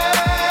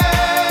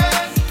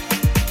bad.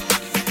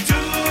 Do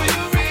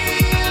you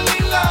really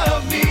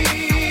love me?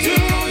 Do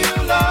you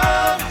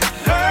love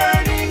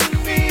hurting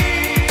me?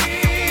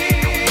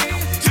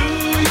 Do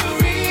you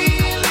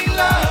really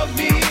love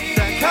me?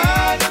 That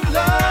kind of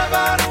love I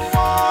don't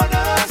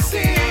wanna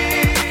see.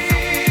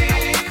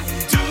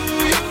 Do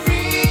you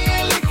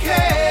really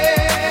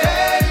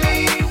care?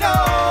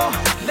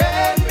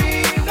 Let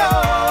me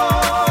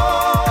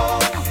know.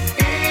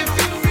 If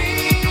you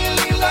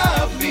really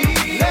love me,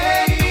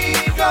 let me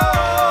go.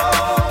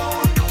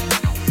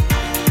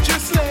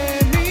 Just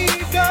let me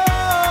go.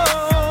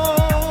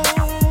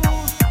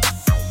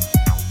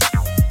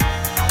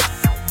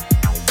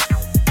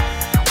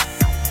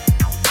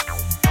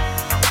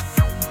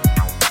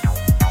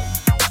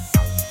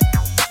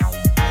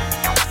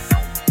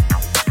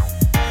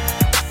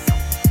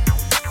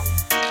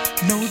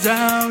 No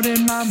doubt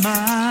in my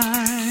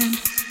mind,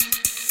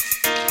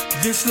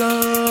 this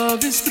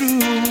love is through.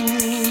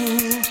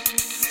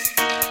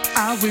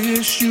 I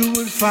wish you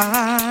would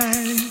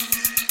find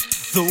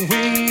the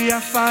way I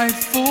fight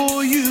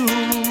for you.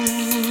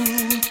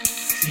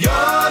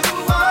 You're the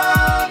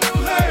one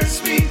who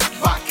hurts me.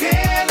 Why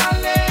can't I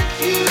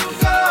let you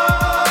go?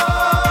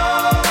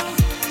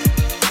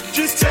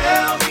 Just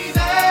tell me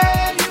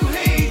that you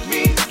hate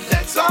me.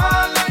 That's all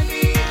I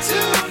need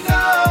to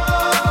know.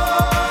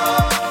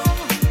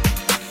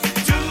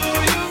 Do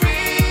you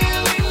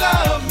really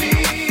love me?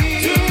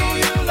 Do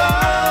you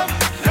love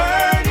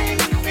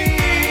hurting me?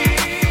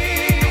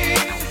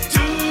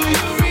 Do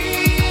you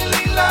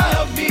really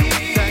love me?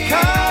 That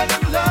kind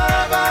of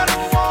love I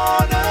don't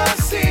wanna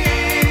see.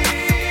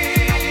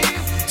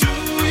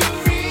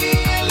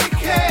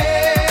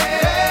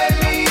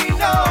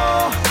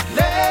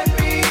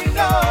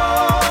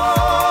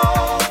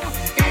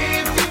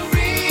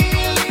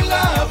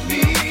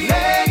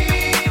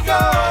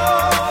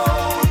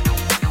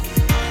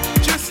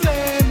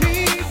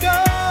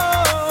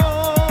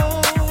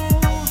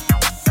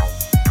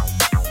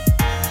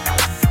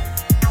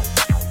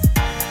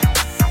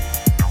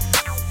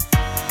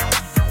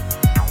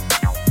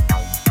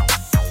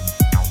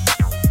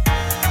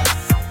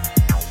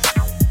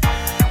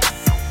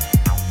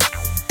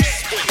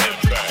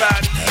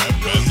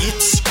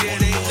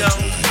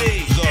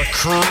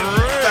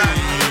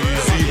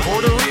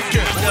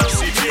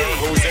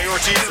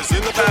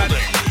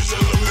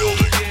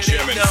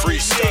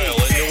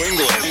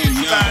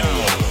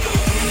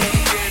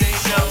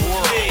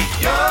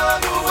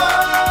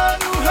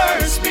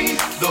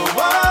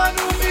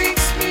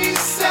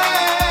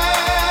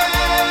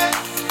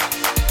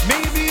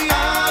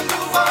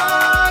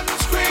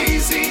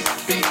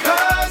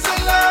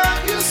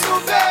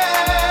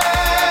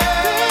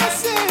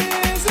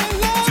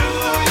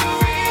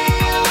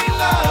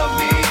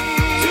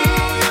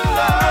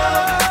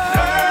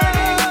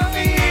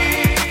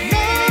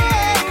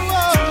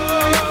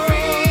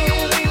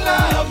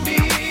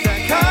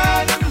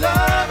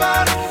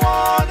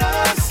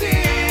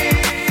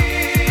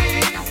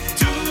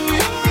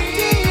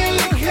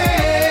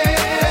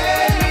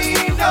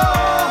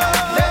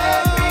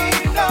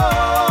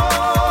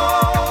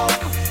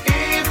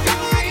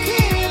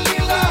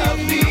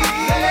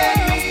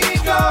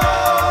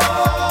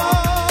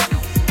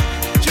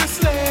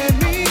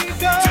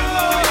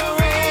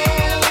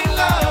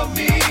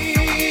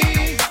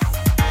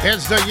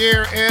 the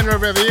year in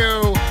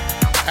review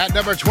at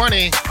number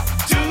 20.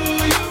 Do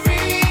you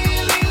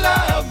really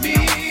love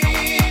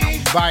me?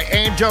 By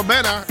Angel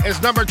Mena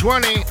is number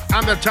 20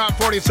 on the top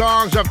 40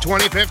 songs of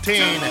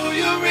 2015. Do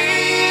you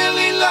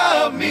really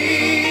love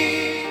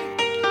me?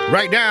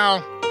 Right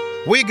now,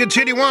 we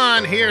continue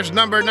on. Here's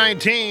number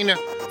 19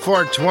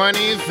 for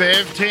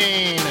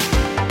 2015.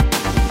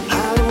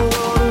 I don't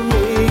wanna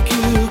make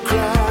you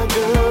cry,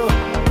 girl.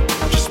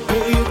 Just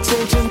pay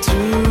attention to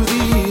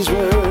these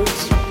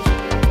words.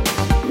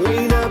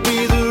 May not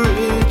be the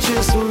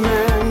richest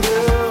man,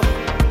 girl,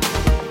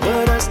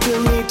 but I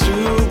still need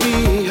to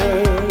be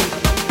heard.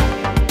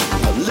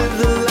 I've lived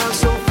a life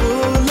so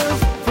full of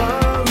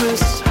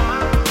promise,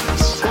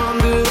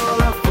 squandered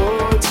all I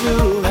afford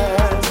to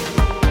have.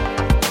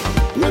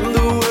 When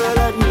the world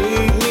had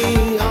made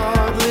me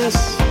heartless,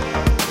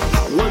 I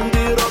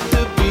wandered off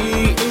the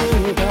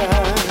beaten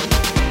path.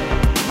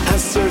 I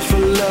searched for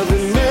love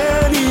in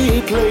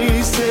many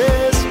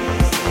places,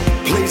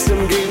 played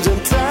some games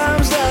and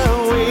times I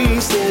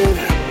wasted,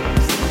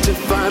 to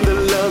find the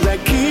love that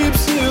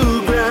keeps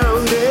you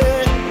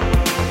grounded.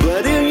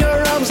 But in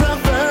your arms I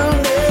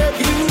found it.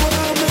 You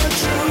are my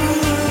true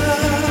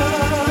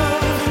love,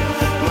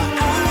 my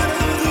out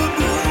of the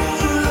blue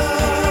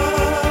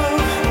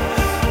love.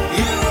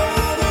 You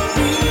are the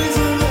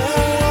reason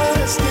that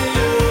I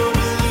still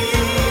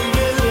believe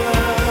in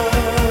love.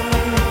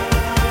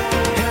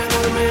 And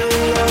I'm in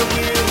love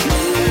with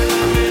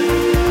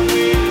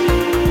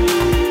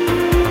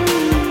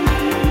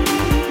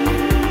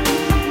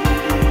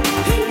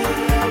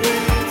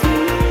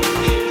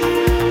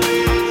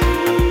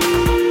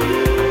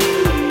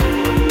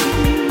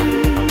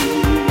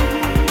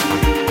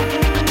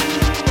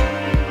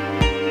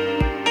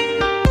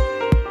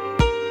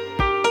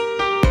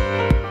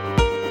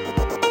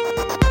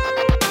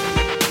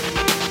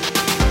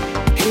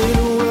in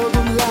a world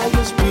of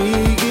liars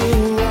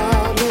being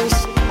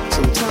honest,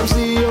 sometimes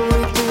the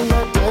only thing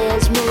that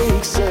does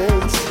make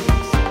sense.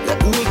 Let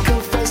me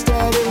confess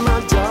that in my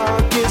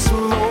darkest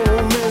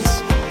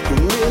moments,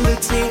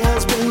 humility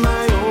has been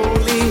my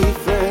only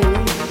friend.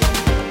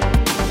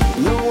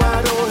 No,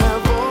 I don't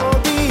have all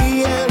the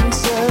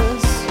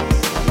answers,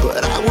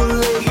 but I will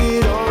lay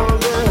it all on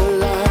the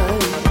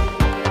line.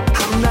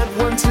 I'm not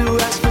one to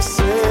ask for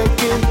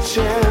second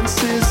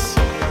chances.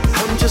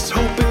 I'm just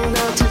hoping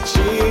now to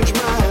change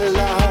my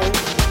life.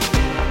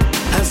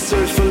 I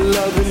search for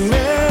love in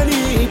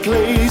many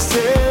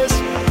places,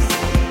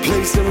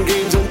 play some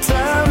games and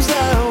times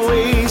I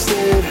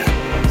wasted,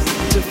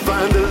 to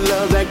find the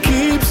love that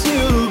keeps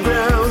you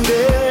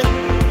grounded.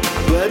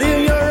 But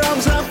in your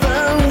arms I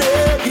found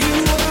it.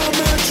 You are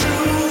my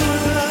true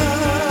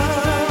love,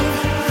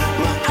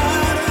 my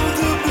out of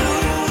the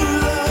blue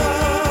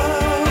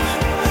love.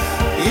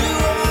 You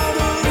are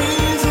the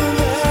reason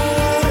that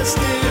I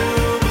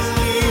still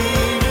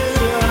believe in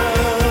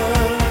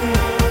love.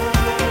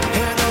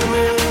 And I'm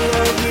in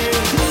love with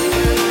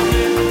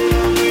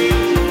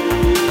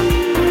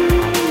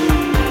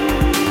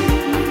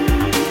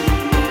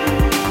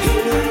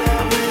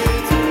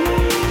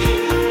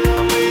you.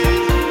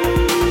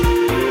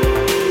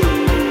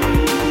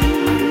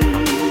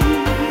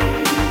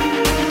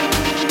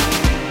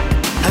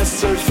 I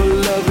search for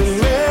love in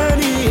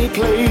many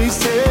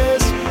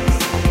places,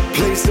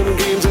 play some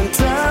games and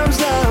times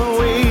I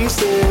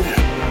wasted,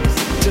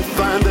 to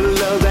find the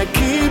love that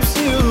keeps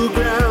you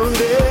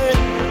grounded.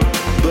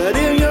 But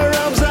in your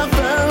arms I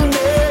found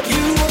it.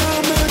 You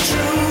are my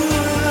true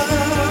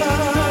love,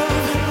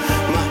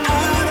 my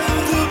out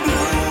of the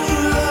blue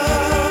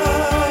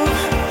love.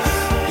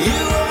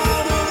 You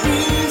are the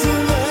reason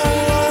that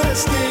I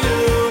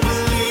still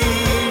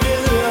believe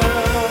in love.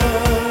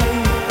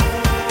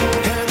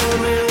 And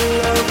I'm in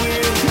love with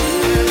you.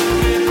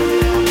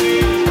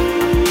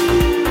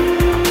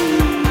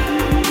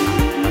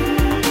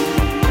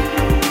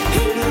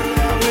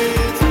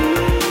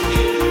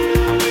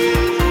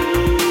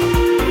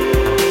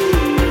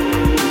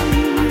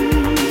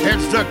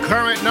 It's the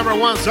current number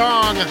 1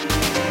 song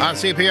on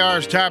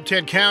CPR's Top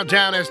 10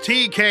 Countdown is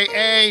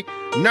TKA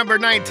number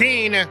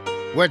 19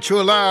 with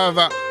True Love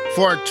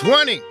for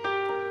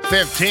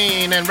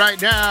 2015. And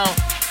right now,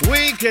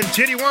 we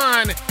continue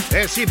on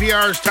in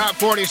CPR's Top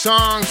 40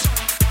 Songs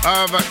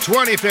of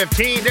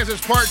 2015. This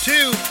is part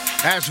 2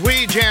 as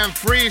we jam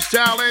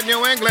freestyle in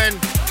New England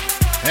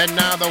and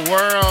now the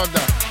world.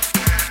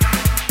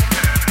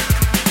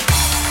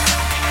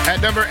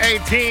 At number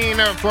 18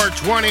 for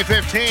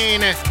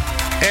 2015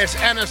 is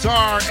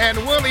NSR and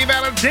Willie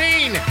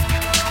Valentine.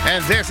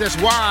 And this is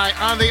why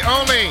on the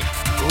only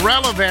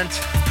relevant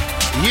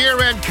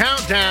year-end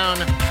countdown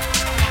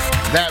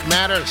that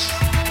matters.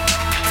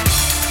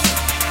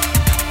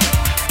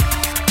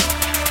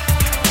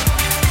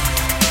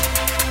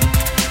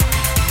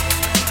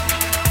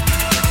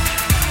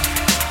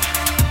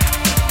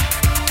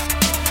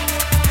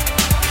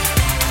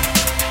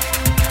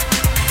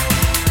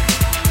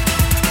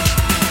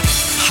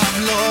 I've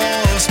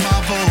lost my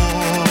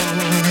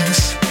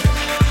voice.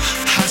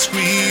 I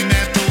scream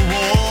at the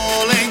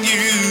wall and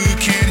you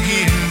can't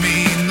hear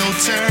me. No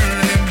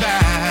turning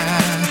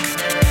back.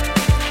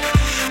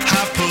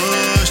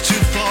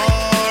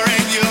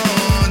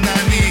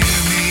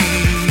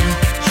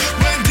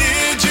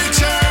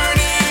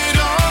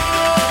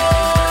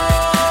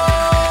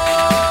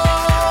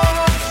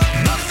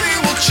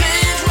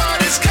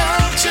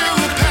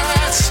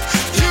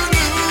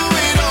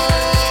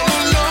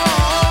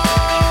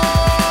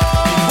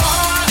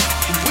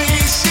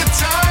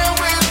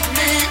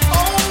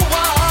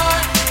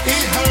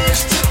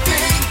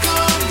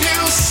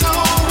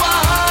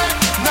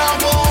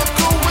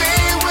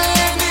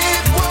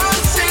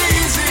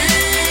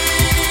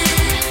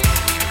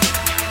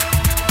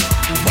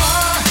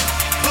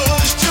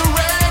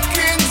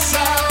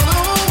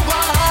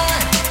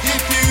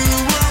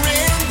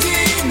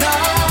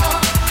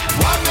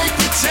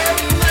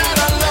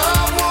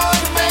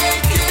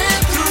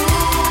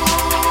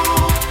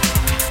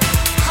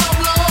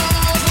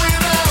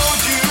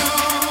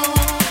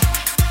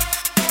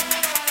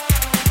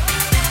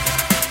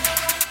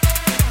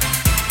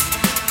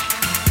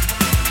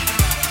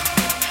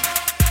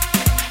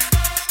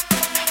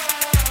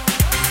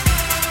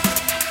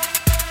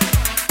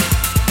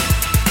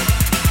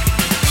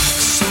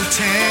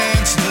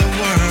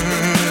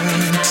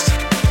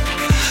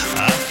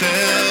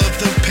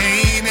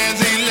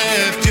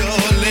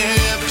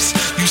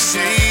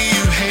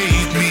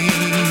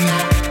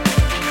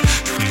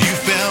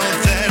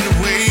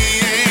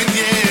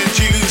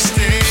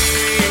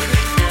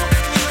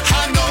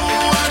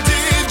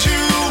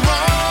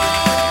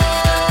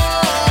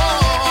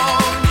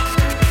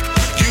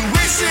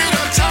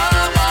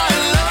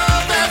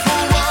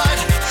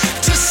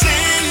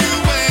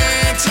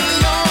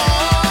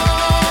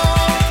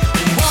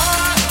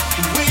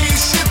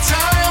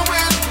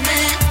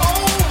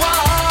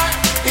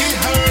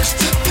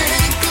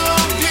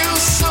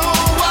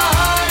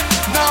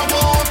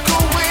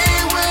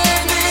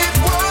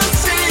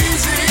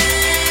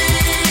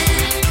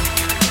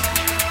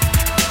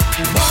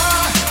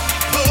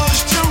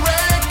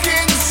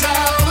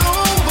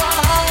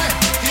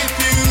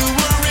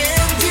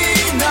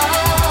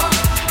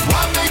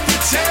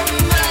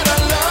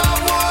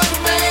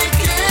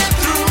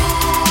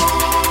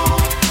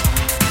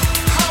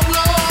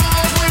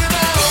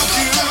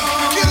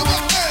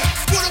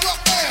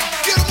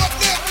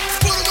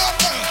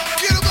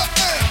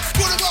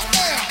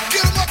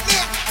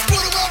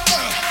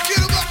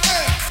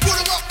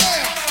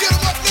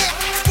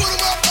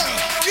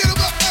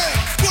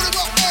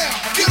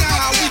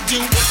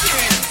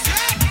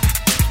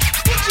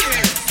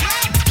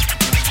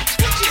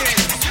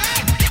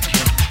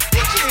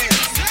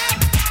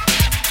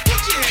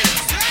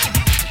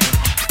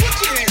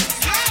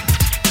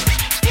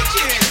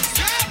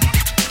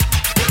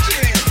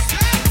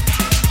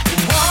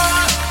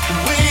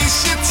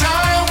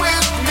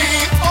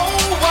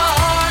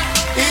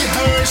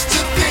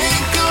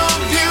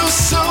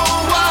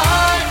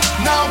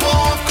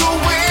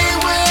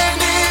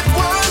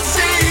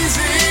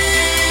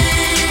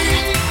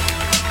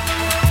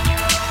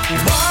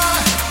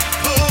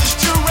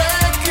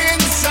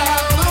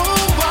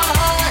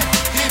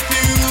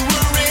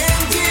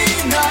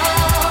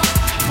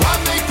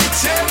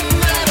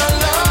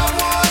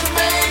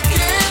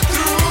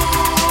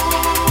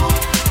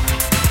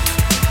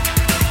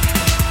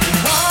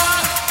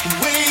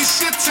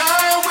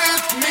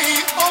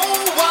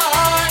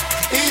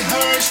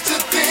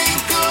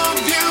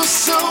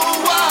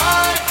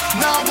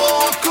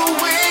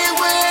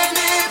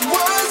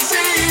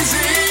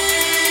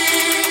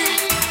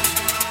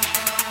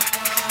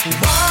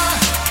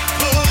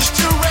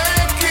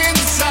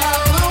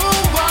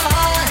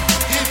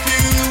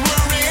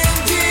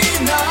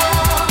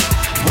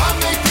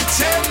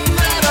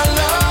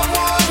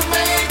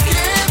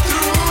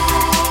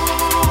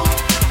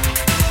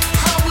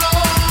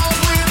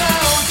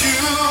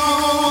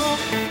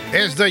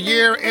 the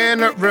year in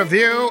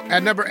review.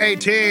 At number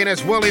 18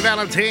 is Willie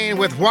Valentine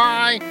with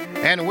Why.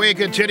 And we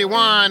continue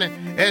on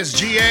as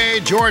G.A.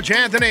 George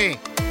Anthony.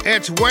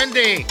 It's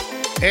Wendy.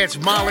 It's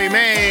Molly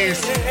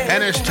Mays.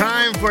 And it's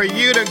time for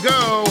you to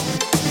go.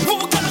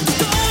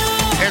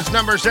 It's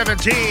number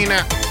 17 on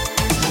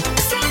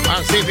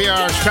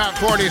CPR's Top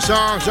 40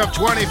 Songs of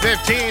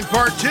 2015,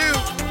 Part 2.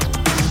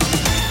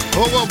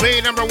 Who will be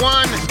number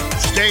 1?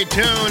 Stay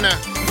tuned.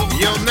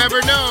 You'll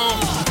never know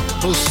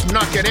who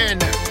snuck it in.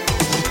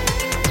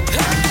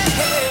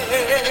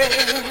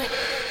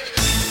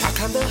 I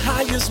climb the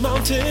highest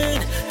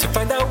mountain to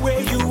find out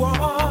where you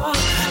are.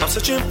 I'm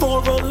searching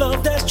for a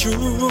love that's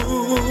true.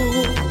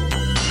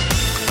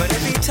 But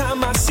every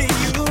time I see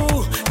you,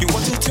 you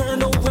want to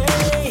turn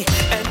away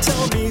and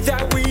tell me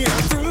that we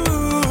are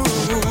through.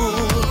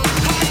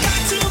 I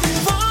got to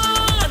move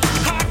on,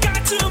 I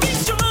got to be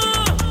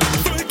strong.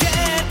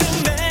 Forget the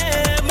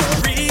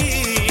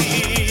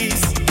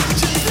memories.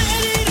 Just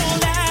let it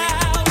all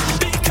out,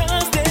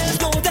 because there's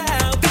no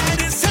doubt that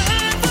it's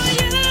time for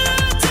you to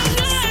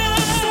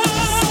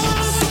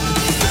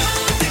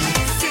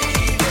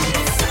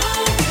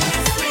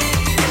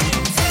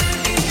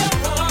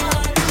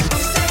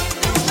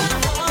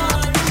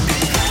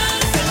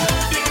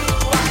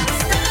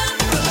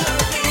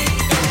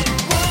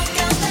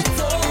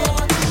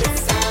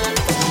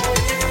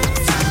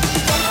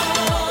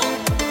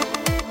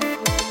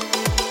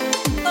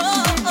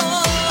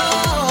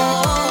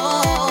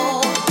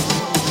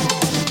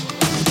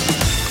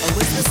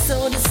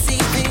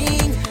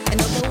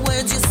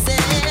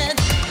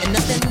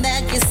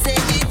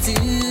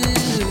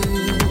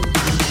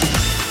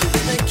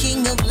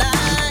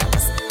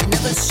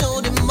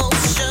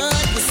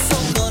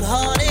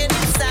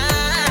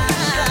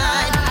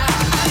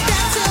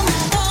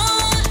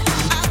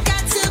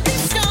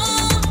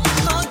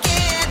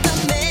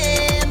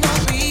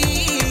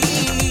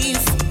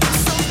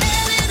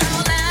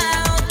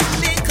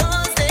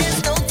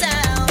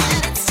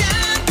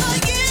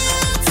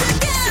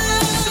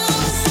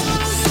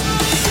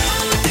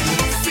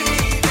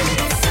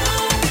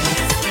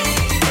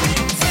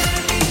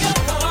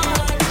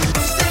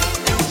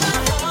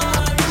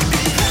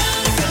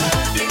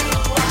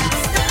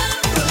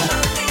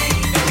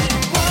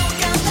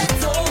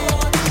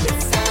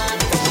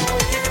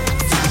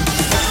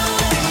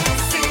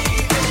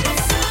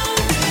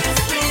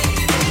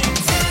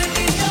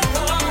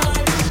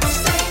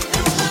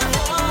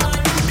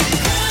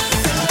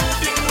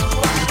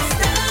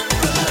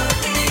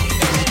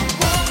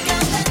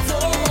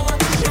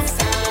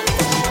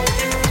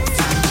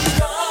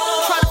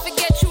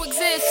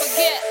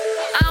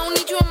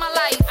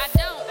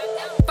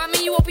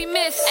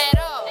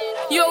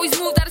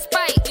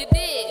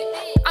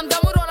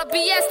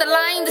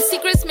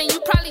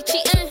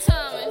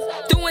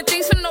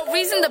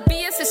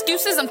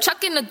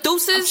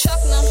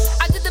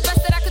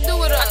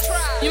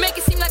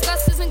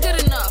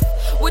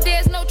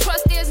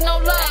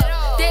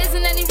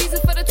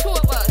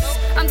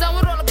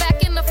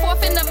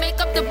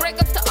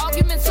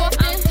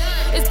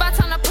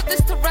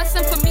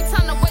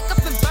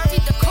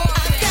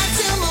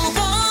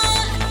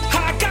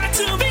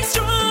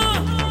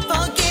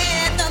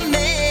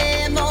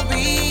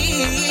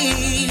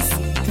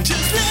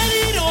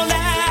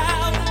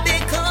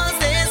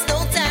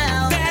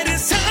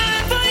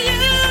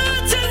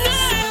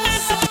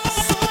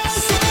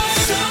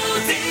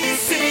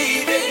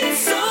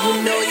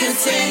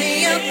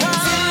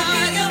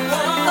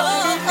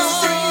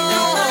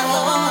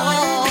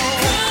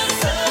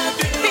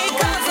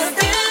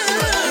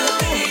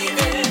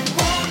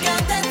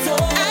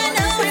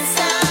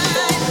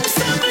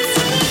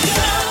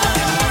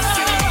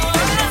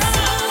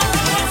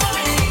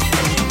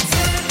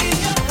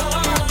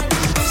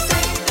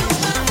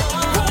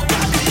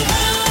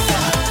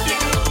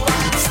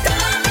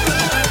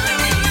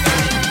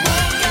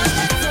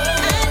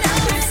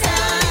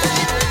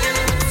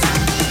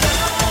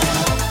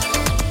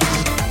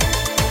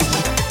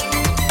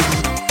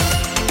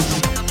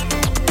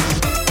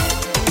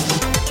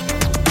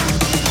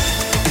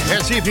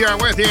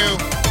CPR with you.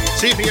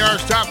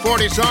 CPR's Top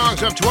 40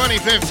 Songs of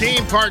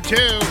 2015, Part 2.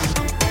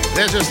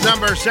 This is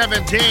number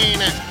 17.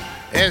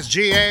 It's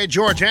G.A.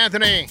 George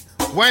Anthony,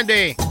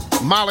 Wendy,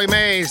 Molly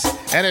Mays,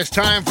 and it's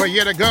time for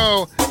you to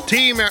go.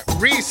 Team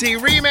Reese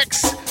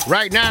Remix.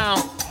 Right now,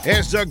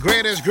 it's the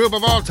greatest group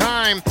of all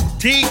time,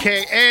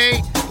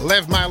 TKA,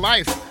 Live My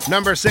Life.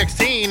 Number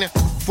 16,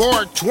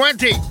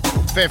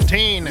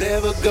 4/20/15.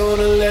 Never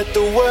gonna let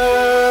the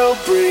world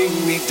bring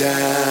me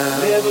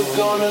down. Never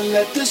gonna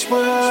let this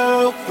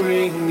world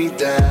bring me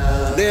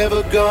down.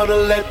 Never gonna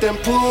let them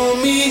pull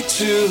me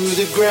to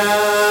the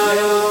ground.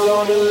 Never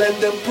gonna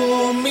let them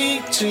pull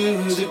me to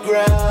the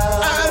ground.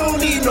 I don't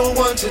need no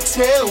one to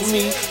tell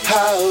me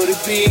how to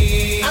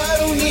be. I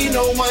don't need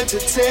no one to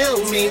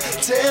tell me.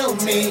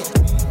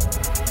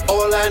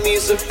 All I need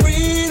is the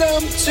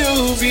freedom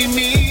to be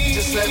me.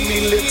 Just let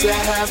me live to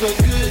have a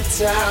good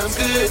time,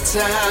 good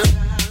time.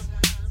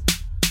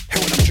 And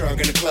when I'm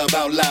drunk in the club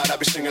out loud, I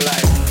be singing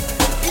like,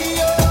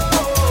 yo,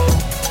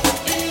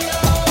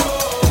 yo.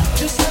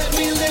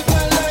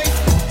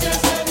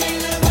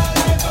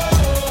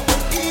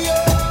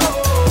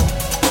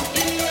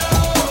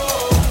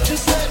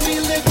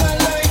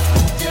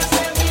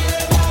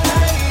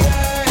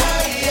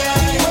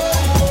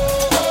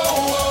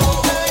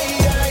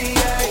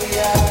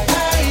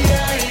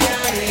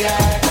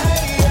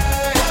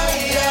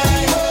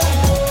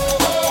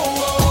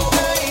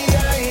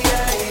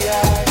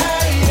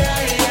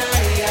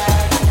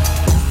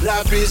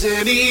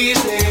 isn't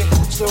easy,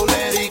 so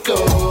let it go.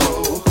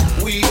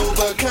 We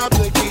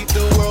overcomplicate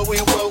the world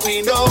with what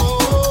we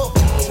know.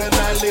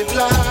 Tonight live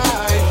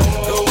life,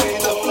 go with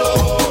the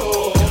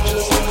flow.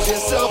 Just lose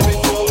yourself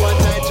before one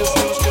night, just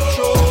lose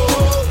control.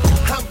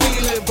 I'm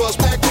feeling buzzed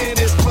packed in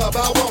this club,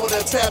 I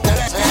wanna tap that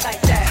ass.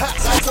 Hot,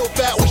 so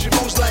fat when she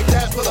moves like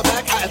that, for the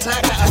back, I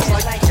attack, I act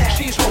like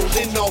she's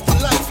holding on for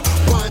life.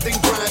 Winding,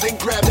 grinding,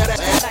 grab that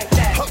ass.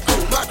 Her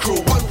crew, my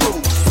crew, one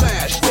rule,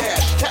 smash,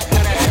 dash, tap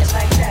that ass.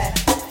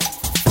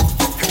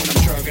 And when I'm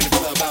drunk in the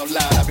club out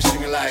loud, I be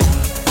singing like,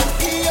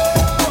 yo,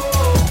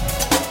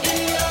 yo,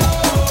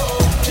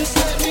 just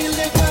let me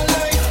live my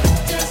life,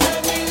 just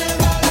let me live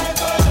my life,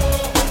 oh,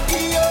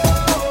 yo,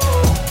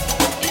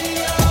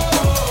 yo,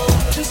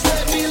 just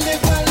let me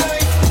live my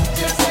life,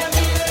 just let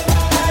me live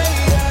my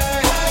life,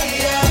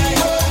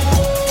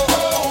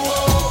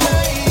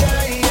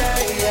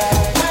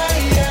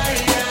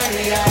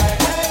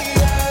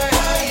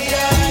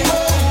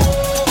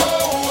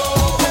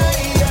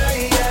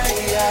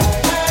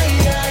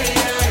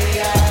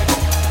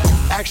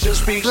 actions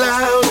speak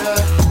louder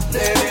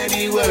than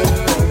any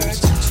words.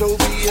 So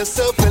be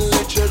yourself and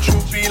let your true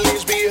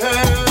feelings be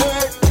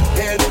heard.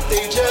 And if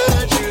they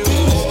judge you,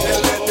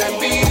 then let them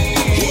be.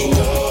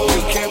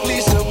 You can't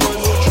please someone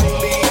who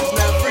truly is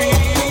not free.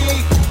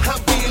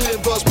 I'm feeling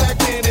buzzed back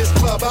in this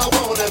club, I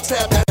wanna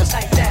tap that ass.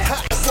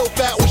 Hot, so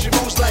fat when she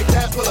moves like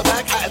that, for the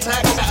back, I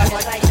attack, I act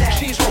like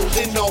she's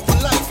holding on for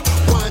life.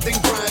 Winding,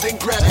 grinding,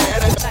 grab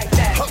that ass.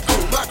 Her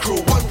crew, my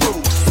crew, one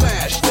rule,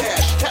 smash,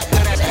 dash, tap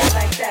that ass.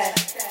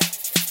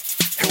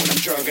 And when I'm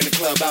drunk in the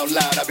club out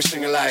loud, I be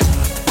singing like,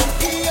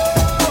 yo,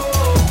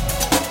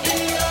 yo,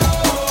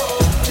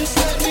 just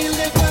let me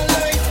live my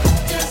life,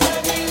 just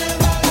let me live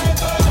my life,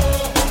 oh,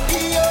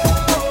 yo,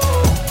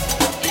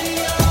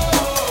 yo,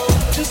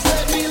 just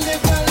let me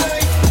live my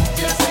life,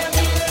 just let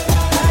me live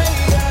my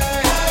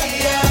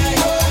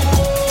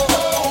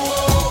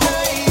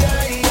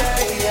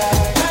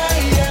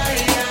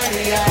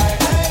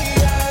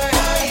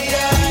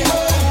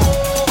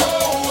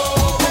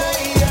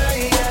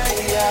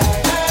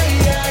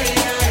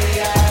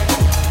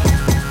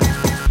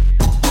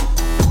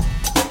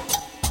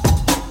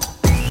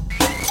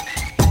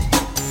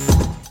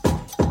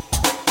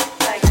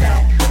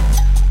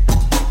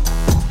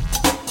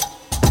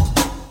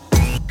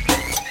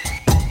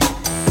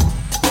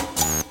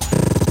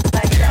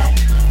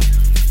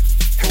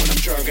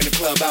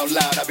out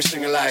loud, I be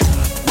singing like,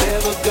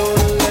 never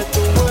gonna let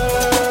the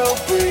world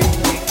bring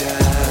me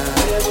down.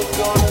 Never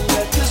gonna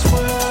let this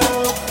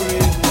world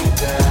bring me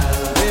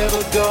down.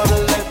 Never gonna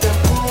let them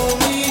pull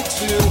me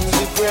to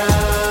the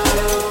ground.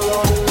 Never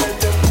gonna let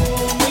them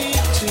pull me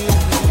to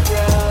the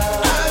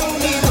ground. I don't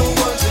need no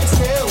one to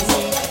tell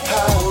me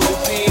how to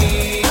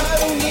be. I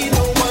don't need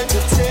no one to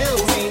tell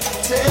me.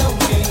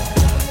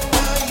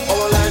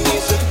 All I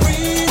need is the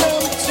freedom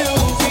to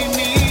be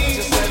me.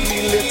 Just let me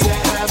live to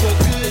have a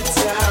good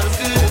time,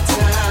 good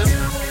time.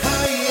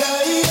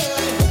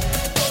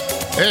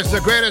 It's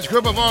the greatest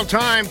group of all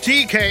time,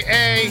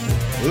 TKA,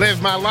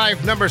 Live My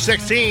Life, number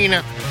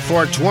 16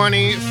 for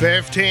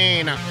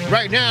 2015.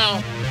 Right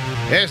now,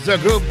 it's the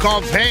group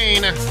called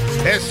Pain.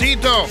 It's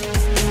Cito,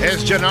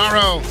 it's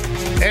Gennaro,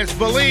 it's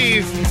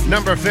Believe,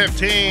 number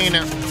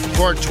 15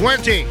 for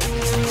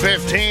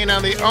 2015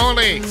 on the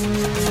only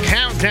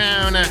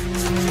countdown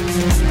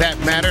that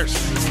matters.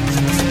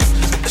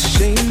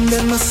 Ashamed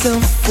at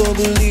myself for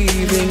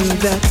believing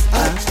that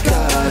I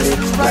got it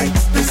right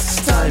this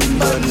time,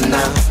 but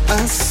now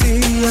I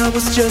see I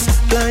was just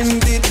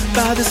blinded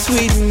by the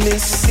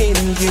sweetness in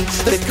you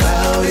that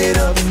clouded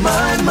up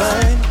my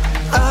mind.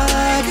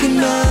 I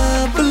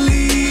cannot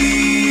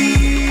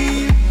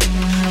believe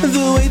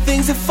the way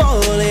things are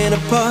falling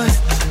apart.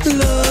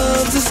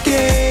 Love's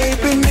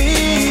escaping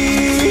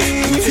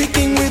me,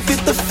 taking with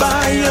it the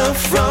fire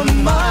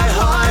from my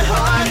heart.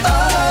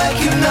 I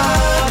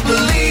cannot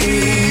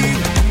believe.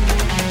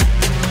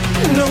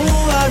 No,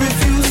 I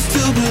refuse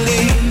to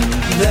believe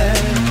that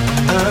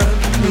I'm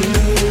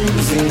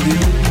losing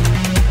you.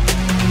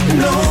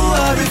 No,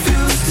 I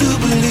refuse to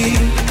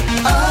believe.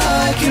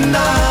 I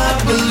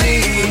cannot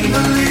believe.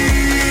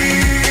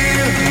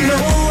 No,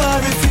 I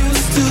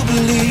refuse to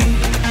believe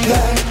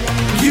that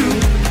you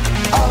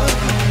are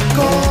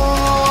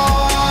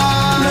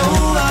gone. No,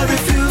 I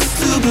refuse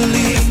to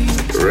believe.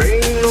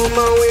 Rain on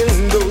my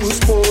windows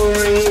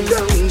pouring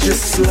down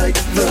just like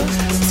the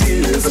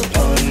tears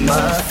upon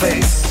my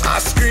face. I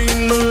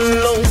scream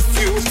alone,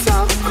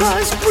 futile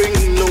cries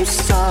bring no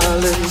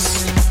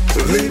silence.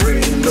 They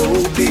bring no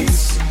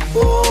peace.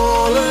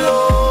 All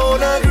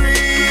alone I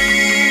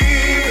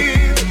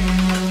grieve,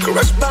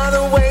 crushed by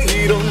the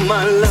weight of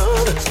my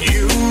love.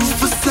 You've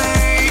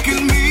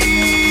forsaken me,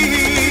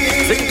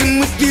 taking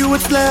with you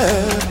what's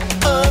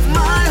left of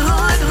my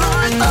heart.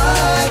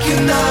 I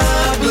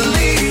cannot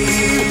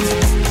believe.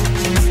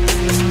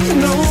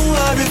 No,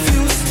 I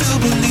refuse to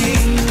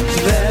believe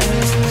that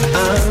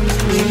I'm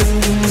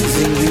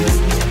losing you.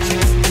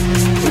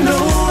 No,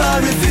 I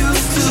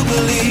refuse to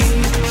believe.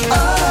 I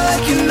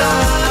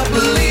cannot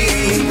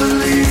believe.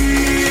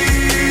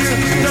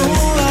 No,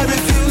 I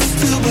refuse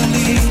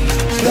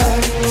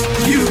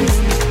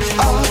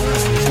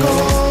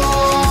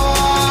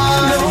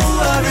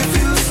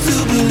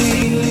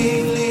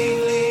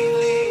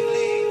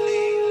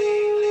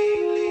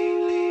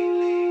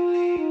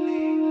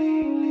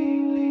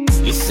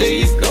You say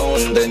you're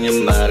going, then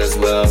you might as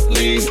well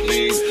leave.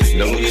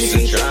 No use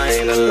in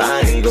trying to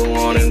lie and go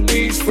on and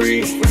be free.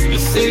 You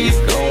say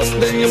you're going,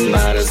 then you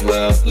might as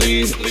well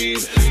leave.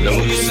 No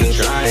use in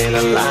trying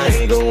to lie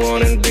and go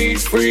on and be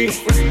free.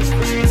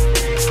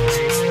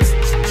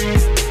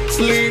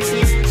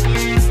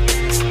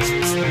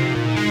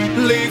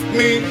 Leave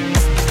me.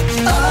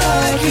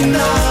 I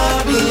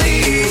cannot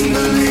believe.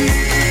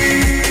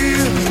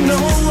 No,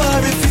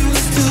 I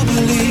refuse to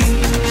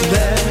believe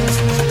that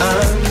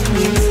I'm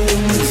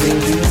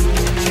losing you.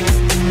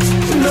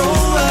 No,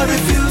 I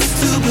refuse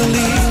to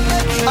believe.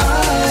 I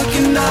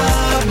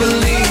cannot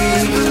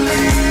believe.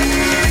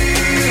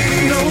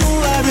 No,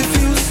 I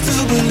refuse to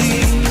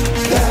believe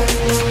that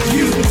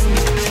you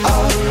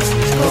are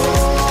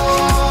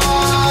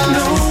gone.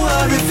 No, I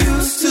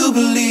refuse to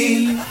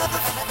believe.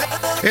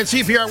 It's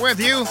CPR with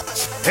you.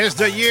 It's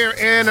the year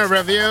in a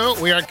review.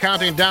 We are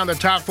counting down the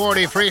top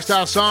 40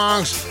 freestyle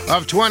songs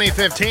of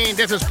 2015.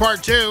 This is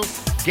part 2.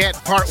 Get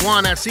part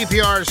 1 at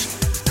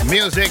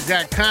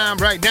cprsmusic.com.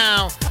 Right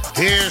now,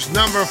 here's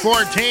number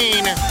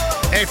 14.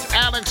 It's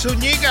Alex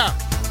Zuniga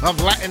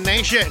of Latin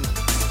Nation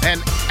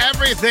and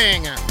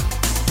Everything.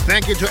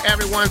 Thank you to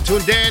everyone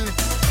tuned in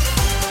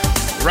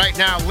right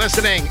now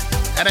listening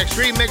at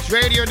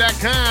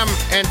extrememixradio.com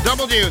and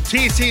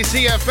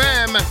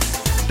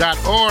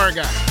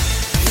WTCCFM.org.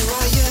 Here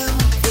I am,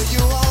 where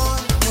you are,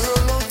 we're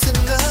alone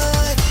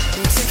tonight.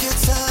 Take your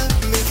time,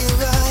 make it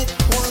right,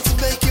 want to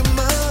make you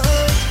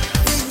mine.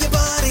 Bring your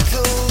body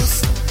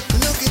close,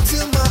 look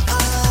into my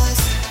eyes.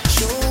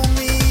 Show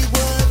me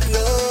what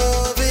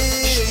love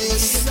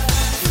is.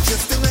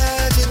 Just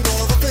imagine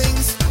all the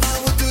things I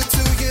would do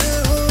to you.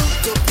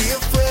 Don't be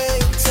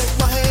afraid, take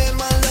my hand,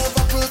 my love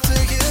I put to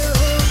you.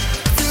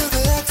 Feel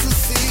the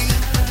ecstasy,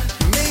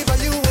 made by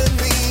you and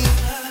me.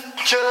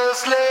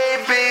 Just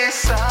lay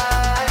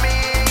beside me.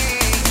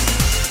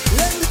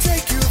 Let me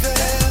take you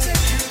there.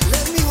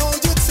 Let me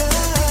hold you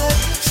tight.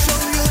 Show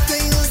you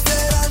things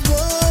that are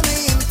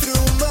running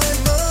through my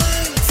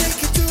mind.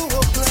 Take you to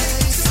a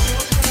place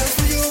just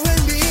for you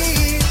and me.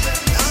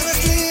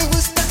 Honestly,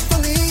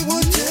 respectfully,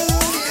 would you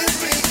give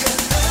me your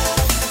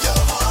love,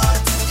 your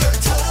heart, your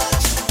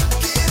touch?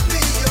 Give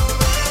me your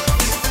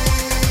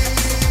everything.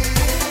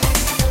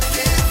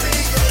 Give me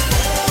your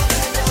love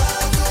and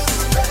I'll do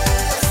the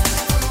rest.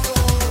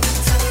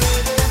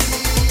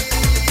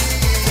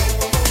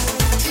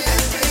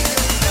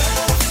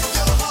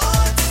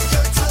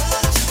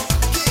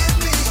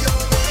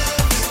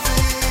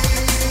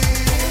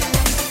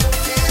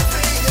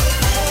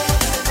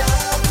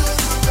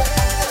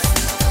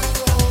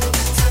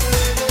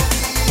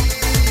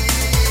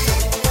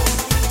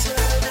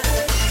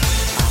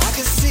 I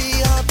can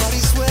see our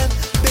bodies sweat,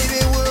 baby,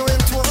 we're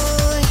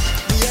entwined.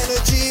 The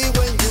energy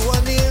when you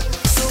are near,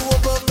 so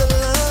above the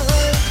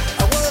line.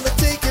 I wanna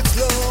take it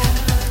slow,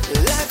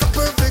 like a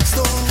perfect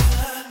storm.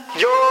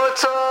 Your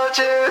touch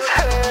is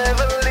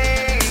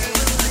heavenly.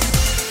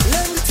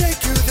 Let me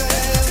take you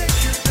there.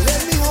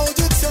 Let me hold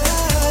you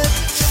tight.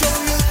 Show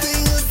you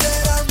things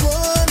that are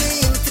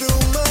running through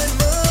my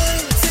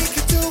mind. Take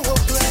you to a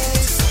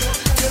place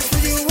just for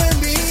you and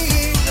me.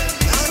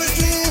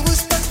 Honestly,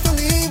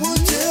 respectfully,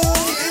 would you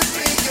give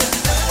me your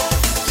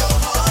love, your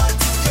heart,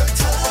 your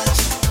touch?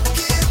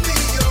 Give me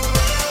your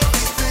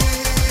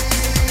everything.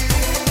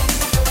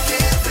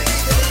 Give me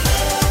your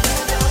love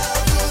and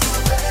I'll do the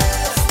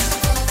rest.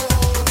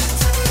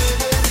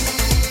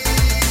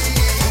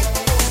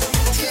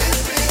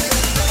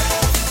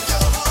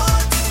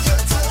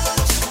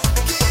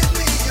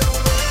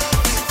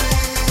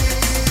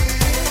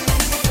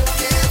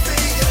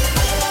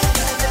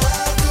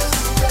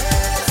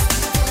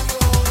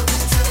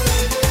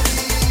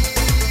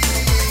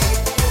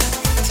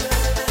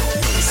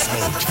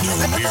 No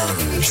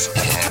mirrors.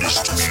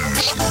 Hottest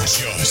music.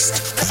 Just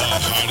the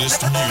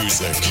hottest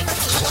music.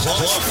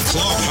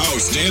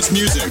 Clubhouse dance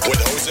music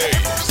with Jose,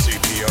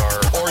 CPR,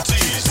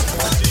 Ortiz.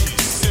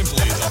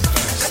 Simply the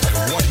best at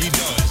what he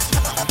does.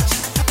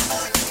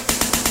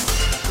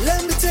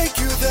 Let me take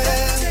you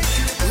there.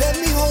 Let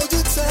me hold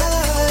you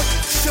tight.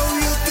 Show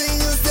you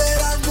things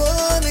that are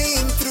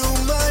running through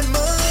my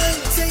mind.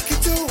 Take you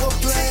to a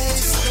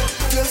place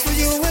just for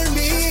you and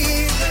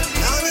me.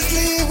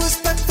 Honestly,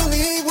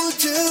 respectfully,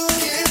 would you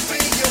give me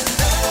your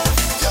love,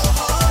 your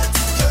heart,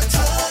 your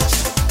touch?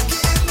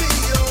 Give me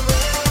your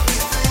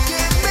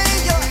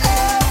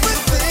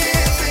everything. Give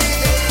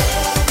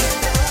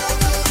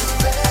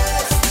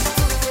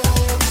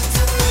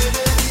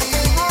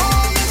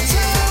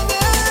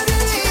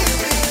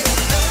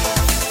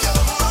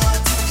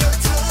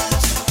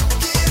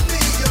me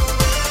your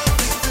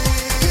everything.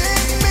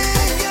 Give me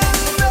your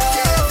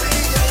love and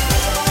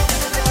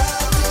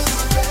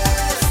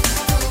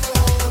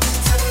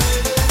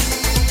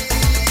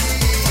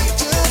I'll do the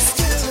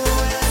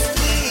rest.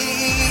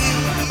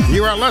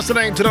 You are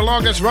listening to the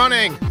longest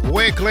running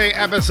weekly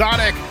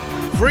episodic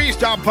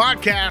freestyle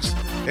podcast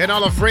in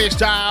all of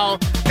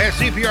freestyle at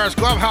CPR's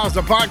Clubhouse,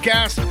 the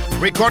podcast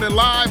recorded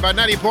live at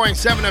 90.7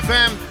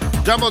 FM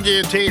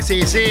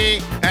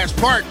WTCC as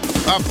part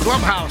of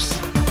Clubhouse.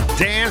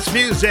 Dance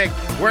Music.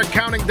 We're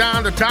counting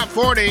down the top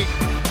 40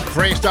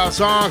 freestyle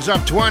songs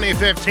of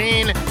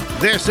 2015.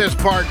 This is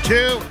part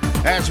 2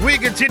 as we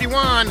continue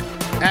on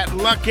at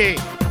lucky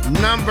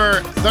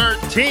number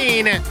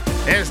 13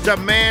 is the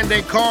man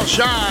they call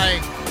Shy,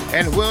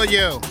 and will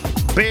you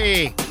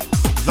be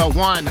the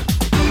one?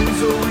 I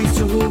was always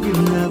told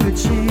give love a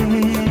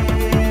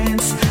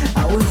chance.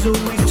 I was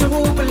always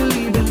told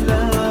believe in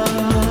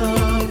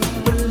love,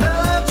 but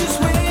love just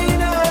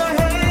went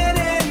ahead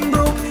and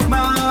broke my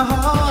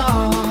heart.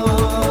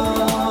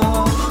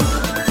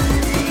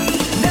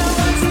 Now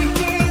once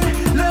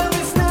again, love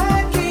is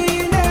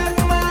knocking at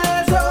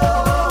my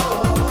door.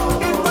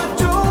 If I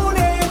don't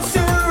answer,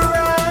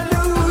 I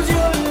lose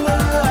your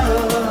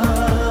love.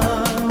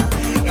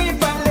 If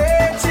I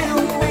let you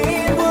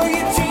in, will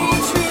you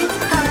teach me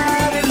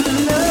how to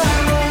love?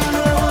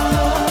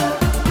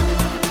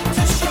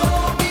 To show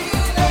me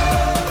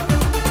love,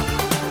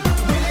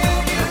 will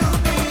you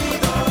be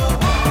the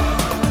one?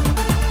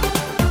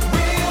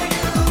 Will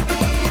you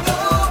be the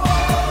one?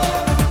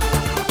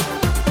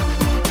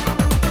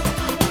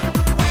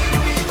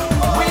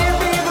 We'll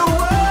be the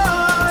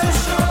one to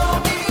show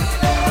me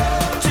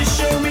love, to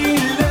show me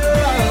love.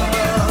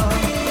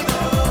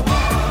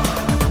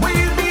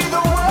 We'll be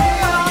the one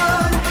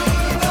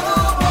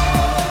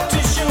to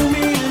show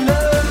me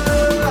love.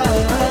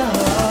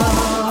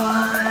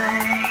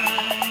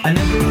 I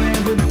never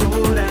ever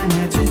thought I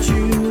had to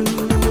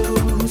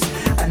choose.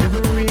 I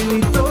never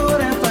really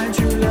thought I'd find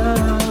true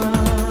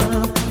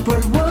love.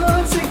 But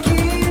once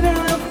again, I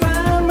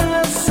found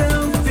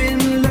myself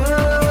in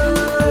love.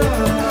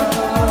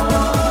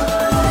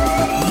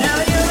 Now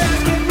you're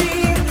asking me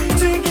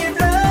to give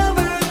love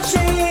a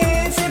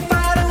chance. If I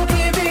don't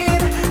give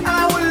in, I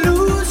will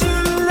lose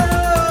your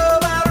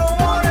love. I don't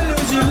wanna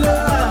lose your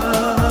love.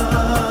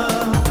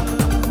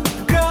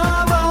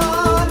 Come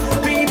on,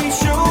 baby,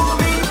 show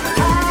me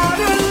how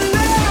to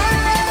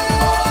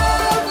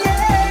love,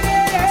 yeah.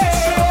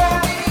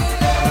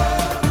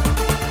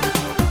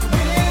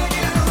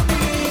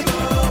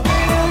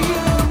 Will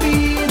you be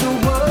the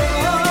one,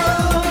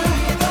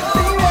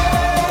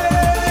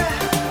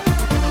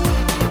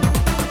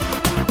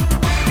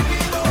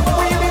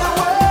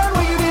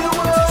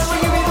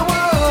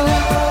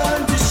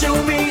 to show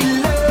me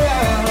love?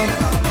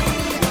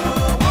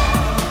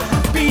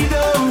 Be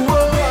the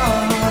one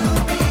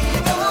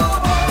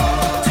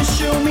to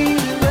show me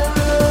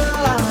love.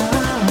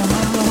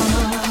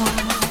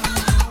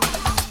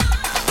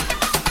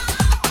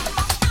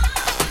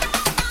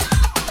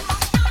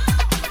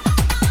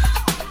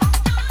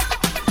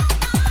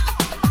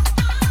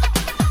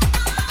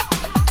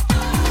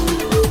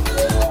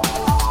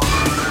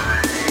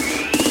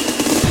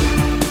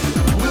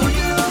 Will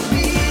you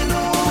be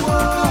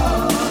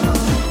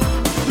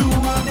the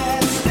one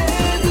that's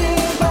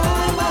standing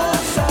by my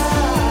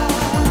side?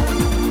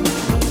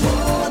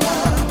 Wanna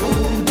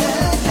hold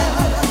that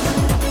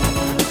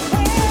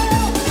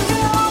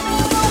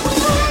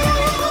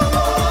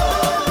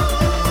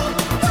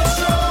to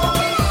show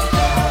me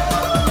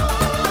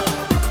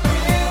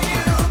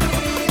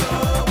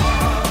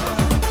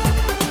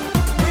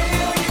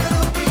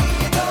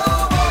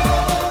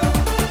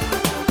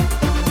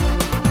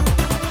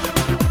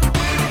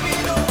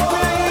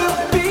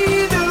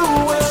be the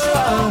one.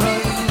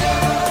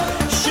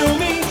 Show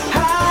me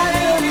how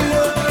to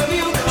love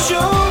you.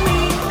 Show me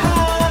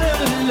how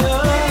to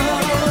love.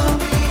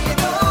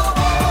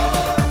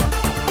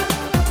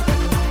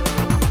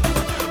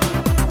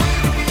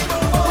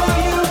 Will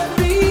you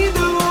be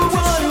the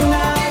one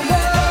I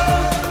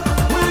love?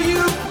 Will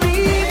you be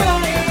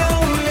my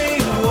only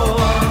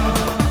one?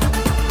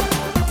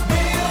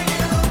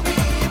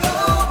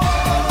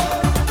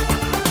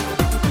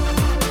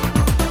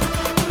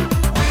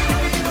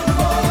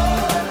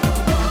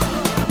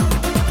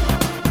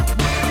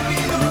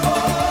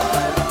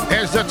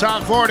 Here's the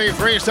top 40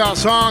 freestyle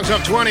songs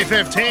of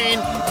 2015,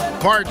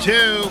 part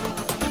 2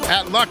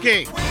 at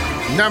lucky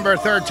number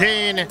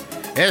 13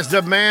 is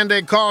the man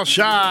they call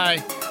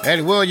Shy,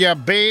 and will you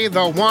be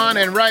the one?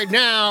 And right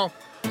now,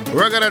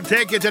 we're going to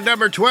take you to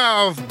number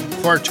 12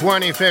 for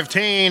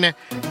 2015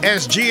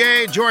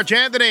 SGA George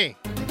Anthony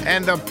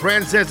and the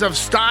Princess of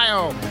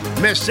Style,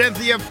 Miss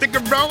Cynthia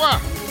Figueroa,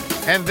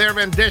 and their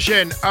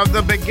rendition of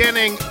The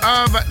Beginning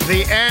of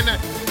the End.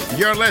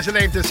 You're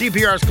listening to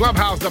CPR's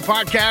Clubhouse, the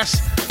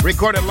podcast,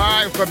 recorded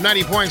live from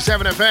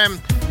 90.7 FM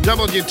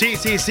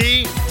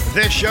WTCC.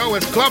 This show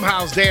is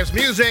Clubhouse Dance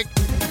Music,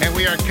 and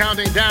we are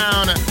counting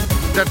down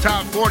the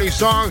top 40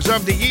 songs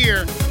of the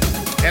year.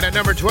 And at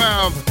number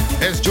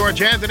 12 is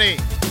George Anthony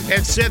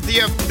and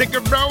Cynthia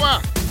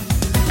Figueroa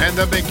and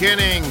The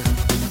Beginning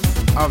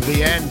of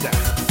the End.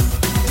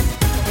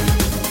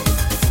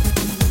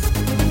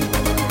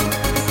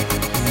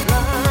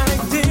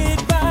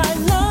 Blinded by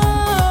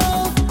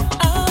love,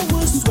 I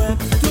was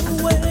swept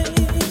away.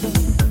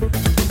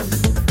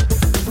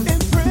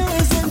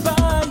 Imprisoned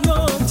by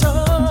your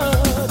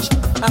touch,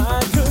 I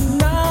could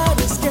not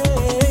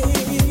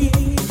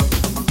escape.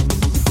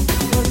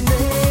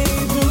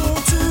 Unable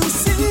to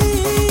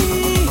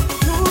see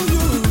who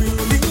you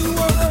really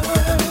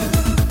were.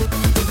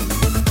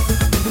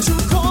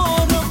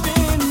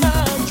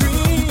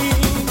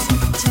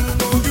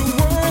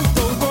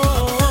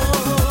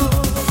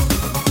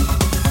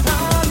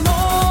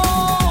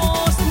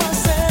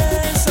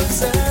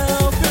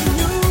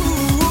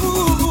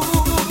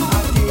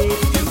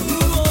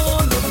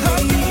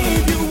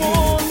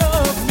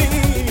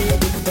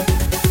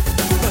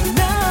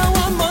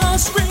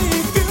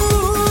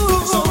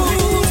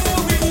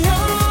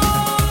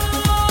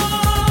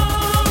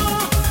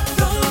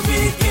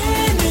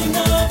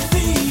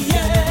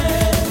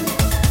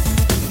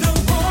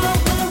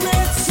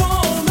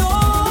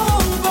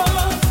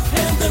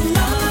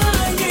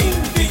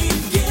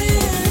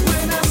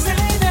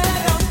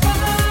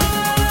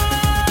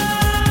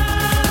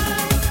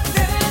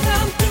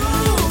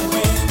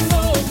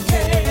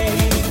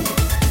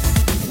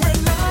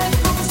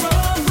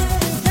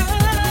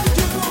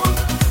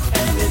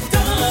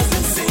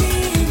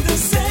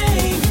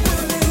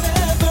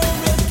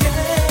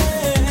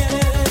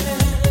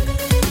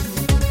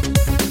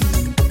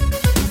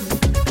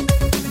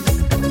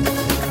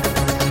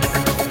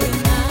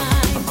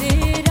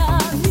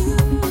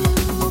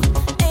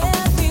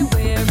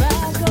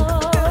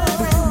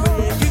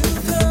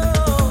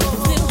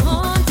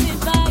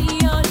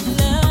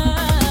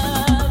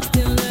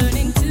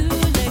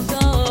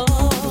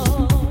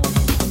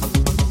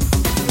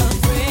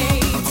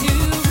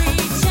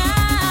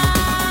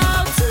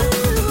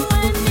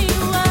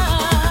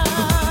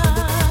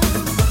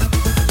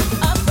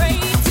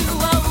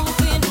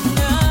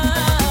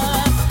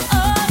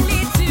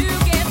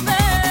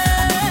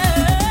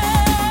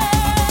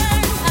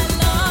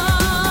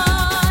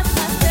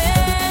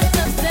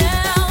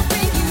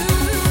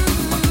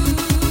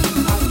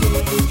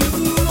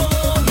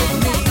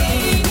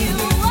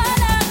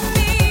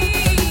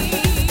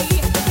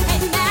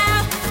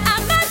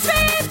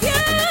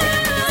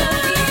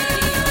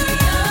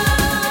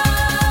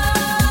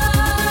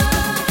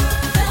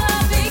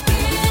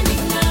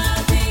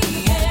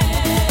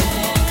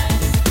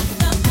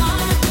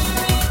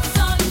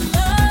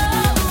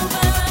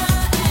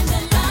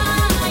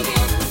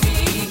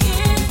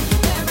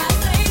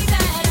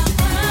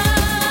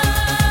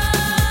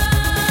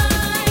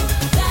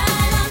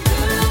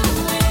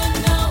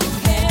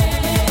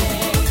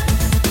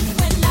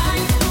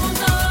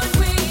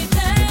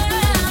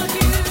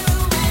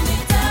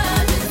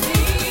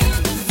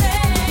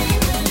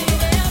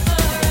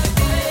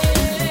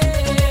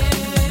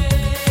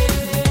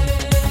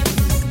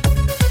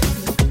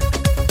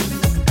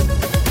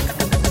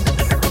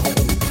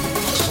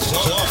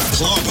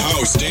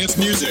 Clubhouse dance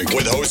music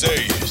with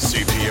Jose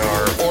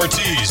CPR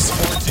Ortiz.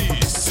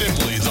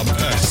 Simply the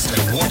best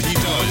at what he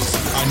does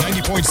on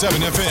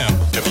 90.7 FM,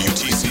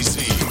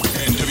 WTCC,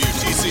 and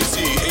WTCC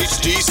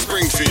HD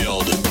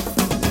Springfield.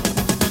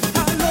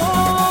 I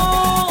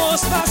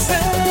lost my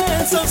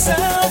sense of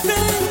self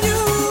in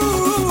you.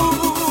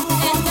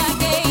 And I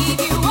gave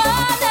you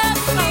all of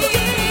me.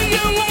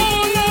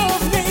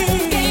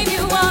 Gave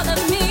you all of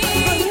me.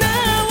 But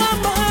now I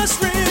must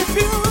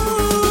refuse.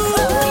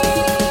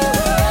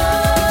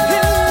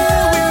 Here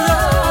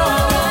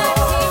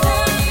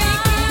we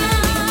are.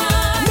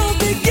 No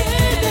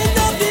beginning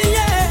of the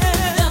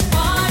end. The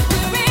part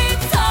where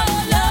it's all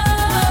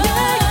love.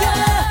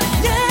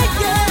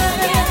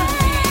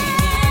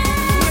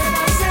 When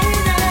I say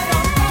that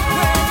I'm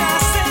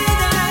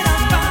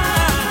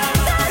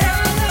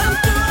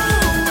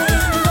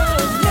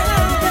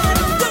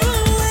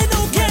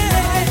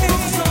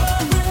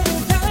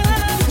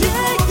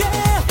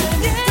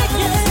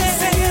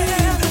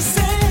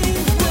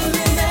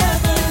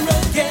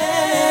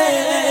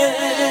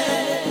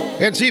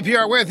And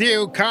CPR with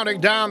you,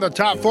 counting down the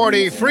top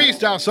 40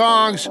 freestyle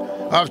songs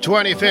of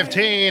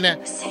 2015.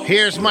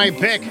 Here's my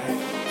pick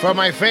for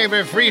my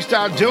favorite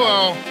freestyle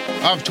duo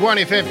of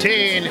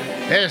 2015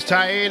 is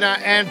Taina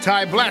and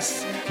Ty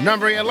Bless,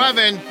 number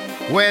 11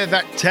 with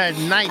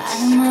Tonight.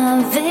 I'm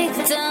a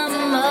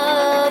victim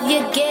of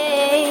your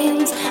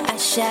games. I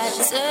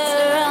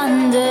shatter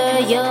under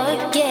your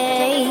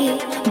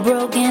gate.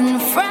 Broken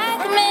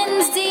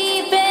fragments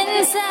deep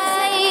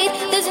inside.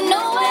 There's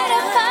nowhere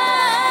to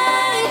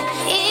hide.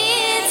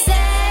 It's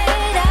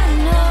sad. I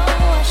know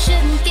I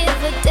shouldn't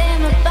give a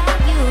damn about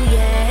you.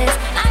 Yes,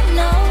 I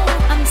know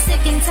I'm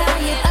sick and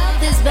tired of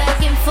this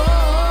back and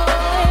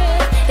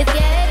forth. It's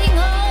getting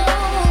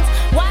old.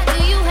 Why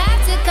do you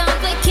have to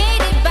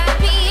complicate it by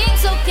being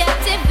so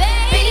captivating?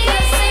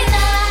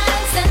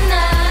 Because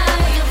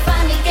tonight, you'll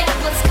finally get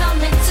what's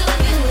coming to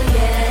you.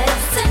 Yes,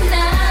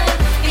 tonight,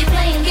 you're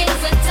playing games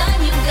for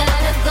time, you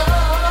gotta go.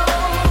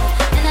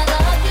 And I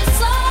love you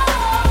so.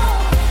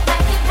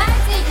 Pack your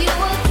bags, take you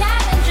a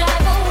cab and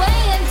drive away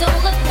and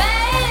don't look back.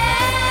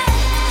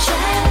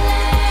 Try to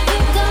let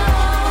you go,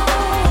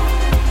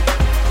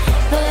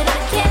 but I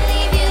can't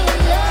leave you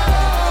alone.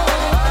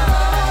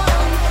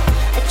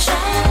 I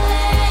try to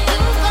let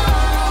you go,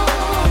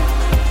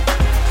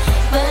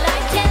 but I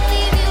can't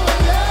leave you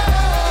alone.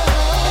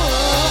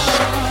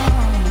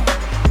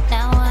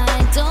 Now I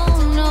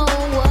don't know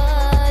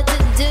what to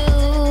do.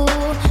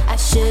 I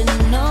should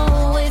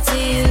know it's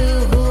you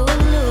who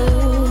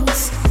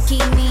lose.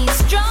 Keep me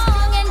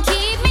strong and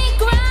keep me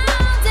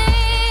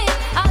grounded.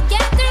 I'll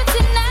get through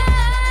tonight.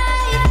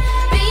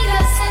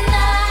 Because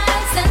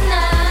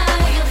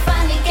tonight, you'll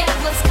finally get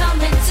what's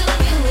coming to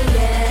you.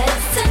 Yes,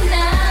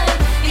 tonight,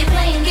 you're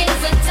playing games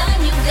for time,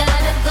 you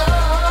gotta go.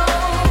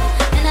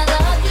 And I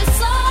love you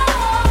so.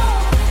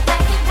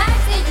 Pack your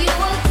bags, take you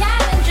a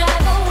cab and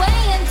drive away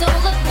and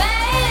don't look back.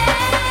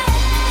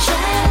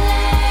 Try to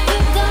let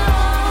you go,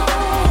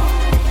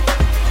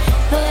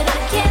 but I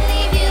can't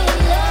leave you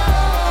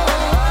alone.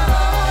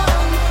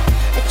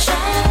 I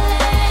try to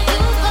let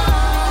you go,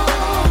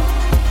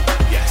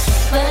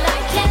 but I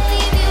can't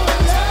leave you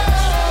alone.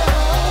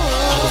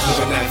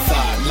 Living that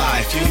thought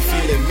life, you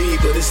feeling me,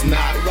 but it's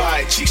not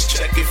right. She's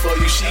checking for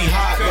you, she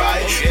hot,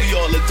 right? We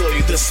all adore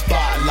you, the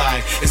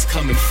spotlight is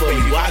coming for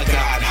you. I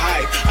got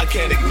hype, I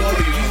can't ignore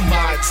you, you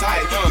my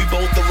type. We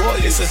both the royal,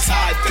 it's a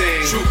tie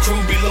thing. True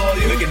crew be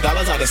loyal, making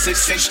dollars out of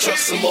 6-inch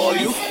trucks and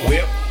loyal.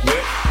 Whip,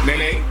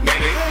 nene.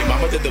 Your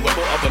mama did the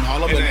wibble up in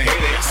Harlem in the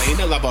heyday. I ain't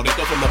a la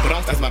bonita from the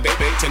Bronx, that's my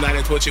baby. Tonight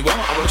is what you want,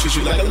 I wanna treat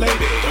you like a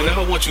lady. Don't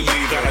ever want you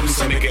leave, gotta do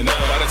some making up.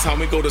 By the time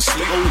we go to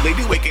sleep, old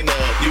lady waking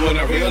up. You want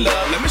a real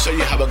love? Let me show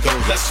you how it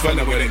goes. Let's run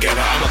away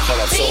together, I'ma call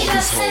up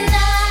Because soldiers home.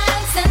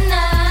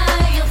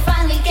 tonight, you'll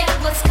finally get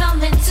what's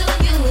coming to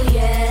you.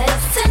 Yes,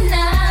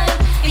 tonight,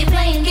 you're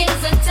playing games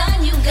for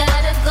time, you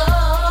gotta go.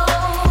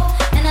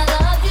 And I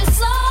love you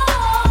so.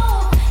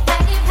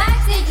 Pack your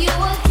bags, take you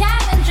a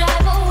cab and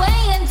drive away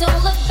and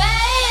don't look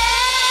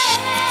back.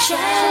 Try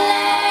to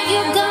let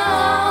you go,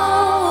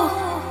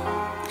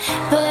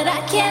 but I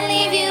can't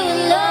leave you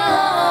alone.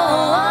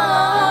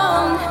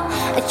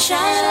 I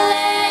try to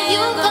let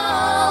you go,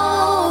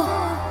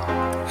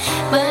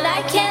 but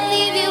I can't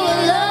leave you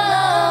alone.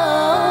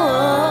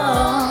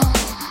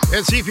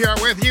 And CPR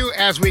with you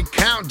as we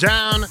count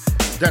down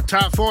the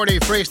top 40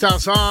 freestyle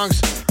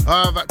songs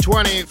of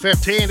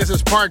 2015. This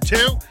is part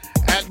 2.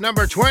 At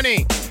number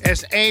 20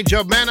 is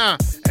Angel Mena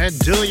and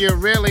Do You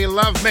Really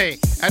Love Me?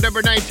 At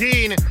number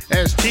 19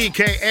 is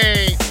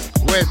TKA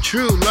with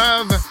True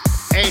Love.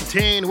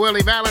 18,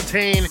 Willie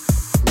Valentine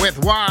with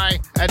Why.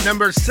 At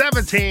number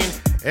 17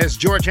 is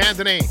George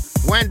Anthony,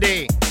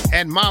 Wendy,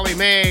 and Molly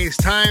Mays.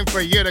 Time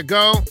for You to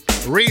Go.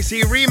 Reese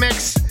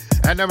Remix.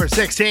 At number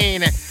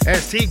 16 is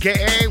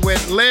TKA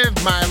with Live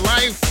My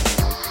Life.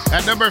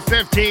 At number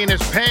 15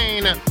 is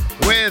Pain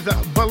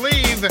with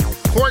Believe.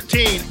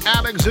 14,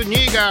 Alex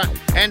Zuniga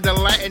and the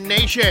Latin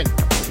Nation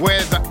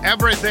with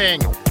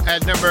Everything.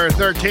 At number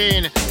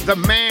 13, the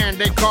man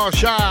they call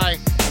Shy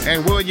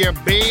and Will You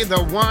Be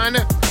the One?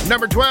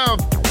 Number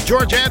 12,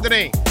 George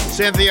Anthony,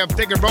 Cynthia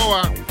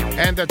Figueroa,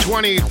 and the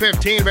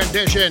 2015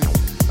 rendition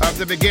of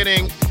The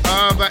Beginning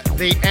of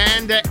the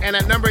End. And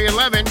at number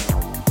 11,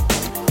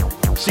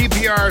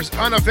 CPR's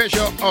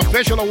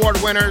official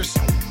award winners,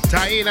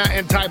 Taina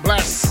and Ty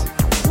Bless,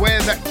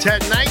 with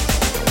Tonight.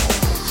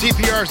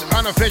 CPR's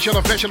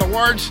unofficial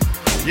awards.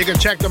 You can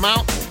check them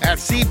out at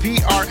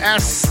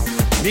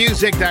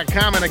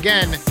cprsmusic.com. And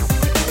again,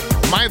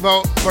 my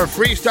vote for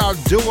Freestyle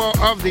Duo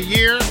of the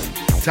Year,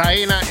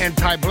 Taina and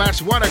Ty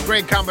Bless. What a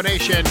great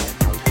combination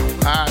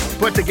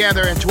put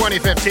together in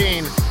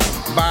 2015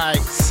 by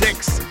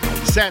 6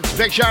 Cents.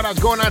 Big shout outs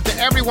going out to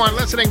everyone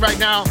listening right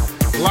now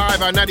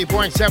live on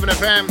 90.7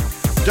 FM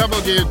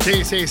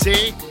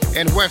WTCC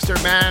in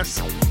Western Mass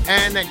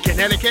and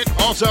Connecticut.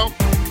 Also,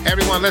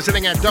 everyone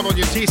listening at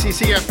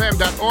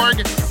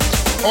WTCCFM.org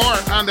or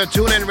on the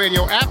TuneIn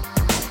Radio app.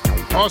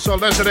 Also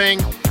listening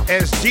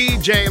is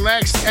DJ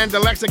Lex and the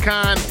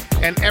Lexicon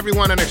and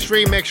everyone on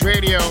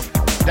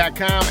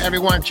ExtremeMixRadio.com.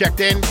 Everyone checked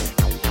in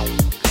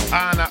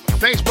on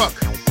Facebook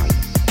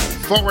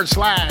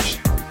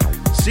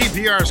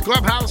 /CPR's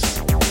Clubhouse,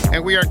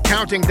 and we are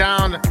counting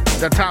down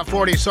the top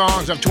 40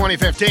 songs of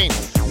 2015.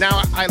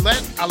 Now, I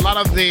let a lot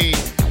of the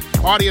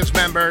audience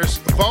members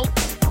vote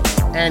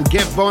and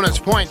give bonus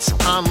points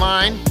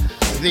online.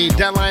 The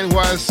deadline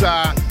was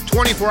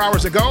 24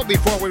 hours ago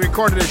before we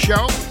recorded the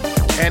show,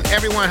 and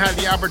everyone had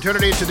the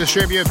opportunity to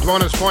distribute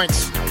bonus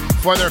points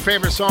for their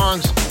favorite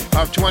songs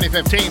of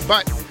 2015.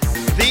 But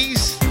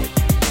these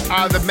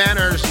are the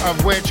manners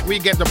of which we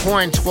get the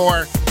points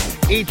for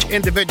each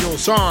individual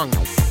song.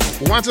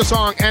 Once a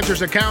song enters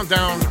the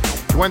countdown,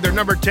 when they're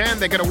number 10,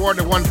 they get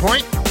awarded 1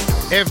 point.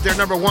 If they're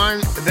number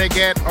 1, they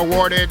get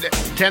awarded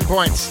 10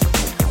 points.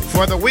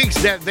 For the weeks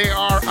that they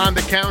are on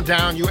the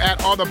countdown, you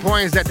add all the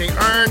points that they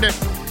earned,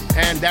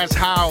 and that's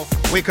how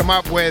we come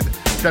up with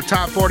the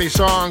top 40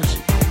 songs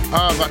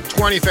of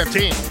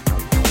 2015.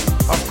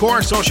 Of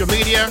course, social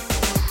media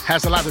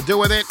has a lot to do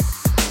with it.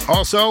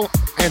 Also,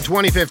 in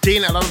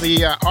 2015, a lot of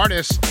the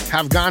artists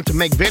have gone to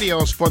make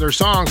videos for their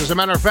songs. As a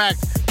matter of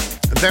fact,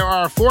 there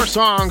are 4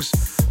 songs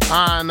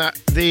on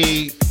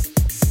the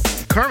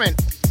current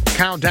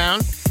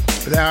countdown.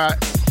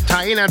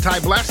 Taina and Ty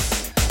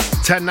Bless.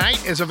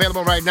 Tonight is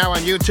available right now on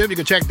YouTube. You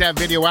can check that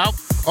video out.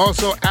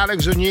 Also,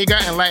 Alex Zuniga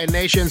and Latin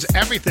Nation's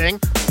Everything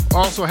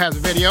also has a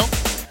video.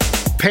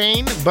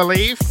 Pain,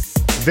 Believe,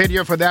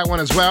 video for that one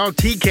as well.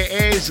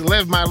 TKA's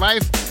Live My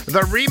Life,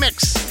 the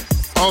remix,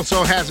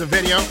 also has a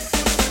video.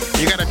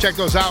 You got to check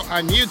those out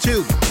on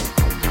YouTube.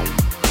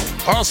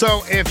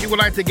 Also, if you would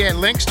like to get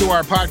links to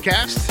our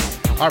podcast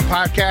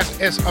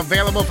is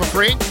available for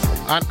free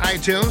on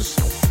iTunes,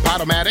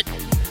 Podomatic,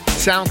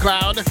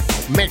 SoundCloud,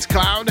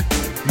 Mixcloud,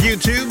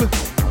 YouTube,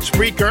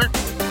 Spreaker,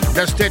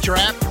 the Stitcher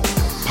app,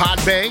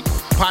 Podbay,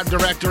 Pod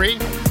Directory,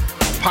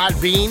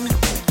 Podbean.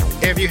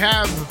 If you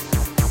have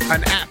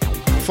an app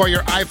for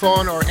your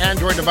iPhone or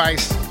Android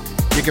device,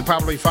 you can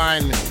probably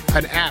find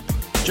an app.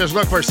 Just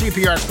look for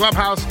CPR's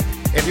Clubhouse.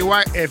 If you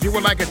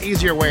would like an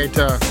easier way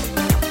to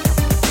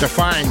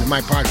find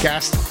my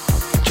podcast,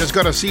 just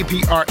go to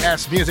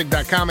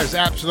cprsmusic.com. It's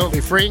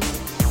absolutely free.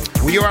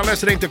 We are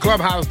listening to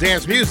Clubhouse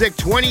Dance Music,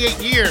 28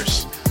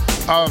 years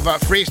of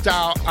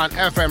freestyle on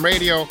FM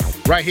radio,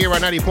 right here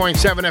on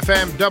 90.7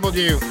 FM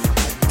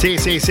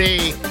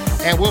WTCC.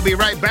 And we'll be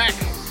right back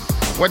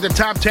with the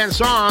top 10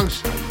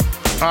 songs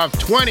of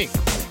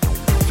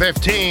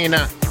 2015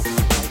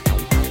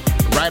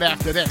 right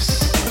after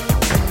this.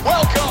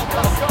 Welcome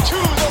to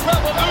the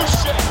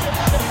revolution.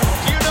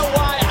 Do you know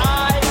why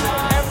I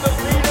am the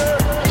leader?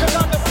 Because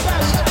I'm the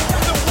best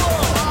in the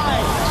world. I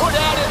put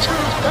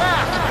attitude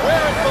back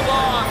where it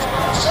belongs.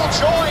 So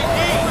join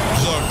me.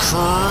 The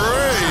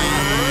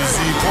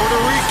crazy Puerto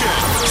Rican.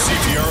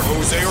 CPR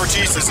Jose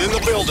Ortiz is in the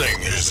building.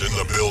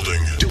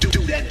 Do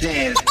that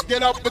dance.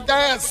 Get up and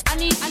dance. I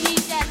need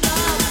that love.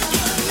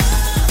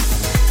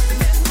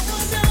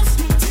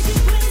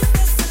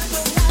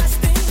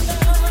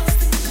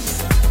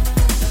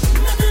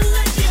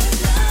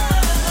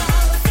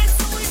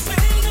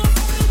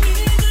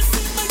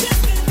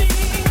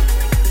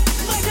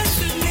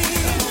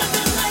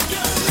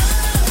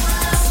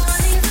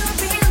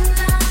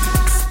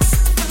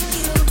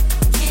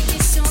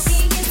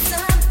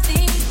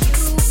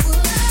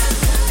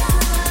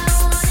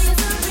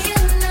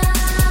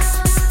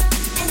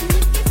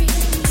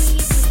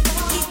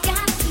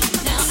 Got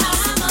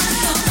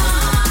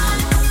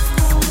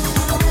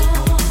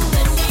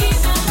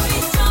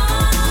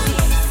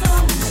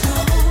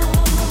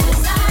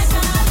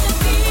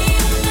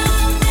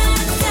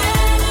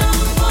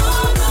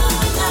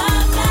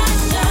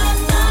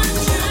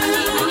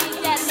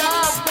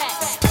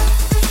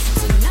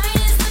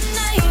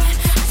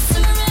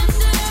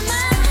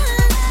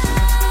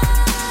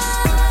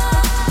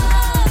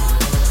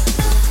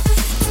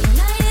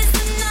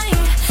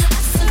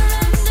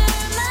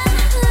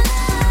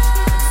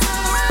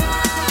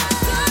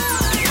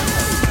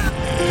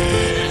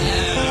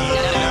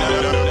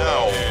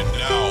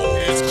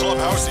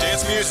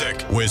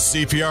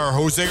is CPR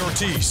Jose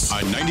Ortiz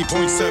on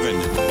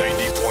 90.7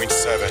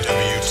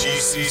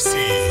 WTCC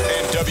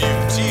and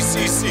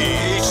WTCC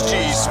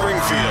HG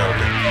Springfield.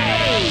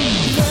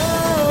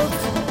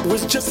 Love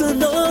was just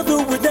another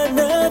word that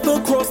never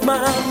crossed my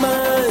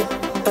mind.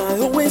 I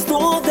always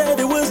thought that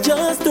it was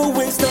just a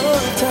waste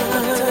of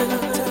time.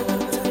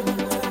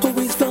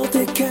 Always felt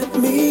it kept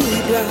me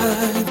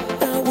blind.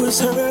 I was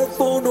hurt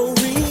for no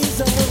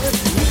reason.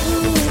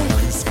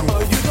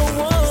 Are you the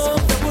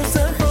one that was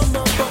sent from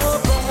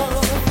above?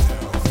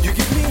 You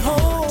give me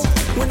hope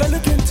when I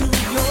look into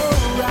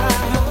your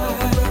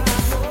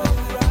eyes.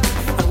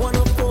 I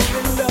wanna fall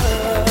in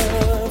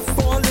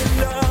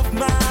love,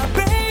 my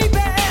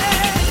baby.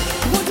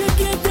 Would you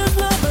give this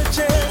love a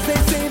chance? They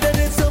say that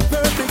it's a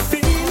perfect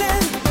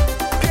feeling.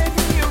 Give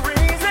me a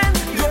reason,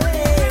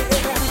 yeah.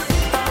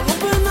 I'll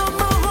open up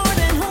my heart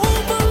and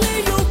hopefully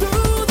you'll do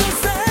the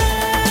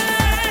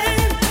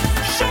same.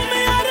 Show me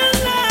how to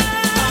love.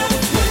 I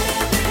was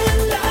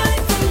living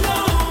life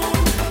alone.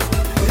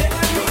 Let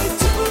me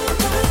to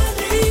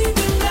believe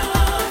in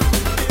love.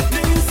 If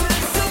this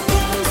is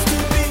supposed to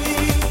be,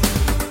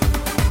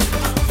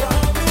 I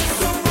promise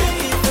to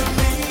wait for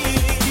me.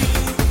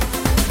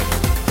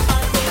 I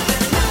thought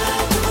that I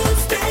would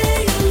stay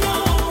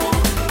alone.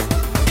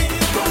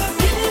 If I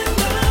give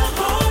my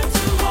heart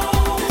to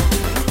hold,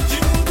 would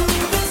you do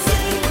the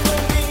same for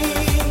me?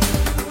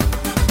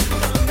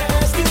 I'm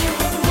asking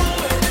for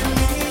more than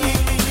me.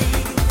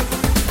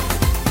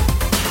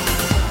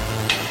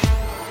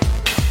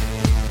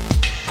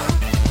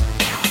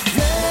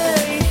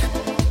 They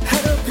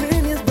had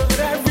opinions, but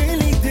I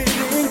really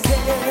didn't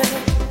care.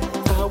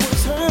 I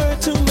was hurt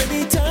too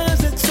many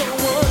times, it's so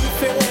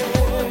unfair.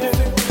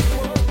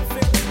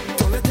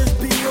 Don't let this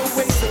be a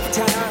waste of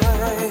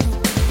time.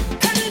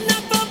 Had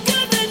enough of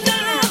giving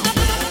now.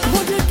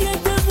 Would you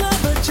give this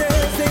love a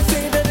chance? They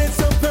say that it's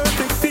a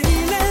perfect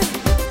feeling.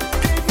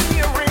 Give me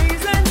a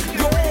reason,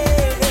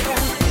 yeah.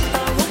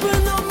 I'll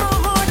open up my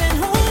heart and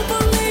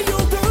hopefully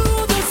you'll do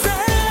the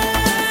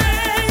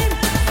same.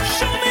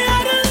 Show me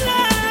how to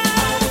love.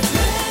 I was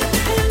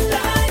living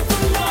life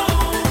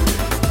alone.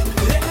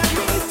 Let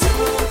me to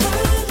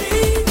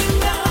believe in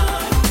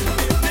love.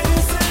 If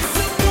this is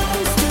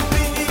supposed to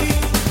be,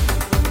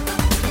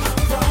 I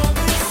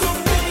promise to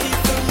wait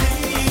for me.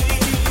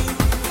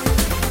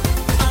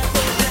 I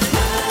thought that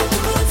I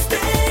would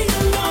stay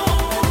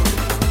alone.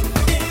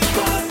 If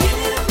I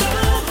give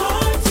my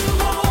heart to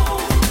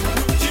hold,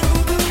 would you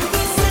do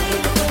the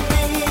same for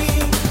me?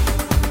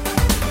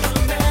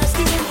 I'm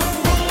asking for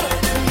more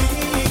than me.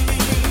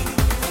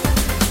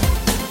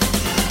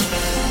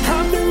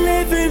 I've been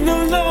living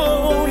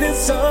alone in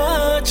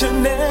such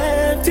an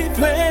empty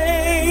place.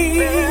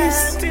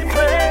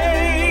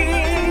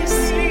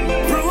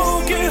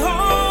 Broken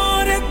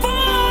hearted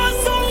for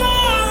so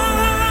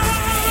long.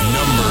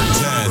 Number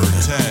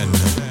 10.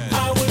 I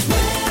was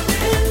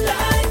living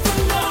life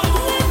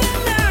alone.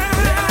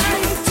 Let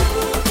me to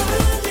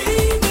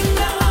believe in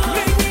love.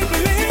 Make me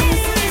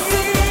believe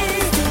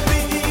to be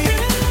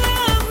in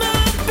love, my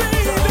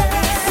baby.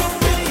 So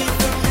wait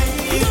for me.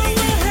 Go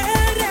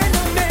ahead and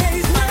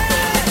amaze me.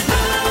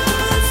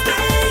 I'll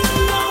stay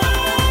alone.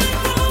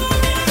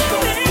 If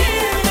I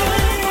give my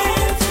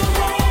heart to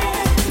hold,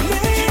 would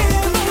you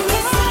do the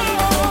same for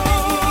me?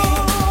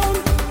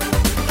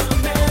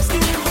 I'm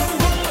asking for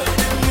more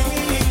than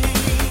me.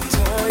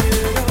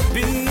 Tired of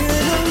being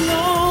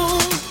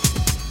alone.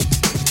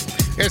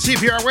 It's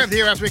CPR with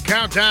you as we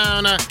count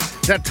down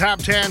the top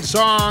 10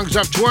 songs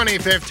of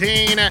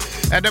 2015.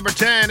 At number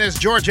 10 is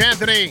George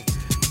Anthony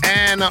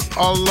and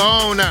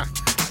Alone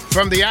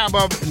from the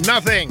album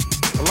Nothing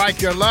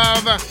Like Your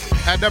Love.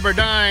 At number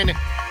 9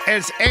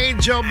 is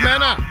Angel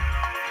Mena,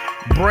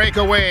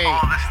 Breakaway.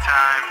 All this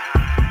time,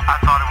 I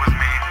thought it was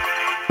me.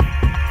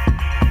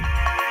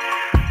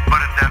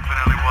 But it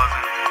definitely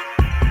wasn't.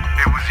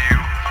 It was you.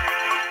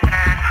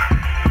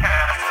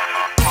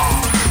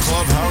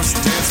 Clubhouse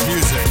Dance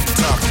Music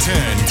Top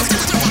 10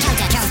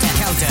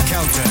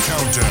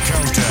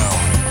 Countdown.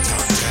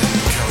 Top 10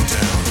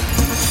 Countdown.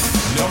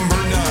 Number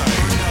 9.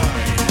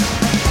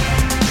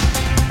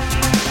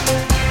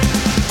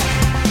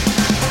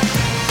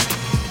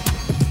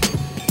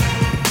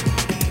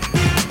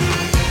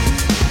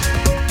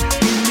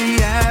 In the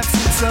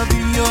absence of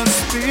your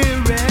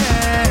spirit,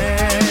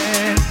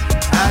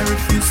 I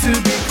refuse to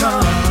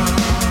become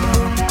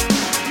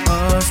a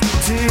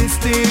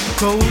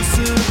statistical,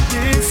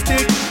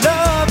 sadistic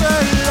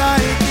lover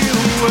like you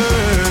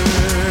were.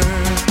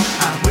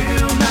 I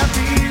will not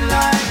be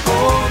like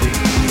all the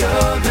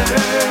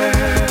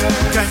others.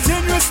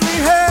 Continuously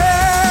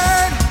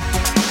hurt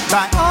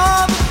by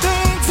all the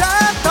things I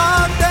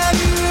thought that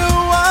you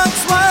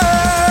once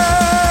were.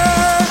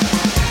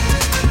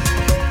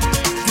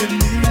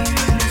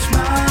 Diminish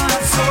my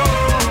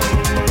soul.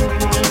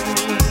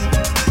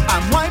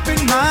 I'm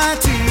wiping my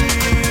tears.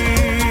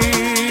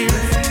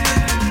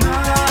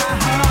 My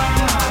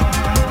heart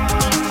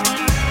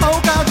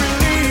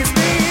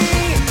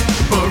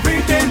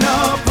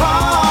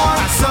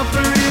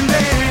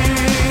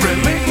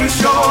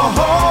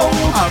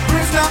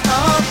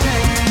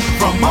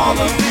from all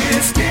of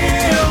these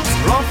guilt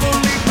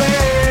wrongfully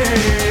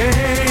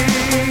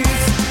placed.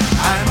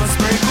 I must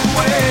break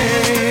away.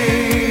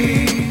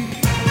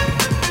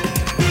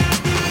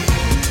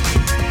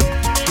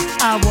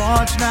 I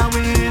watch now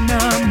in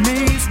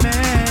amazement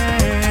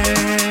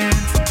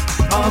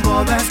of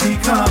all that's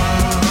become,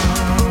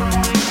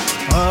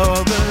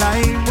 of the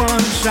light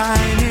once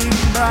shining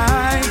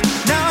bright,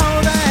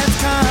 now that's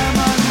come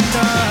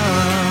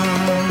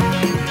undone.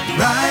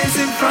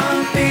 Rising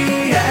from the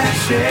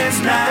ashes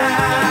now,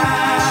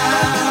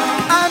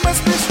 I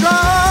must be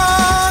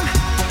strong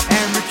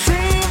and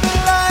retrieve the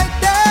light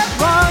that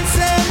once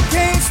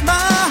encased my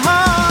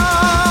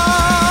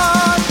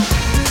heart.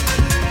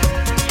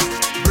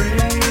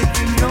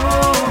 Breaking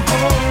your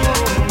hold,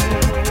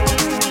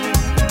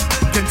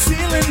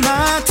 concealing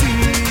my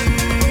tears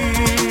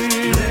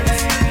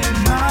in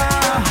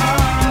my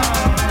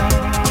heart.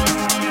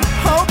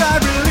 Oh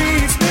God,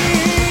 release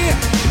me,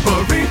 for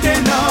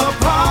written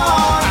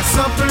apart I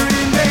suffer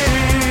in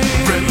vain.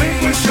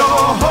 Relinquish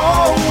your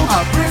hold, a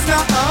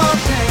prisoner of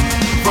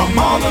pain, from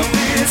all of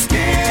this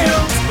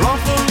guilt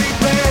wrongfully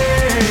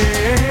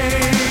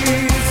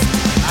placed.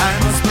 I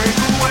must break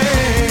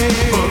away,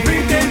 for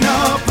written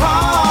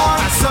apart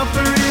I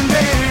suffer in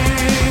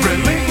vain.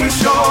 Relinquish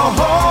your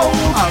hold,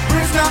 a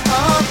prisoner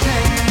of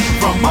pain,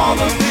 from all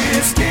of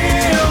this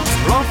guilt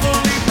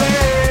wrongfully placed.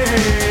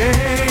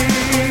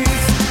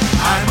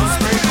 I must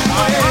break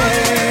away.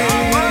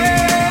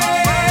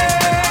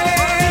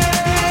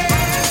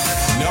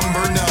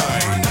 Number 9.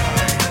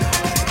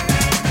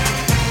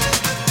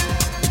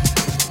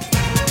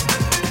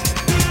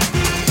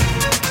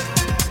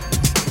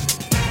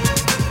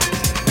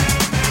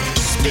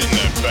 Spin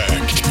that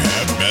back,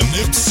 Cab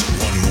Bandits,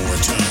 one more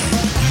time.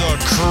 The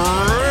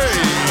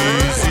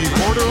crazy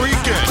Puerto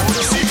Rican.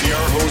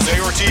 CPR Jose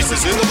Ortiz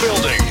is in the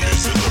building.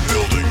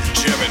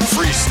 Jamming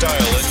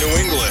freestyle in New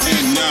England.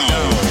 And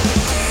now,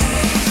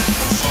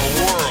 the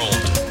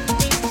world.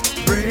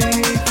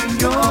 Breaking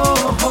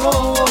your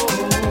hold,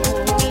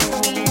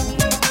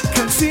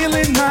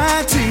 concealing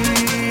my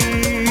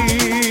tears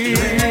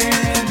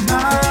in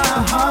my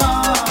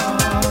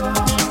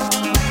heart.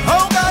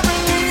 Oh God,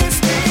 release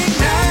me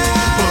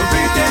now, for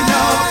written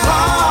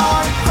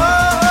apart.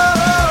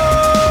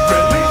 Oh,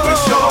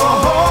 relinquish your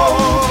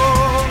hold,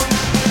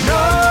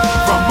 no,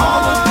 from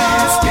all of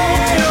this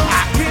guilt I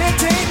can't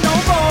take no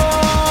more.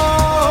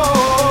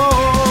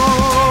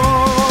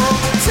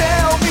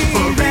 Tell me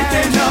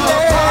that you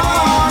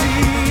let me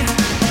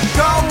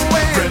go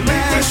away,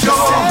 relinquish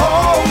your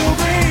hold,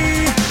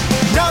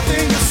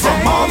 nothing you say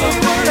from all of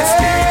this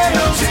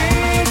guilt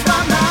change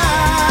my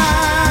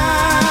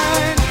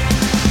mind.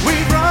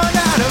 We've run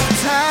out of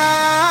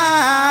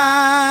time.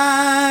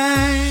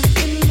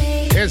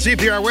 It's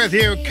CPR with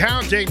you,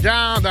 counting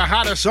down the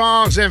hottest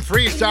songs in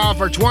freestyle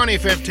for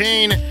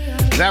 2015.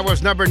 That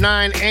was number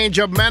 9,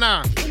 Angel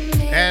Mena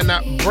and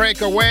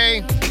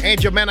Breakaway.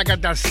 Angel Mena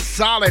got that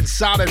solid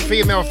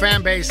female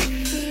fan base.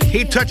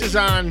 He touches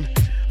on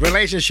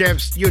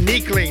relationships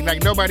uniquely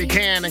like nobody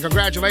can, and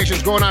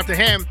congratulations going out to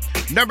him.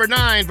 Number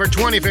 9 for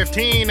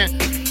 2015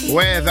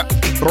 with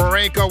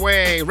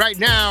Breakaway. Right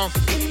now,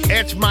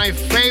 it's my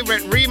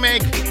favorite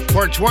remake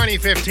for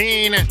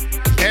 2015.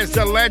 It's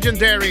the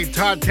legendary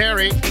Todd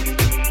Terry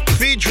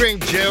featuring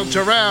Jill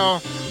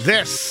Terrell.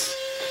 This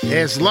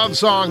is Love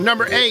Song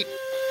number 8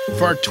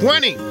 for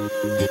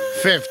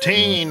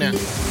 2015.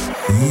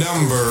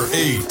 Number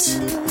 8.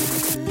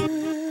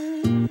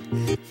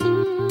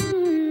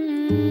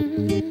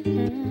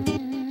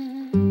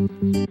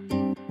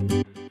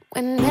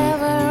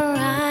 Whenever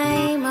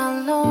I'm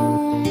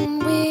alone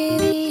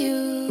with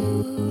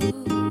you,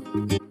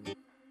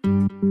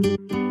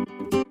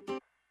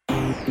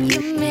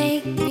 you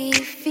make me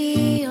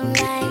feel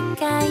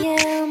like I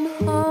am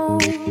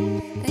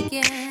home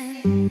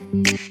again.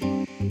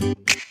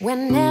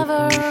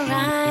 Whenever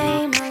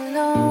I'm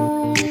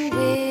alone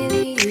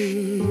with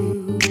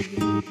you,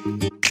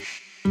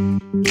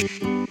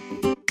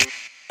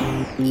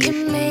 you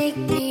make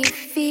me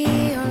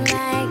feel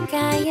like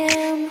I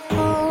am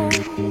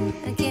home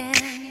again.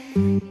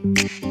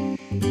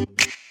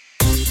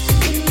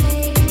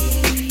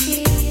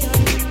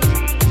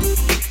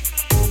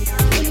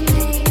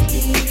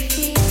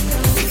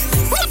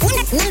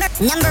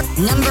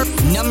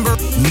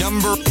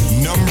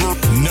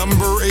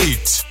 Number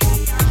 8.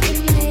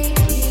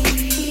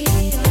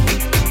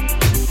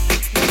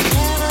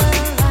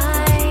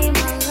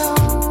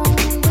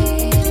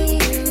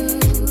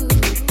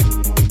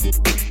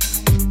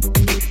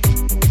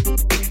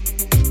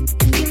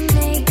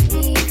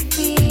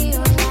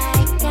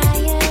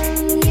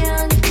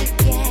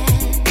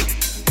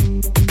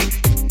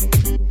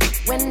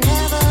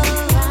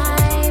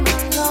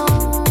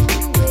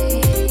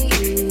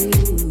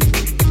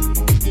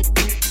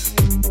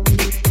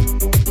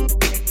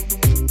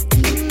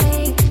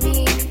 Make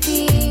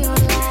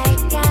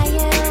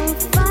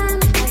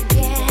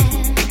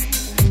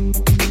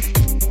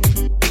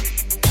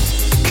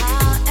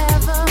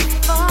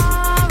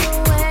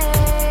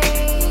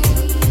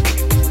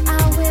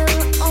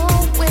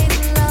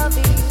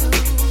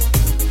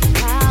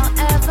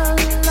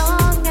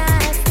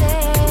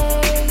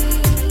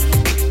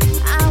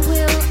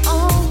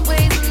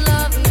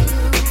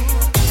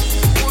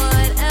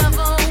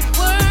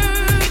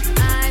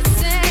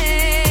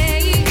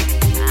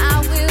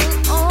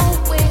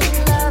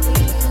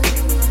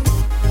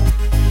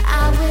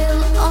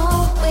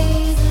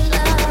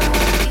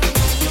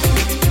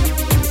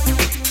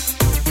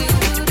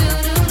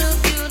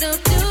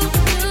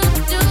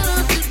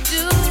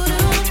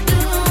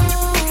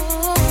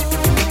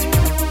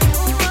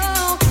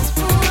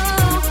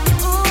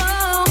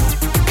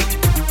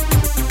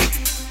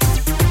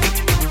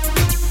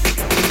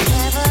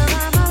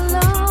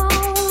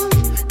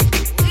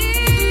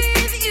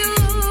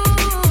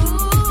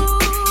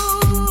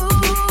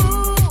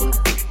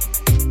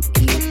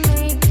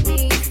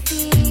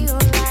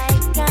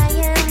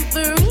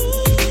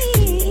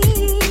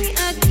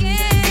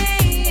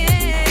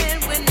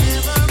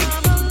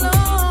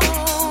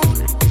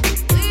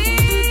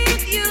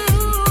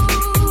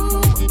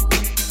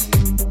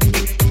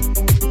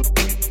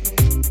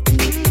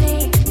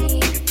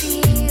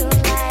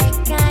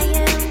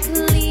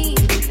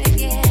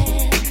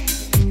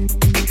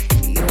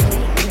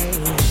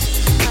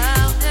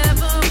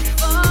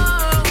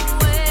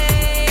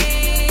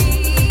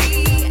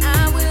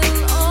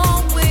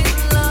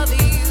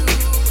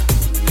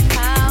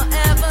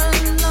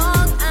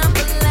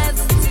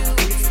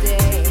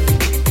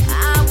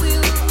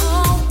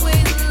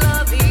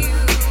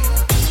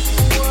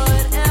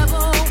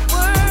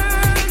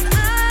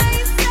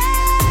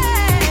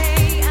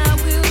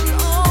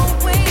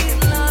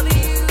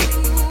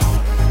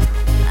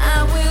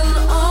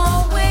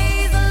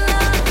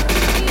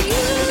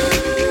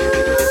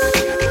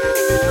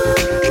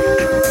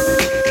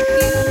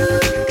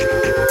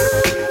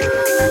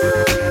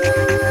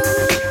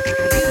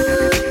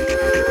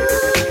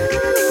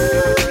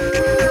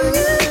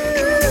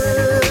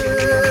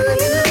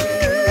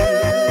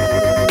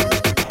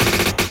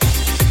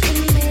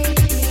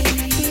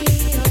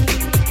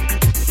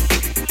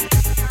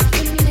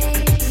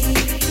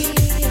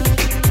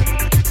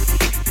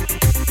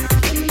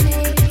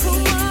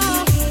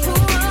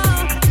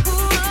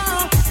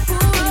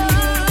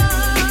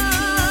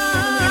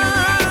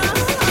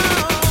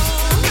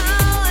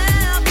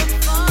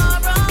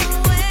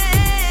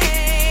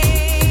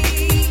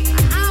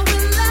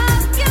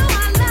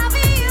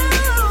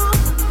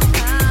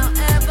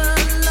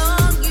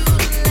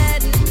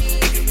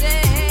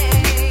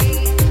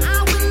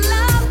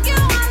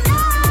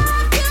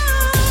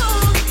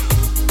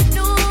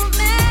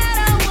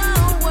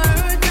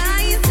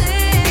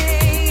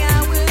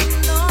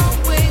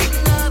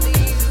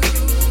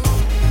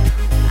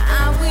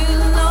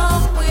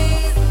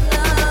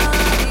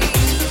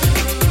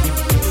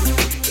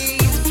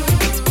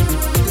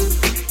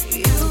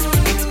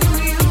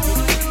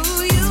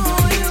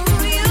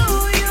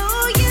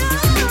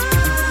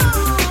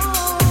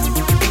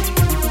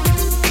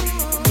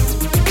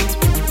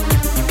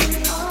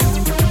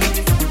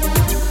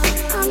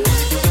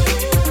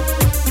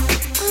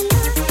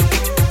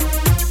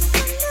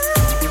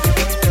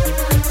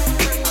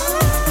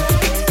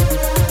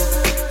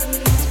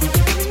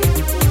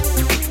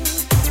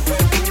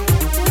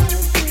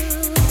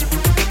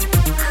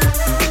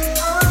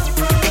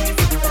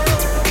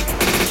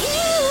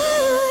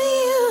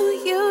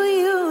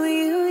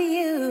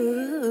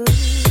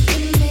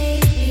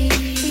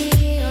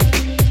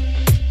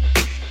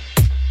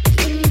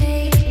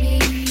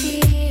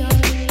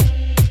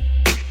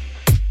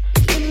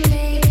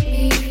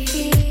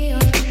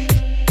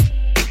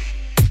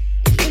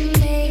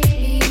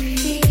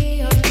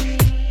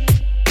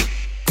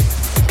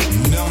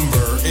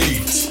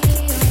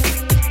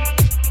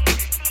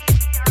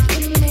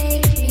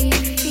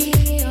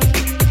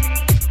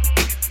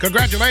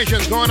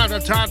Congratulations going out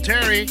to Todd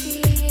Terry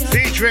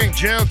featuring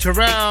Jill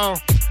Terrell.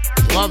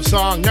 Love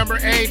song number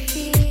 8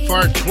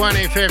 for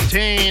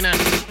 2015.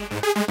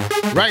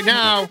 Right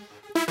now,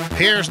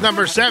 here's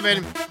number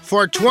 7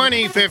 for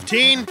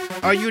 2015,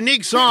 a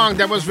unique song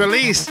that was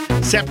released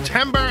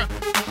September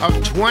of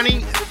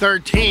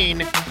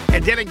 2013.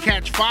 It didn't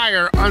catch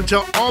fire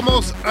until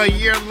almost a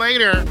year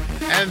later,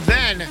 and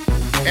then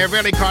it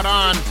really caught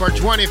on for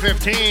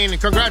 2015.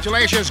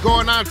 Congratulations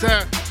going out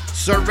to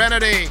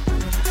Serenity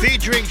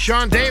featuring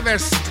Sean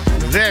Davis.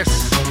 This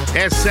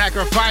is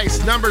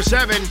Sacrifice number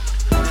 7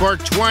 for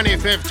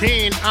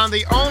 2015 on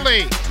the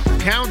only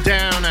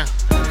countdown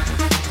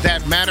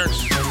that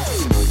matters.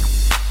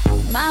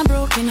 My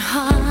broken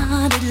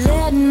heart had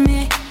led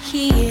me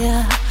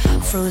here,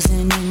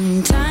 frozen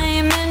in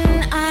time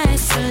and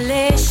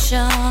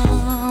isolation.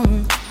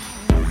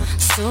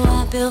 So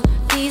I built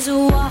these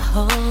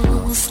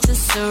walls to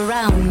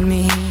surround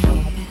me,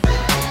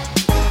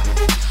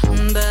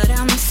 but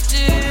I'm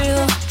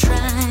still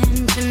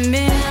trying to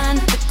mend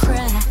the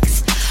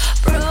cracks,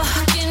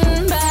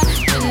 broken by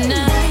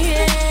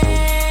denying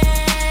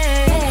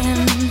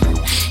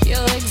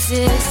your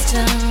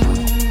existence.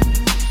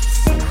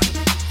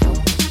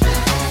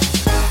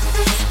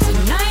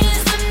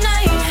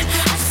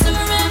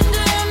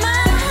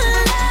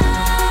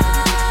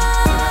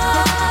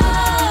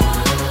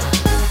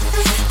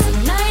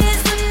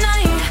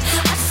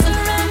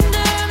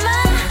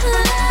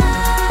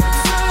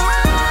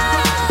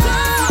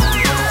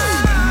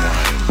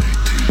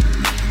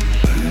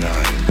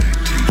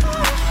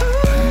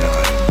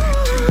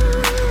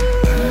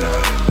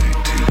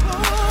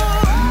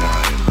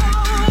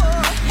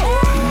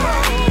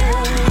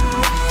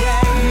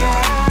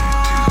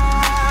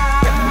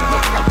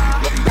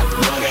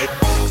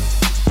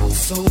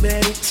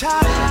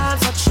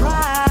 Times I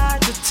tried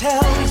to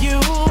tell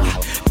you,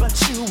 but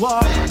you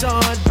walked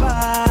on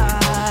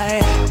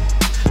by.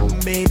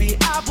 Maybe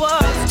I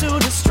was too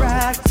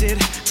distracted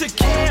to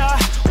care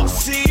or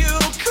see you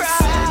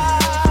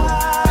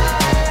cry.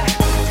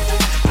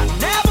 I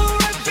never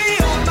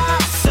revealed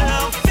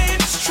myself,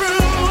 it's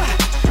true.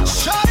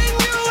 Shutting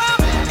you up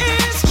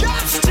is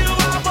just who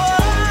I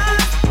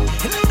was.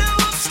 And now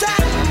I'm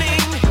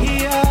standing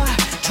here,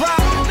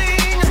 drowning.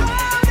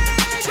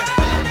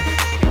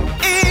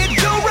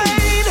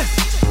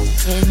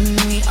 And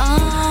we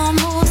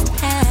almost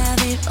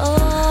have it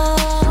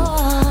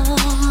all,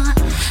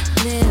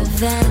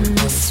 living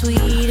the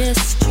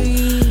sweetest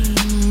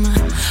dream.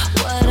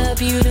 What a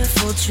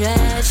beautiful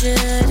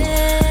tragedy.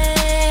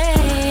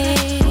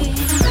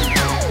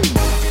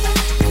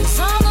 'Cause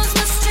all those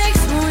mistakes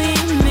we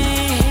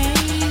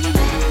made,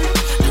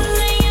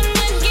 playing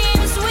the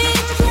games we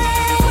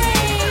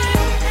played,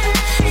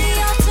 the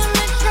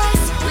ultimate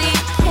price we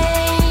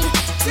paid,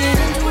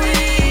 didn't we?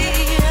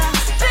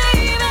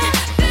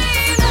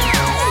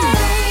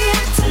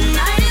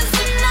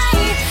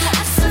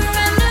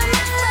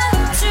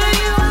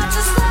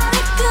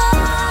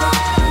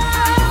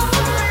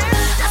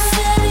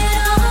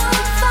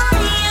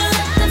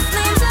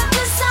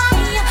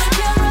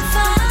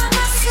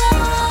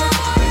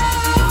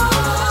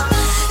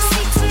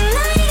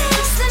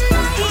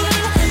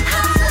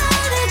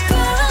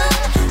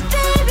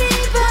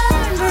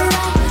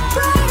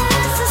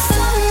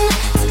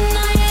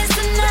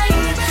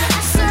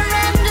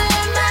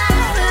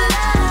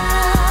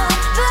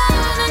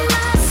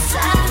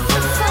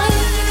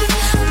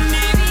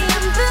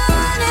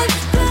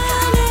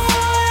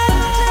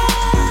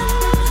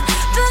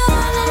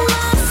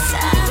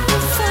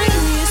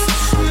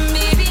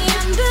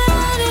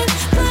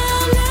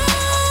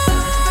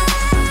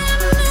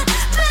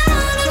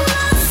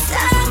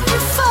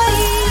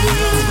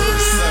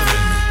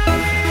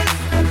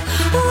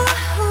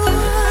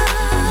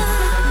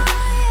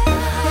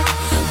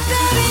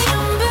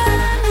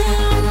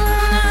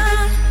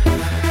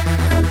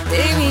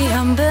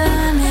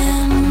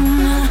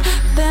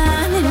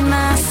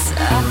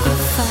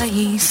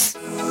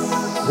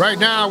 Right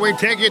now, we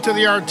take you to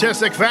the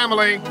artistic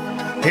family.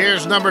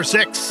 Here's number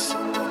 6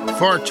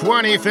 for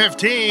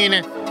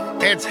 2015.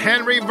 It's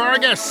Henry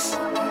Vargas.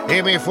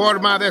 Y mi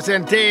forma de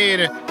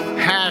sentir.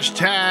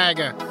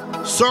 Hashtag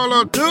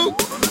solo tú.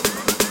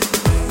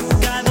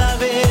 Cada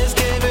vez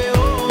que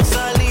veo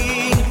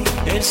salir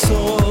el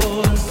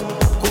sol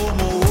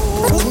como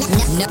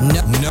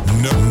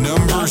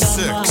Number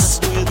 6.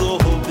 puedo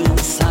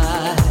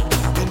pensar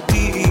en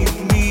ti,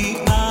 mi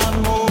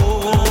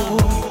amor.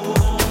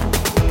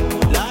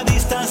 La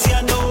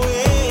distancia no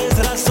es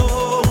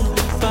razón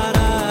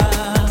para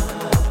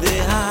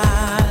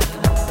dejar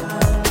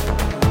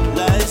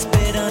la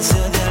esperanza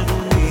de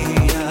algún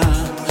día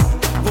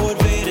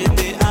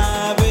volverte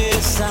a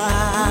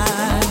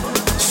besar.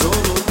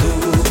 Solo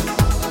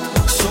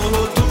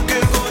tú que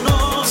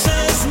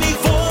conoces mi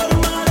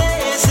forma de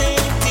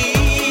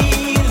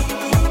sentir,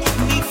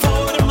 mi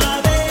forma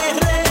de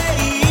reír.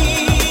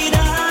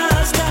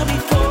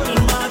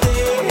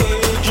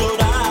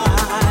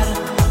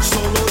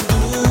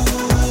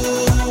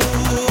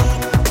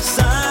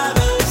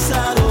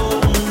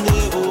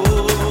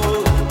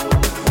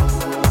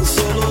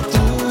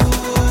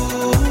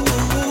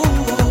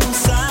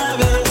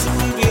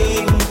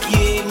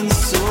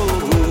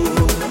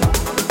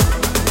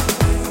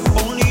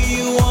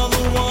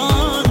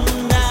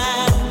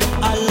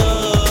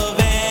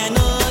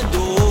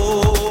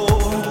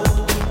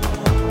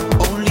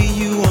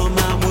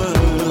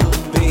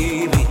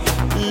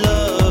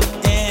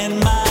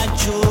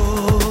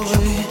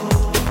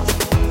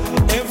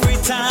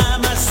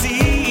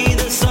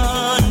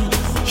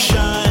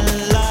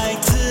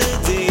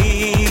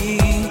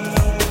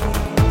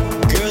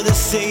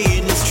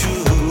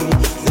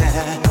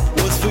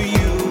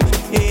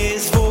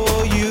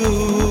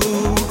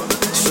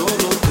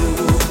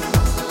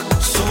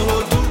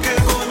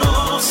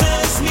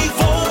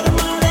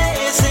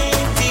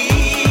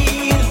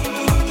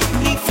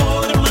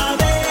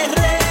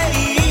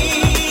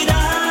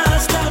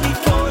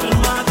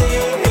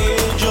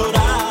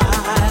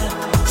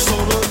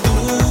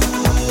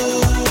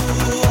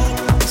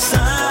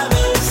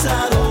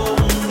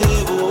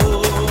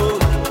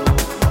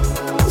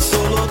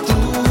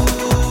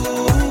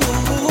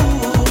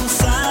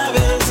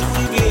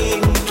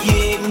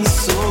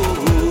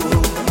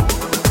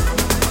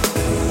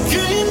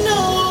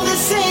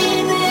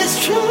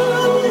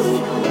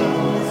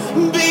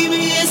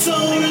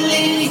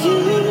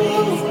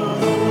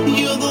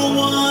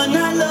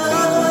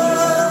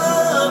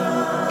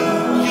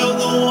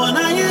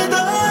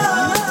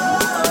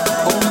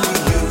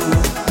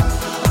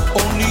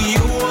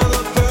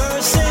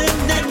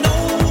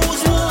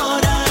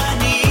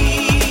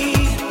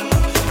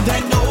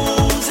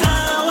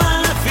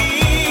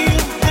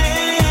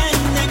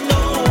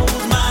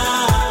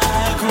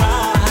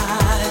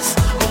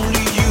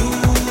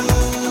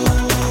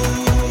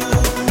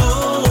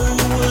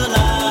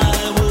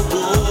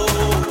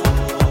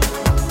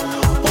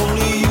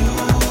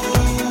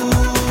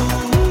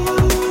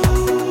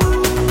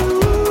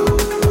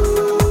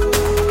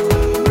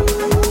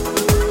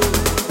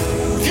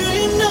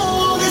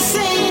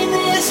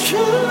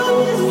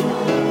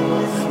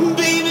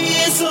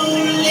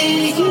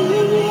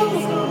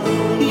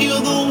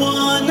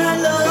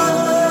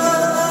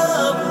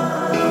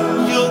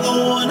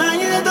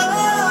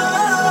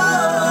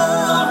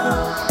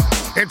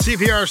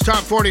 CPR's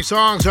Top 40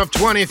 Songs of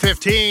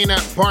 2015,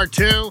 Part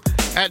 2.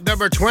 At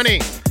number 20,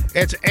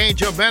 it's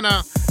Angel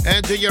Benna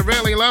and Do You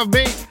Really Love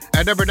Me?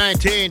 At number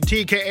 19,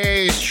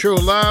 TKA's True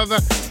Love.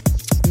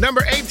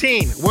 Number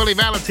 18, Willie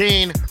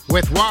Valentine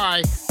with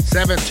Why.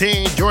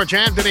 17, George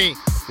Anthony,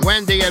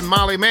 Wendy and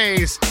Molly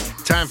Mays.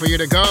 Time for You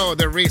to Go,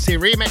 the Reese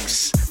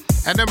remix.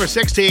 At number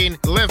 16,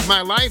 Live My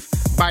Life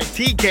by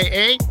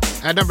TKA.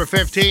 At number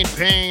 15,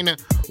 Pain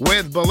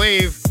with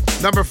Believe.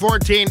 Number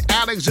 14,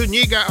 Alex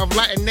Zuniga of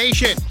Latin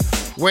Nation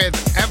with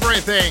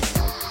Everything.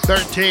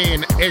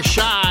 13 is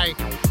Shy,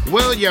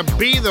 Will You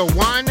Be the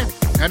One?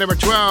 At number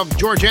 12,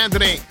 George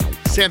Anthony,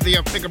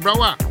 Cynthia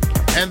Figueroa,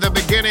 and the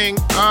beginning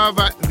of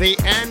the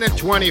end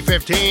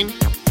 2015.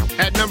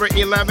 At number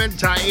 11,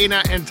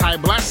 Taina and Ty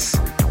Bless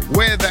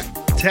with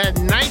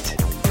Tonight.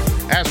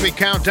 As we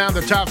count down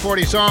the top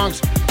 40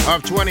 songs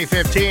of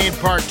 2015,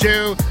 Part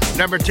 2.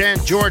 Number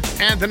 10, George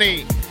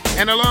Anthony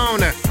and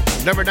Alone.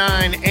 Number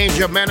 9,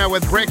 Angel Mena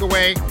with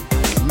Breakaway.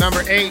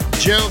 Number 8,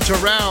 Jill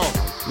Terrell,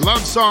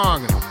 Love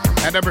Song.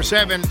 At number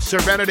 7,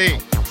 Serenity,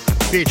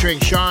 featuring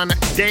Sean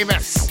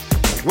Davis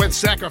with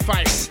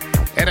Sacrifice.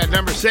 And at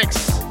number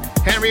 6,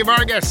 Henry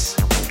Vargas,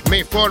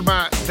 Mi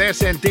Forma de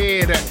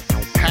Sentir,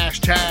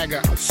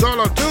 hashtag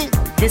Solo Tu.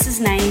 This is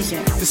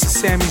Naija. This is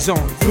Sammy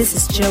Zone. This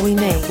is Joey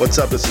May. What's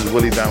up? This is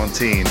Willie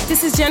Valentine.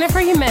 This is Jennifer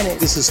Jimenez.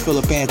 This is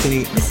Philip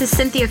Anthony. This is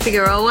Cynthia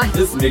Figueroa.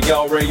 This is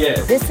Miguel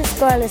Reyes. This is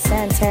Scarlett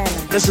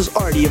Santana. This is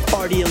Artie of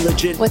Artie and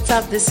Legit. What's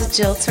up? This is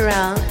Jill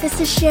Terrell.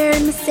 This is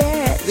Sharon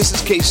Maceras. This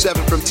is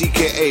K7 from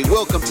TKA.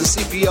 Welcome to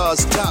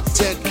CPR's Top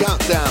 10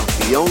 Countdown.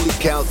 The only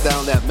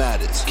countdown that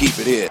matters. Keep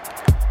it here.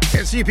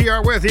 It's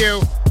CPR with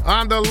you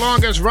on the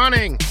longest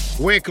running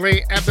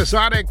weekly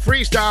episodic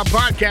freestyle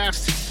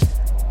podcast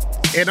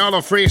in all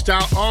of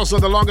freestyle. Also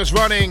the longest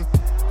running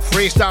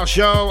freestyle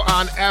show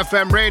on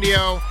FM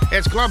radio.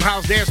 It's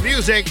Clubhouse Dance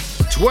Music,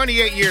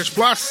 28 years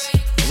plus,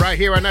 right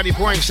here on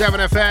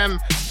 90.7 FM,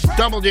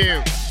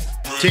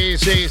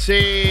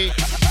 WTCC.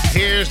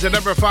 Here's the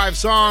number 5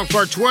 song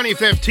for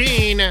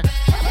 2015.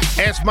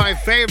 It's my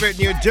favorite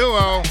new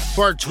duo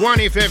for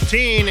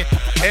 2015.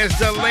 It's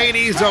the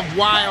ladies of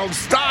Wild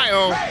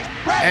Style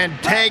and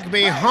Take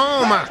Me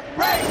Home.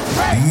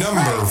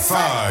 Number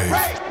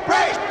 5.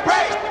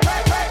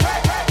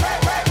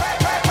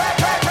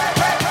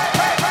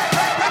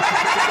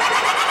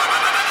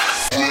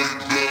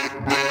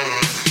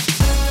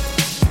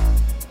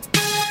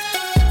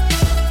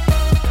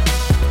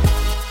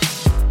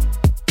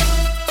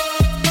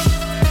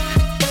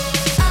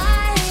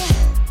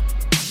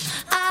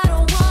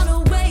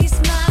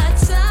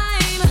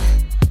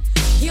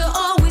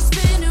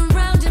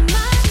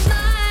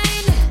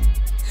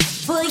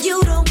 You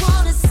don't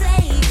wanna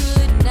say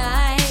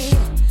goodnight.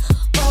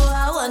 Oh,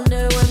 I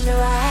wonder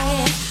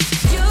why.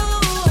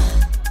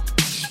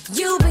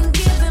 You've been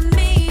giving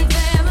me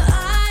them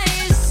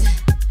eyes,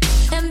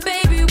 and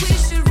baby, we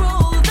should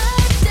roll the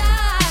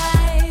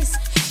dice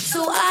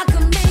so I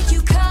can make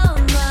you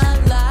come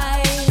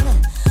alive.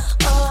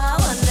 Oh, I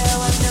wonder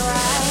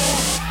why.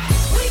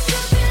 We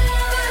could be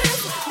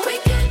lovers, we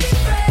could be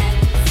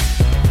friends.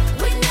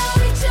 We know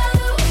each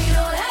other, we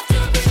don't have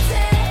to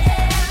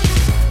pretend.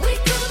 We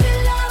could be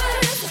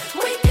lovers,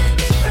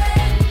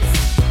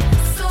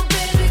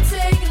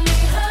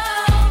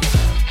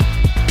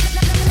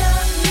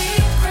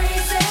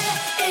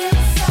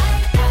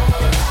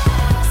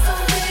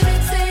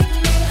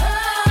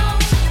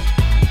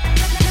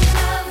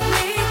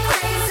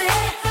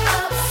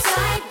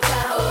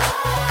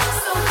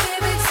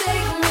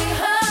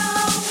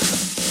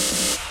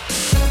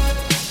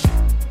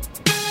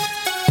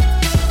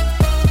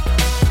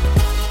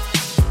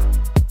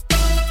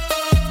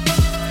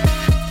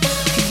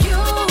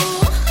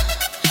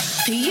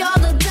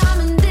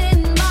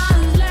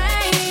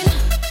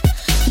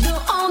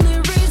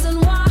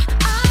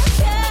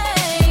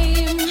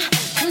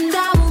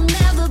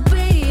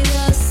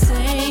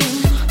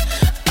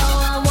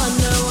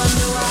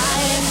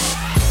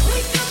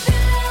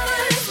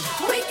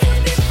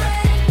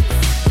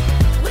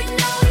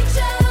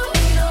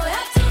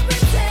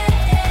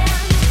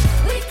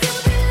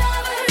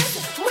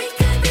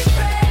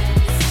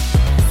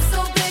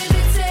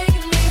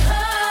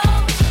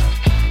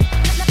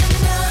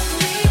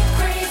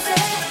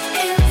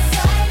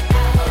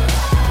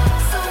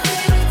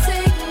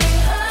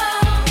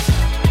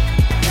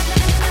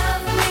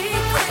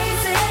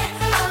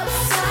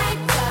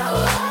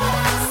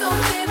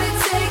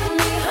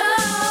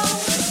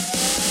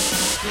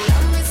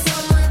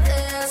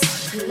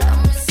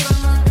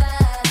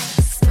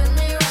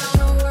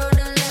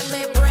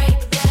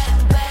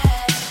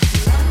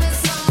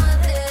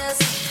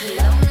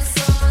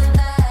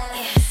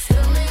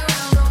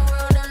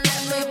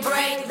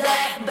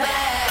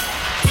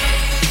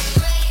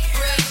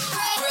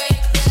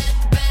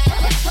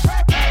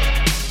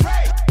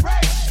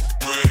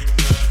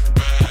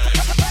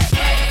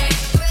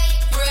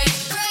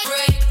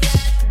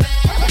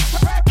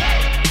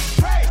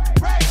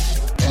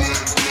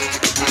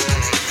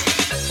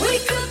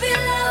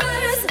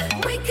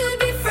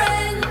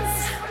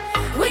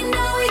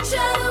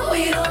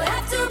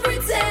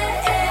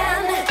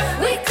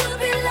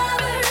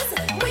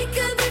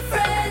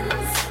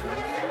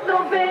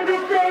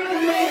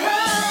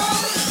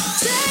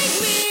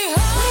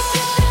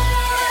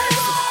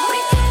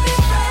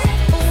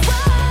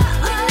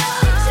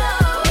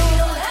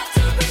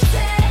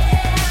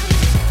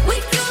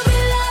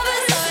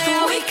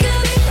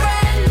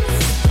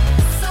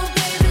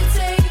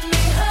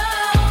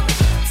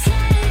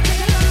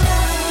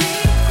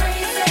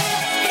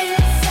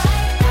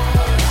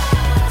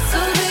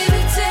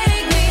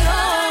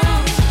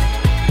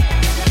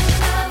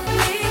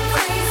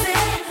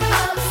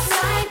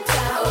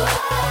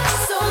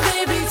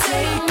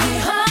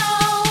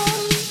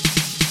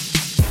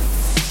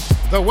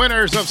 The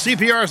winners of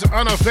CPR's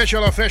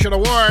unofficial official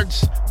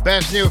awards,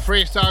 Best New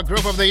Freestyle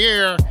Group of the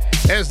Year,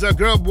 is the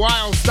group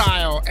Wild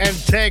Style and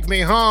Take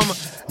Me Home,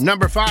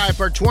 number 5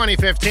 for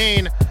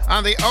 2015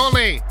 on the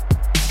only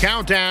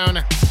countdown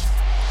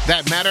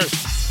that matters.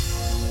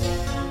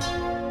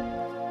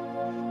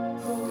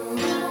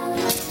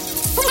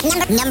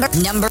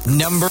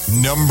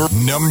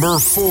 Number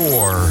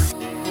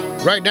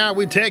 4. Right now,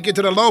 we take you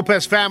to the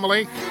Lopez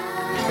family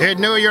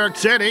in New York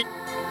City.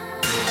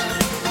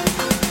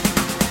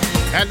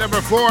 At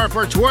number 4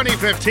 for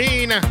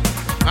 2015 on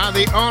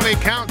the only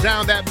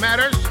countdown that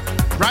matters.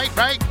 Right?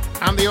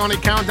 On the only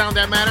countdown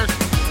that matters.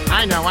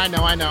 I know.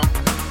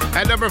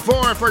 At number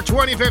 4 for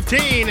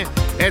 2015,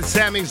 it's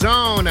Sammy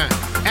Zone.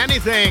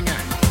 Anything.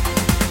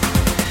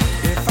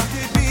 If I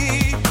could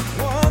be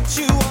what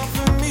you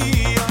offer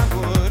me, I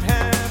would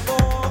have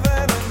all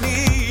that I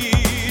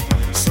need.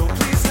 So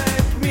please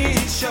let me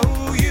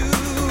show you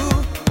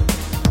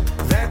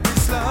that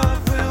this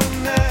love will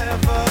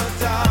never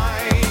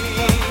die.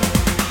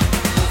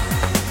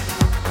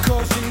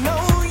 'Cause you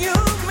know you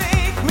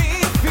make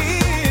me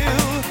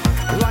feel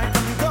like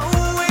I'm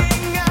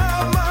going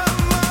out my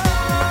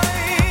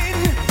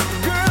mind.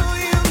 Girl,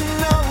 you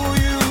know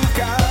you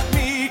got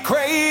me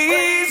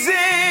crazy.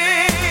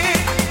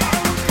 I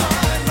will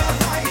climb the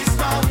highest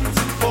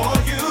mountain for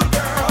you,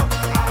 girl.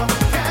 I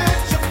will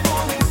catch a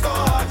falling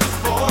star just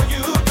for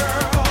you,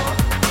 girl.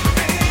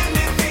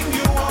 Anything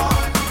you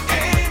want,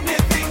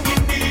 anything you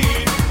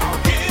need, I'll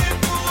give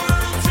the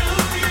world to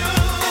you.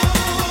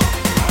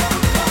 I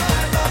will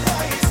climb the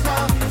highest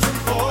mountain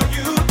for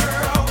you,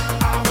 girl.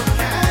 I will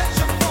catch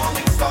a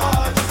falling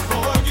star just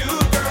for you,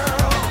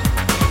 girl.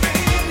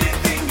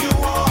 Anything you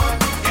want,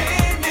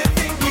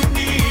 anything you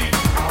need,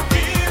 I'll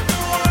give the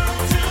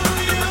world to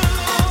you.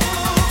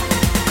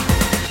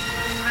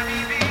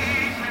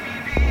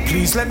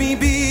 Please let me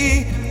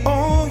be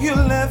all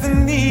you'll ever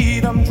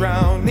need. I'm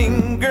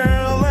drowning,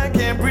 girl, I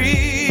can't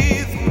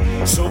breathe.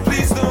 So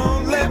please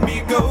don't let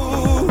me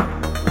go.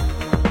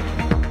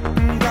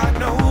 God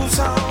knows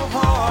how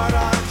hard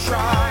I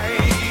try.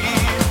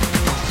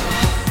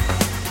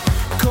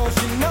 'Cause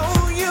you know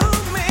you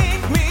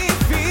make me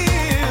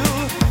feel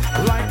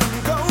like I'm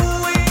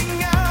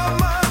going out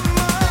my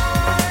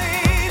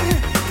mind.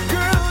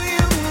 Girl,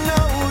 you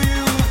know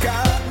you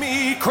got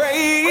me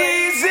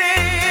crazy.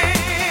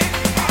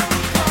 I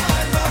will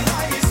climb the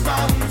highest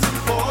mountain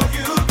for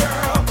you,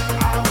 girl.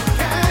 I will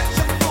catch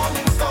a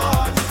falling star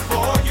just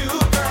for you,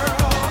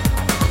 girl.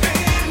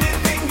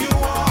 Anything you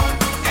want,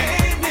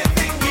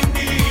 anything you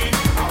need,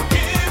 I'll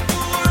give the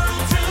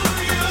world to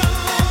you.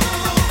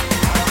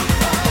 I will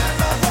climb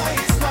the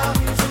highest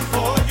mountain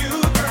for you,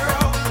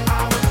 girl.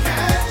 I will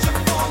catch a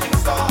falling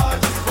star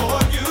just for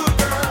you,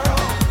 girl.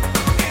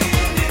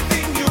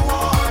 Anything you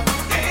want,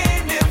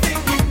 anything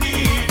you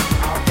need,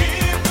 I'll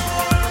give the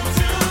world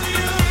to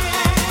you.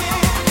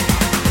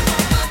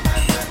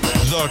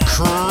 The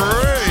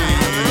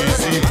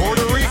crazy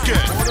Puerto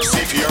Rican.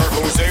 CPR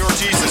Jose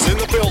Ortiz is in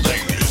the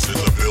building.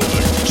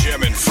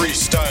 Jamming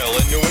freestyle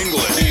in New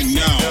England. And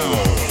now,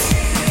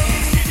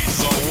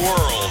 the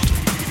world.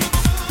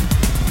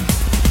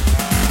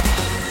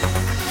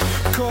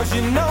 'Cause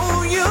you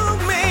know you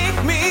make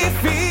me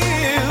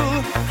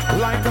feel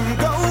like I'm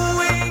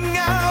going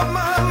out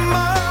my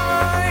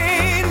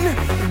mind.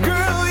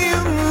 Girl, you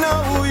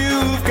know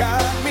you've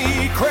got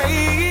me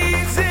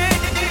crazy.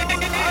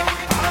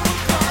 I will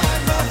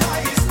climb the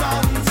highest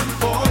mountain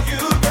for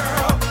you,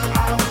 girl.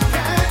 I will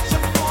catch a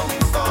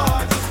falling star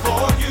just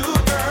for you,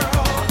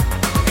 girl.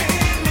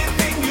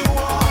 Anything you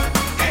want,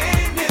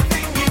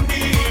 anything you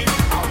need,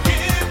 I'll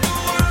give the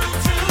world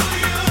to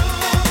you.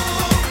 I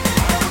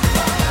will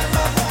climb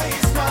the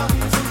highest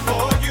mountain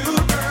for you,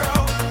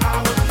 girl. I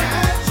will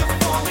catch a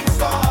falling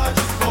star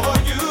just for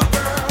you,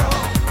 girl.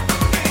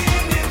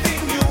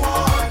 Anything you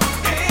want,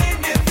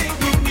 anything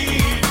you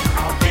need,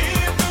 I'll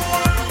give the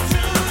world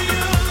to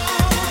you.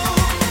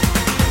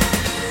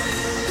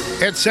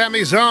 It's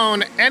Sammy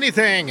Zone.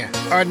 Anything.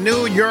 A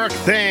New York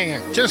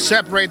thing. Just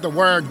separate the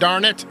word,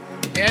 darn it.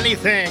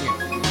 Anything.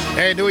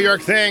 A New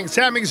York thing.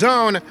 Sammy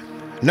Zone,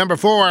 number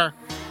 4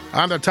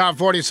 on the top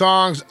 40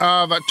 songs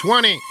of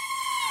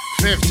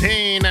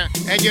 2015.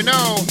 And you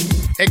know,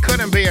 it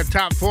couldn't be a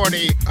top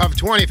 40 of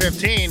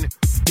 2015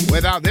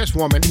 without this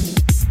woman.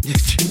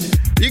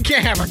 You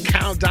can't have a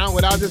countdown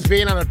without this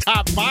being on the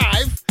top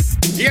 5.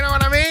 You know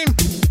what I mean?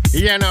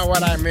 You know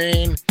what I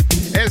mean.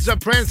 It's the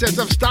Princess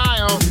of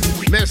Style,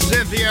 Miss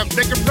Cynthia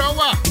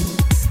Figueroa.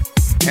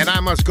 And I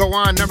must go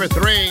on, number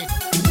 3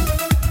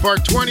 for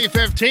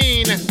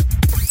 2015.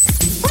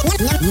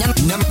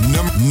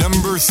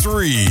 Number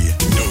 3.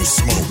 No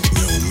smoke,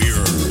 no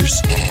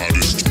mirrors. The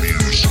hottest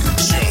music.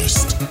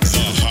 Just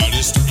the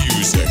hottest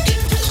music.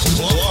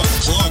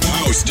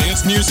 Clubhouse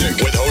dance music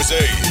with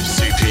Jose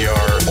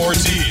CPR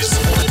Ortiz.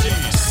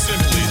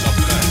 Simply the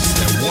best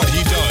at what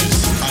he does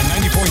on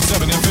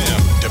 90.7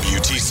 FM,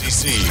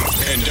 WTCC,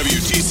 and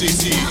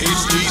WTCC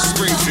HD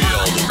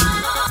Springfield.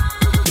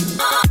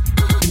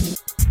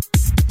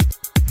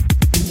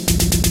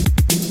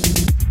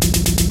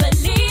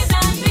 Believe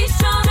and be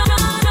strong.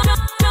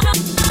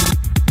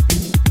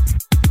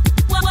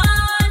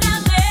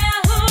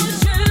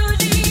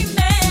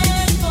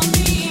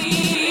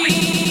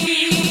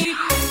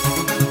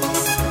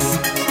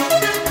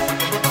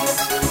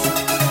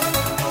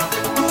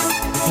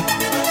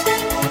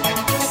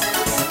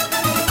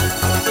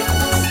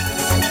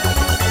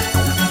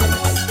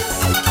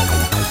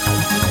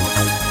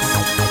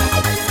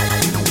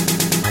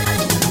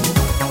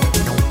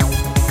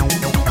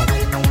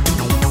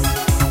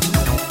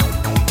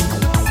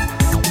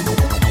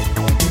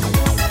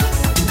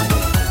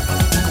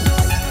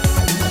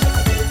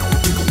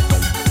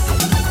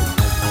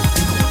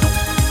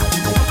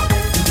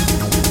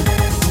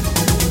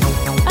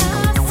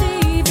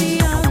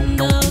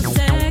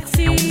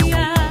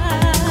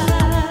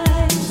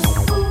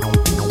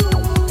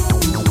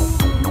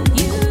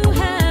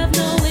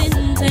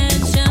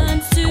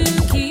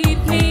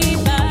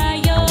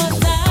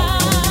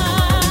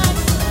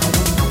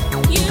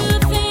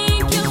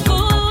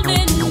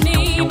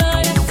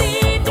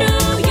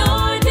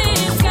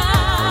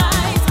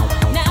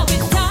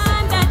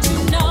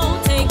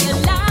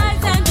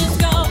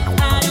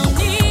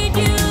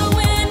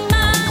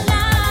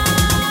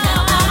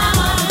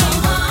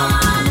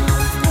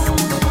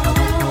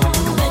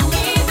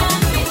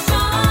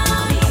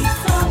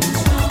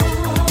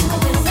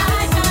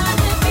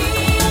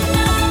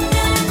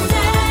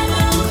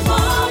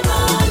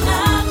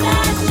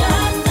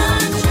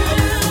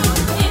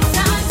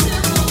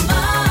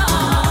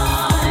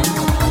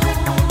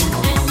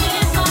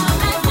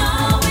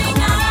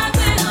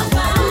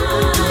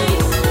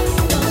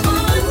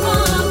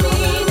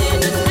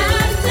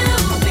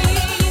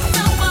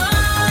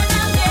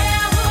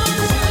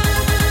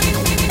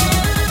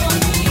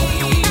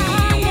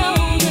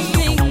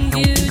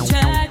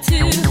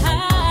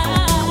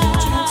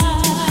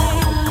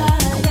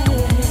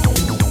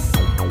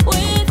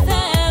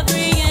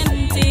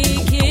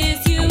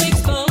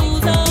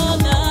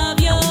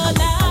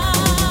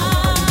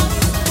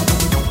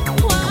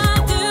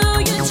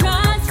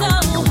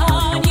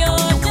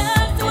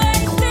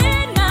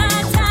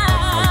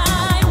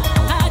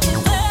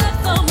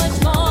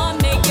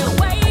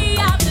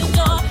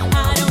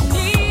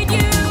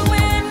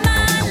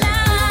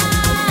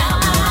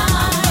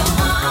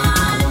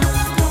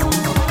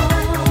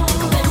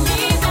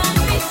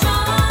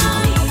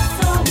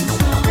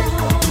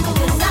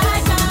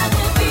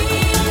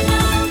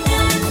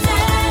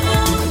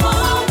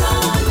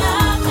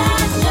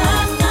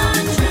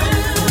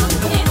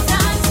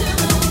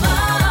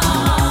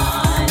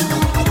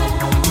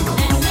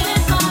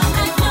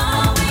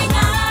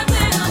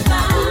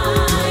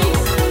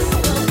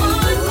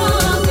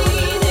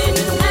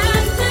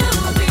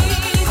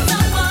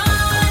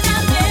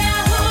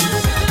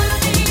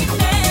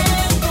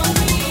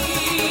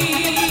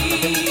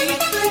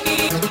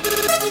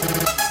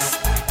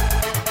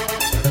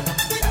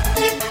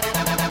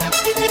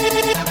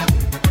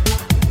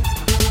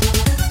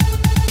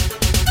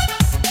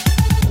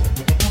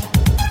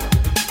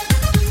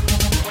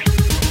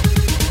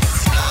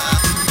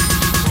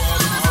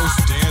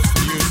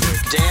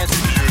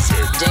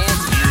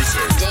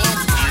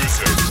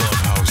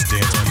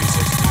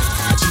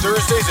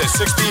 Thursdays at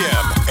 6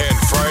 p.m. and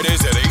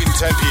Fridays at 8 and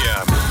 10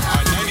 p.m.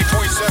 on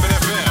 90.7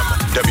 FM,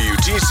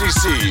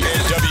 WTCC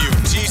and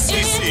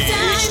WTCC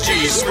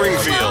HG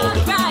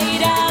Springfield.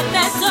 Right out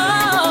that door.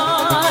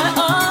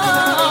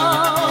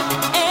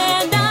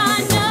 And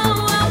I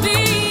know I'll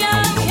be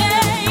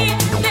okay.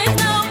 There's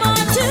no more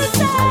to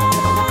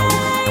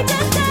say.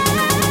 Just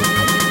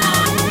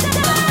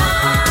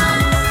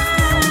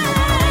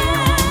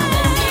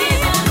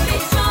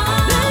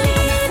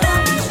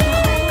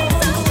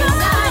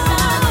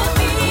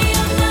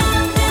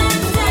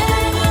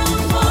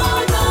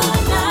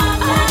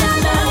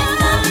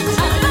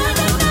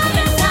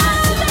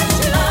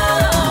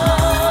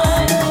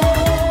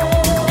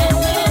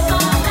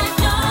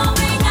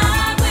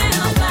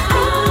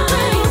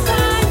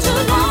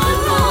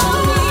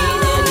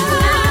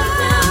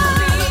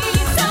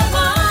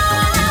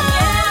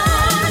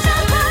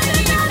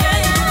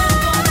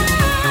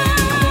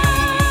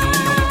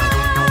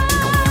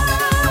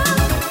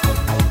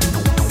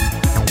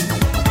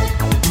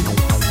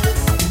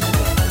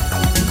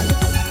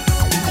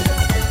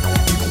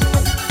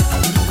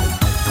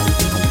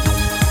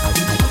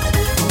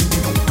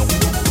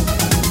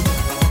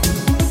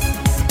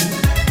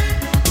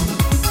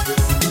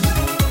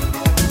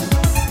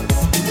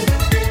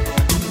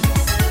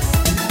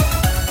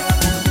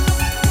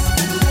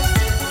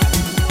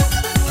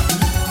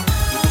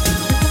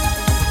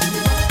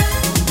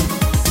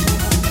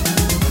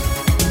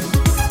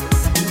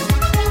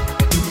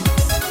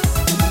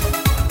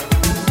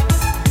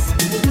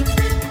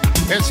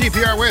And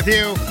CPR with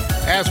you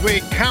as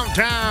we count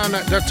down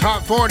the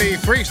top 40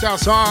 freestyle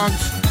songs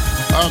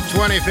of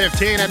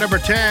 2015. At number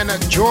 10,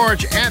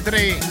 George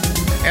Anthony.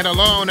 And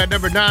Alone. At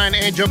number 9,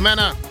 Angel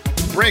Mena,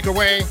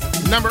 Breakaway.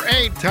 Number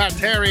 8, Todd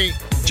Terry,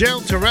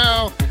 Jill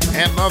Terrell,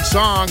 and Love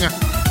Song.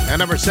 At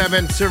number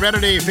 7,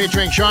 Serenity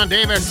featuring Sean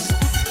Davis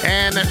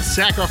and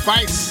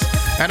Sacrifice.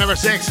 At number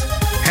 6,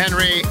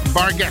 Henry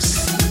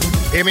Vargas.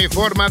 Y mi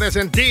forma de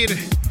sentir,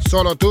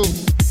 solo tú.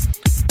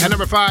 At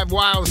number 5,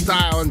 Wild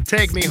Style and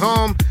Take Me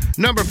Home.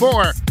 Number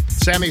 4,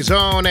 Sammy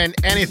Zone and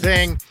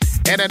Anything.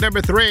 And at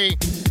number 3,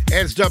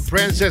 it's the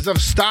Princess of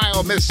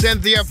Style, Miss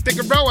Cynthia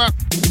Figueroa.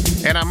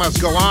 And I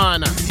Must Go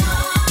On.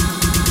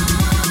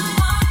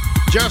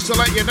 Just to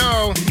let you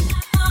know,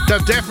 the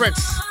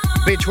difference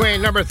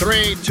between number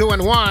 3, 2,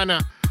 and 1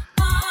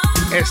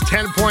 is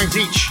 10 points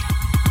each.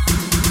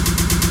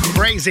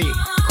 Crazy,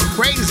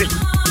 crazy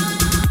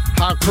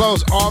how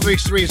close all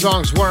these 3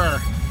 songs were.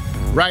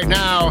 Right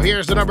now,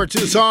 here's the number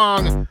 2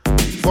 song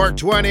for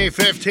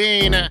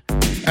 2015.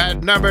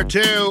 At number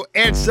 2,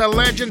 it's the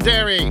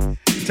legendary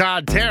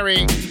Todd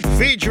Terry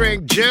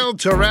featuring Jill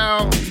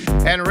Terrell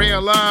and Real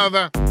Love.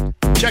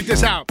 Check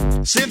this out.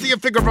 Cynthia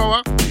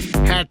Figueroa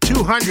had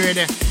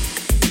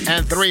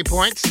 203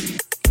 points.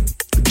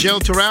 Jill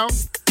Terrell,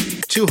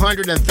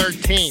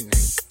 213.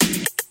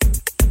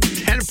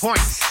 10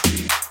 points.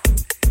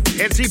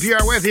 It's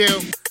CPR with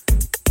you.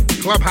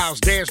 Clubhouse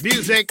Dance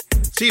Music.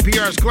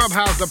 CPR's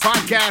Clubhouse, the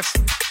podcast.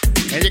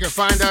 And you can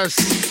find us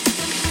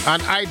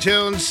on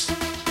iTunes,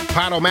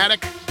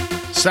 Podomatic,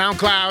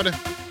 SoundCloud,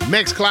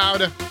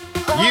 Mixcloud,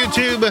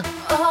 YouTube,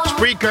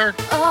 Spreaker,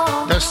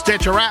 the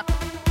Stitcher app,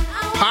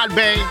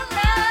 Podbay,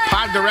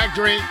 Pod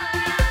Directory.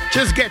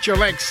 Just get your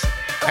links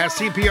at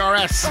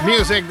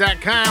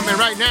cprsmusic.com. And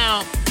right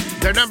now,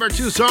 their number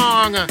 2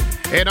 song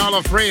in all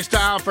of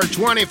freestyle for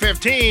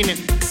 2015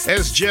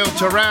 is Jill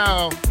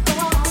Terrell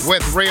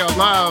with Real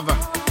Love.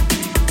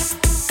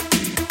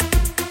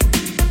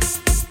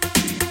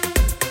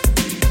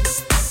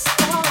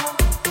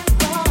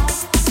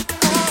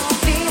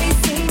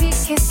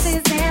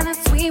 Kisses and the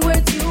sweet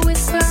words you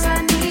whisper.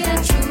 I need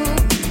a true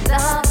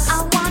love. I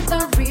want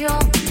the real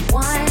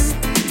one.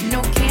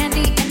 No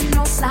candy and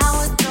no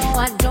flowers. No,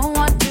 I don't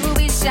want to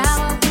be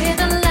showered with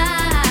a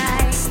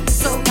lie.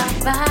 So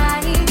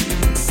bye-bye.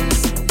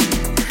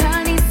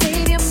 Honey,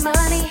 save your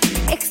money.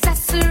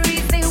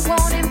 Accessories, they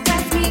won't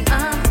impress me.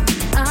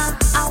 I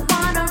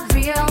want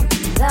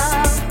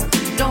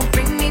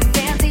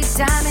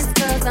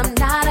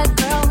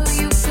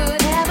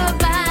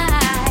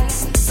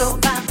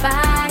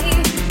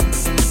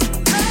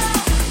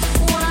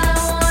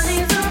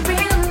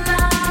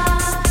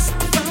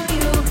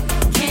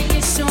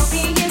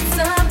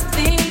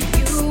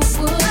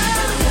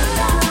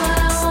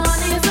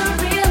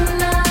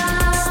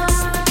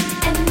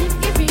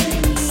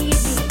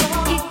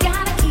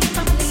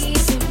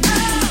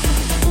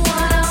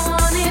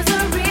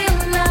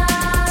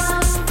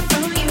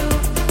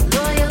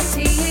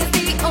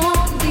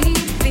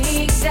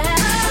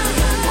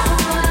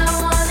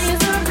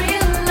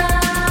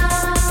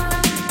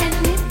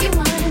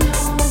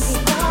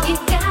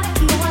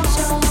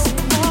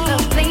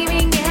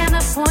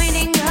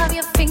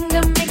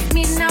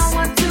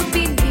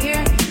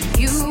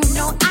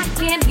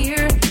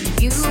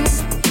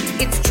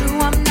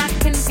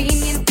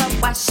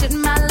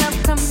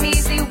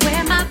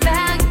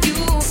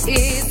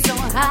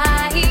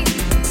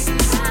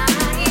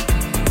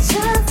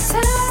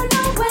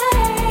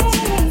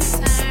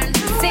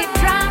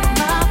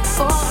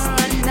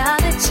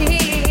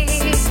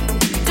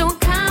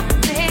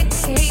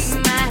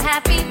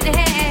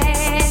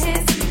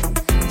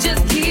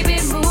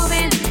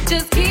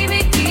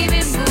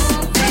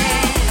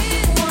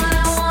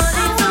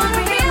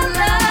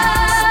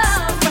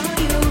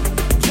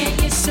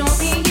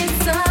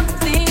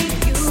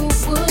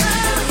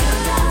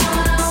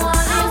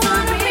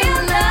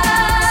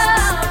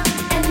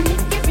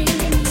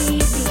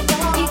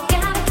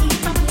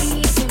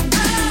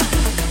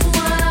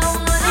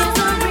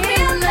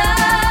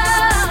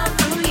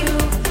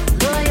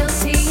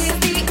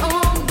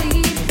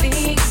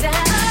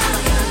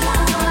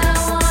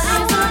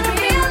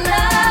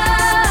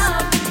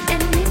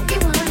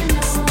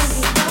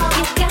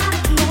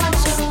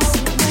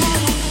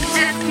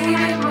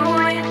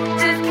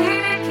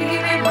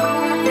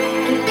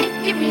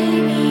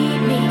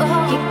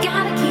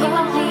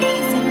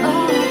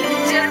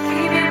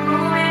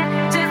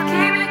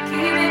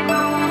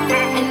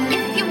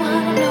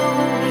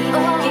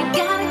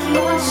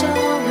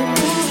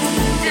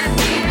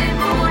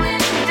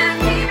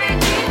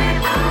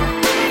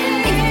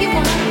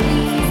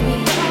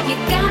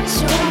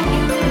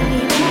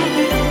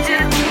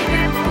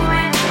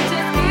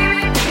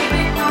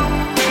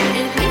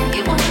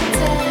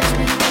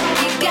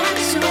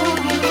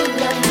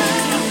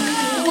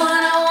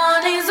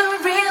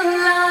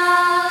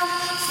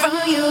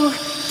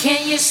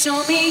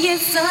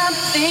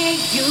something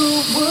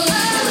you would.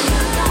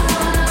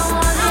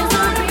 What I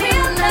want is a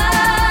real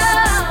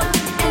love,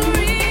 and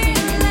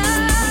real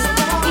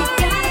love. You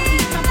gotta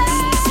keep on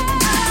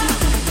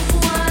believing.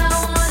 What I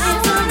want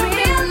is a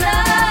real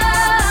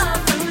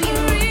love from you.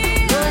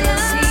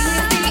 Loyalty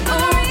is the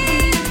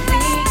only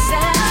thing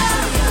that.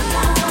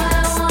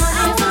 What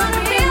I want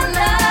is a real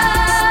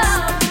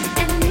love,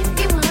 and if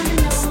you wanna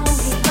know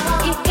me,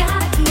 you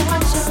gotta keep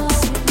on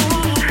showing me.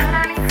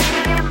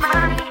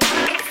 Money,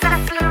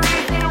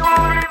 accessories, you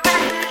want it back.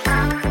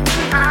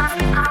 I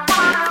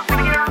want a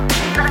real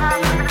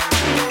love.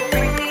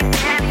 Really,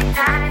 any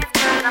time it's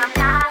 'cause I'm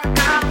not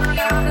someone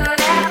you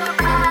could ever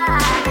buy.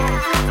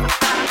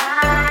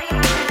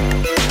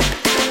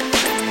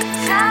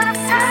 Just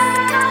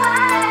turn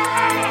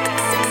away.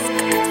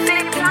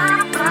 Think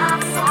I'm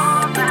for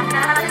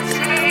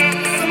vanity.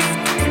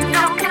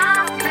 Don't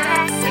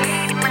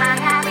complicate my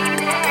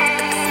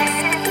happiness.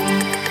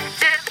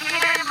 Just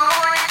keep it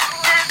moving.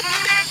 Just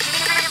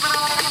keep it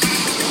moving.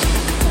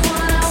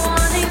 What I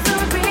want is a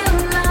real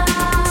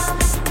love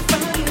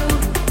from you.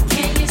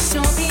 Can you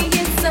show me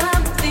it's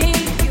something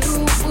you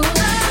would?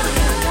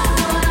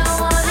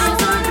 What I want is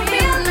a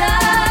real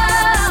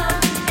love,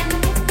 and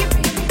if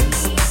you really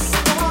need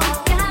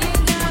me,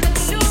 gotta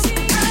show me.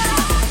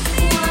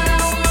 What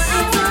I want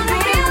is a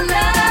real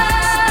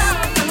love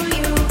from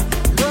you.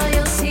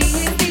 Loyalty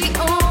is the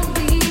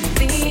only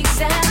thing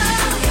that.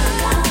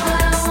 What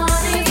I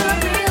want is a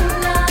real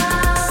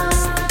love,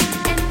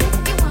 and if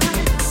you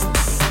wanna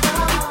know,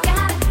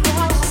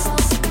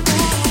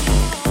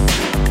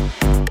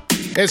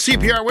 It's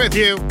CPR with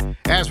you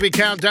as we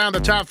count down the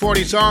top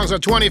 40 songs of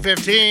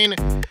 2015.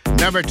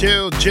 Number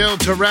 2, Jill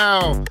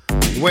Terrell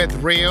with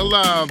Real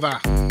Love.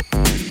 Number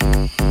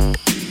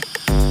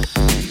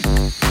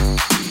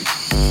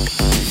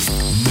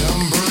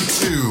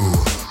 2.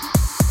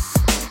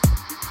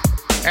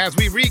 As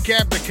we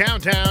recap the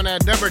countdown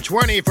at number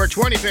 20 for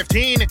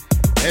 2015,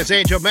 it's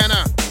Angel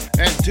Mena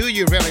and Do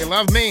You Really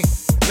Love Me?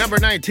 Number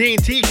 19,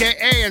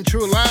 TKA and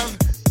True Love.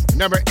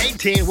 Number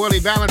 18, Willie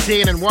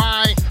Valentine and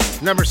Why?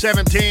 Number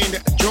 17,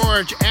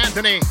 George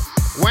Anthony,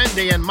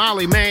 Wendy and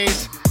Molly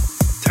Mays.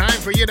 Time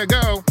for You to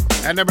Go.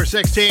 At number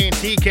 16,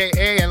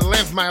 TKA and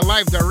Live My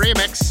Life, the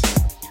remix.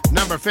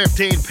 Number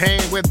 15,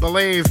 Pain with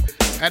Believe.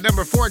 At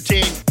number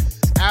 14,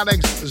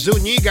 Alex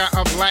Zuniga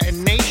of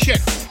Latin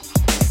Nation.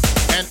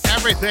 And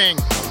Everything.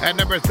 At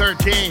number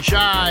 13,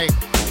 Shy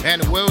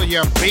and Will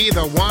You Be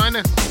the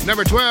One?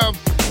 Number 12,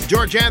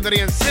 George Anthony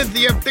and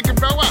Cynthia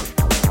Figueroa.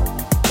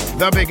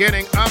 The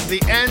Beginning of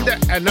the End.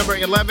 At number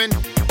 11,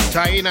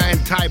 Taina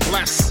and Ty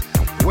Bless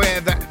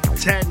with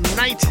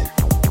Tonight.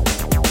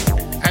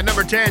 At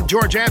number 10,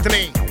 George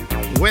Anthony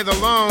with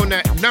Alone.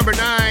 At number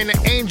 9,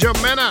 Angel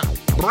Mena,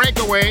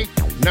 Breakaway.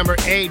 Number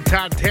 8,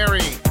 Todd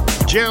Terry,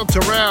 Jill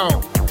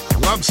Terrell,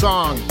 Love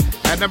Song.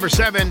 At number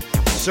 7,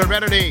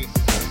 Serenity,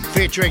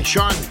 featuring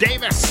Sean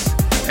Davis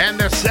and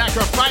The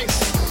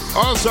Sacrifice.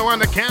 Also on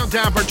the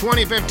countdown for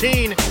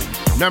 2015,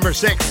 number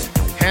 6,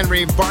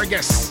 Henry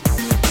Vargas,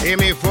 Y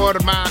Mi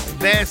Forma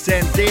de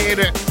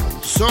Sentir,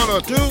 Solo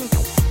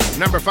Tú.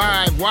 Number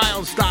 5,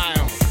 Wild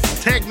Style,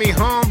 Take Me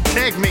Home,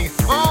 Take Me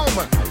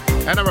Home.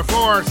 At number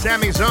 4,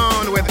 Sammy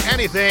Zone with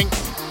Anything.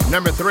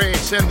 Number 3,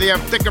 Cynthia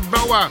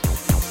Figueroa,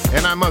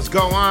 and I Must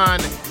Go On.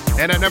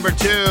 And at number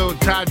 2,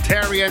 Todd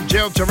Terry and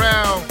Jill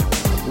Terrell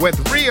with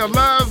Real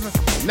Love.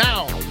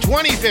 Now,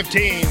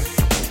 2015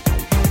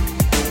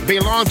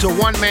 belonged to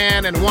one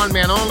man and one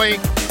man only.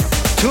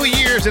 2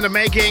 years in the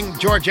making,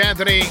 George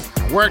Anthony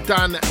worked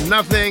on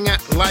Nothing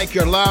Like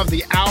Your Love,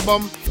 the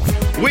album.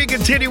 We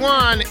Continue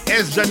On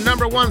is the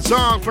number 1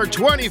 song for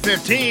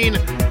 2015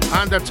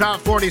 on the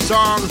top 40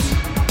 songs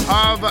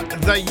of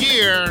the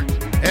year.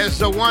 Is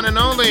the one and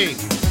only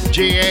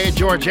G.A.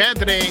 George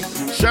Anthony,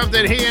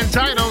 something he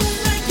entitles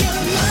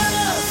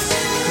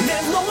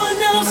There's no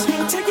one else who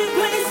take your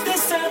place,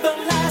 this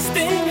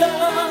everlasting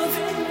love.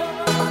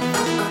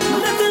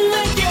 Nothing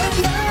like your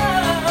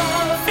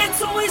love.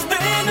 It's always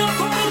been a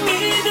part of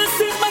me. This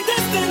is my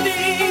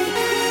destiny.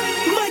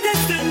 My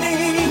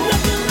destiny.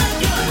 Nothing like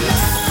your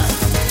love.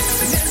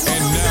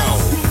 And now,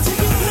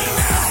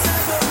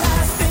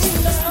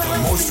 the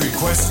most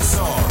requested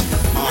song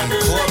on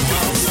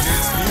Clubhouse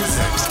Dance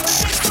Music.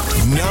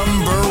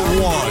 Number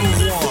 1.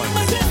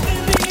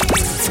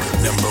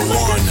 Number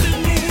 1.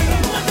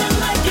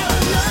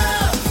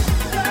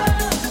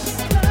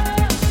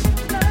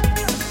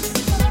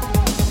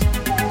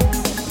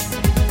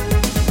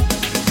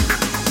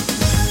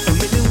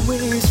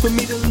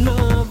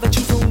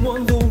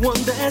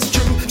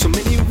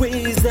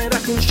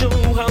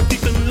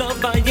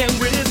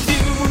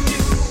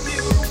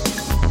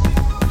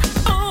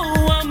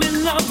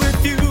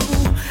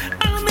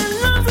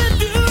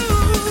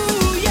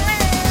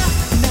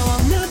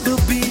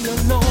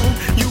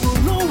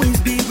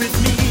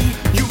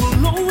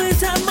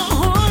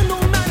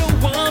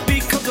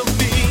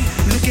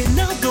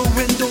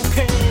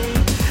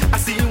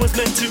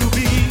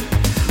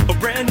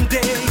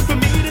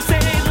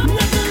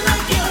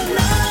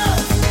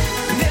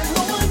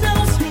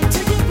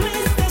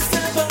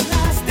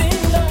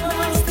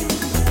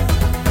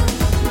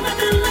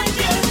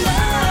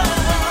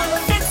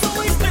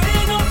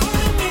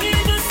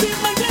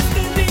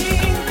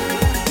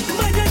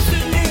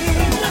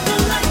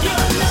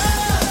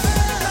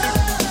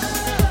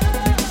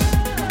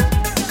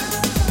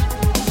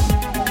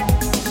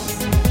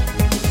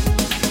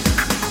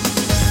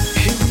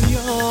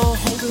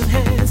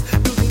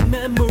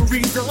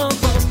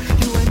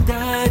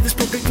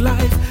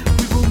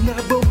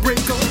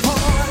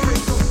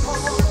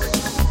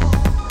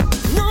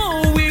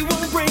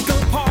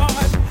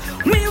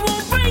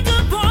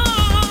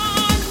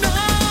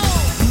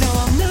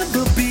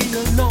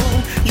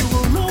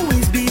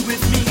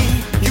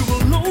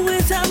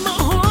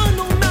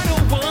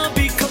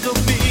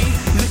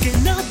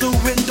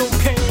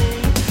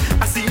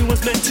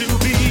 meant to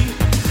be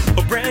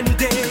a brand new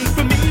day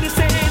for me to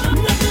say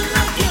nothing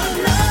like your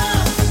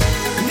love.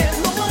 There's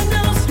no one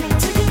else to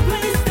take your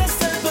place.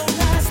 That's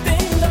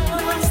everlasting love.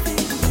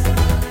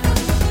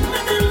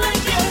 Nothing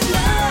like your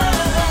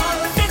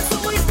love. It's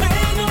always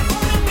been a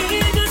part of me.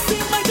 This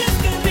is my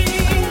destiny.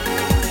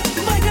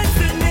 My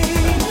destiny.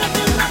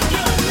 Nothing like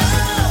your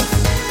love.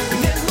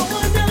 There's no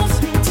one else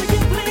to take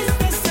your place.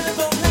 That's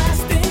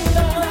everlasting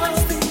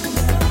love.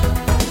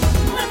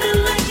 Nothing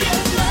like your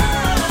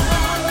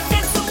love.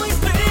 It's always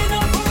been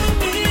a part of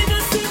me.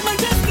 This is my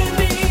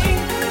destiny.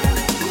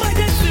 My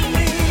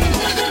destiny.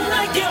 Nothing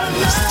like your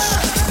love.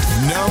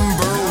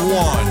 Number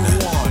one.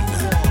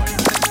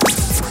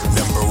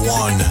 Number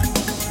one.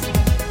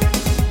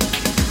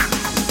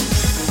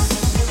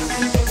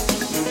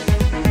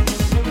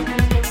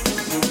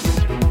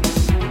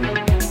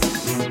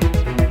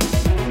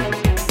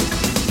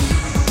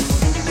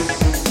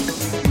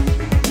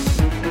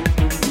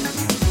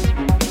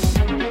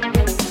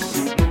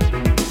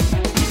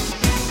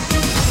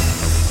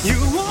 You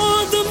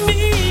are the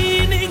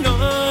meaning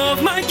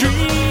of my dreams.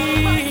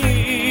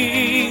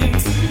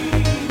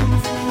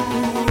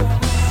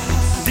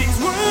 These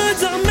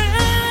words are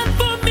meant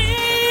for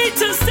me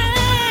to say.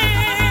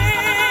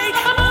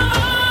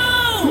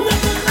 Oh,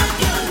 nothing like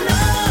your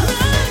love.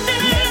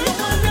 There's no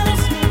one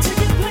else to take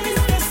your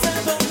place. That's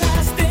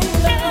everlasting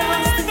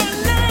love.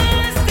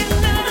 Everlasting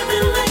love.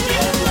 Nothing like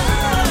your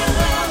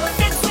love.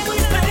 It's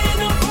always been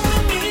a part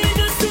of me.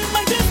 This is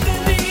my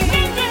destiny.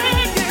 My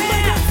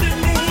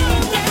destiny.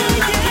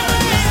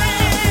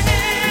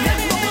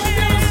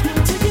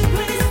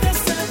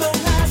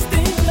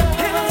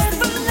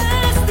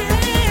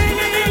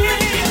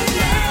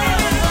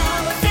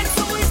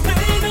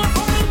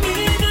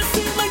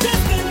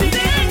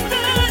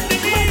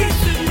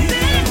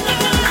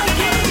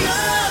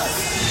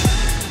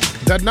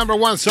 The number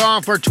one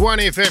song for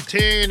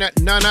 2015,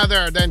 none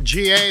other than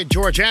G.A.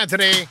 George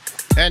Anthony,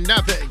 and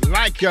Nothing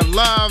Like Your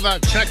Love.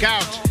 Check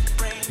out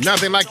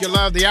Nothing Like Your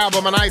Love, the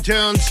album on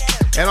iTunes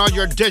and on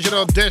your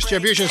digital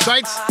distribution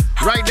sites.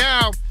 Right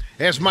now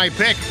is my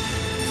pick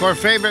for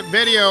favorite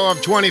video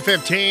of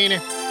 2015,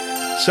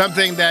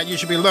 something that you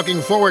should be looking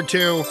forward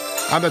to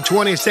on the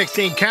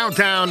 2016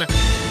 countdown.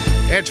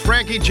 It's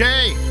Frankie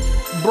J.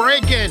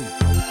 Breakin'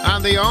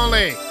 on the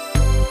only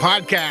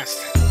podcast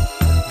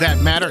that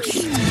matters.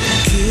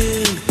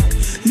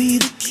 Give me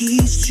the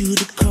keys to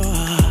the car.